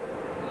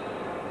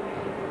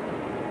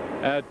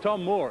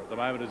 Tom Moore at the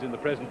moment is in the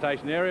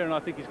presentation area, and I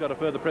think he's got a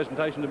further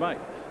presentation to make.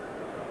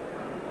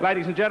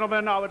 Ladies and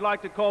gentlemen, I would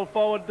like to call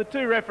forward the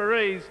 2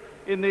 referees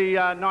in the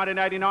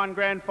 1989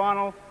 Grand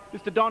Final,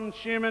 Mr. Don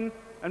Schumann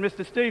and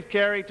Mr. Steve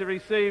Carey, to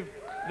receive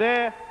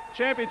their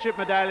championship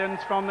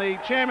medallions from the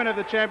chairman of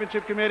the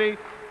championship committee,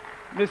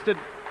 Mr.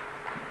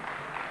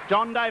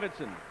 John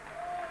Davidson.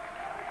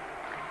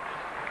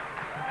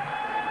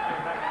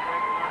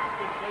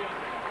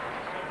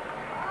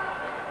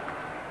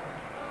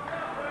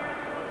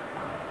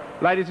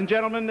 Ladies and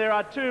gentlemen, there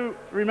are 2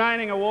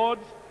 remaining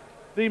awards.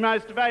 The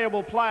most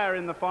valuable player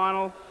in the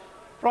final,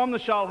 from the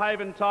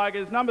Shoalhaven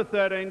Tigers, number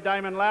 13,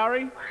 Damon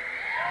Lowry.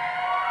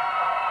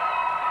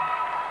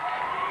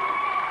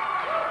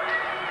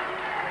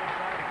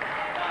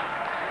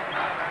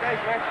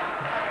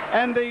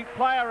 And the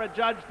player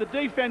adjudged the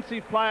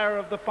defensive player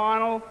of the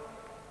final,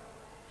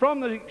 from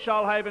the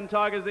Shoalhaven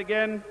Tigers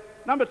again,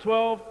 number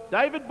 12,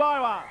 David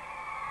Bywa.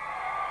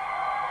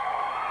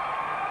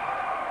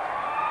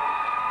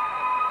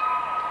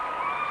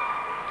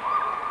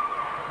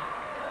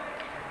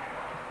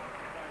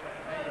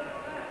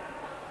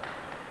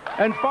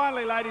 And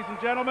finally, ladies and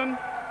gentlemen,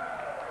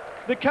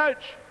 the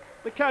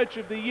coach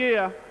of the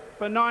year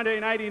for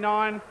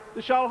 1989,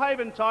 the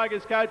Shoalhaven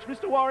Tigers coach,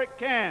 Mr. Warwick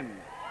Cann.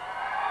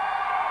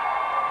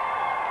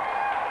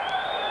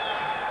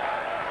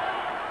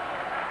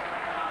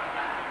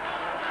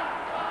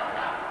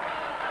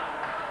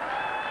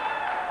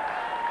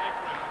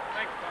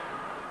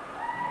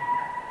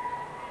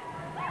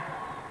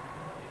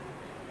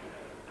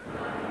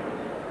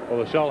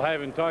 Well, the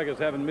Shoalhaven Tigers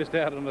haven't missed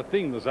out on a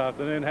thing this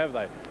afternoon, have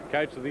they?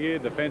 Coach of the Year,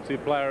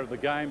 Defensive Player of the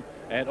Game,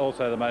 and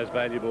also the Most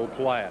Valuable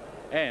Player,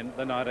 and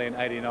the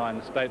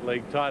 1989 State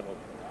League title.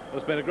 Well,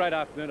 it's been a great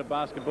afternoon of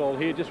basketball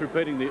here. Just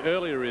repeating the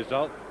earlier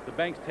result, the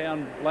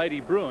Bankstown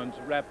Lady Bruins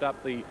wrapped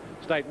up the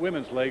State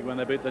Women's League when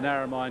they beat the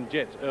Narromine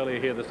Jets earlier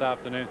here this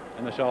afternoon,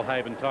 and the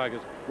Shoalhaven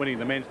Tigers winning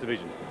the men's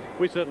division.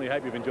 We certainly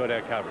hope you've enjoyed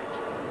our coverage.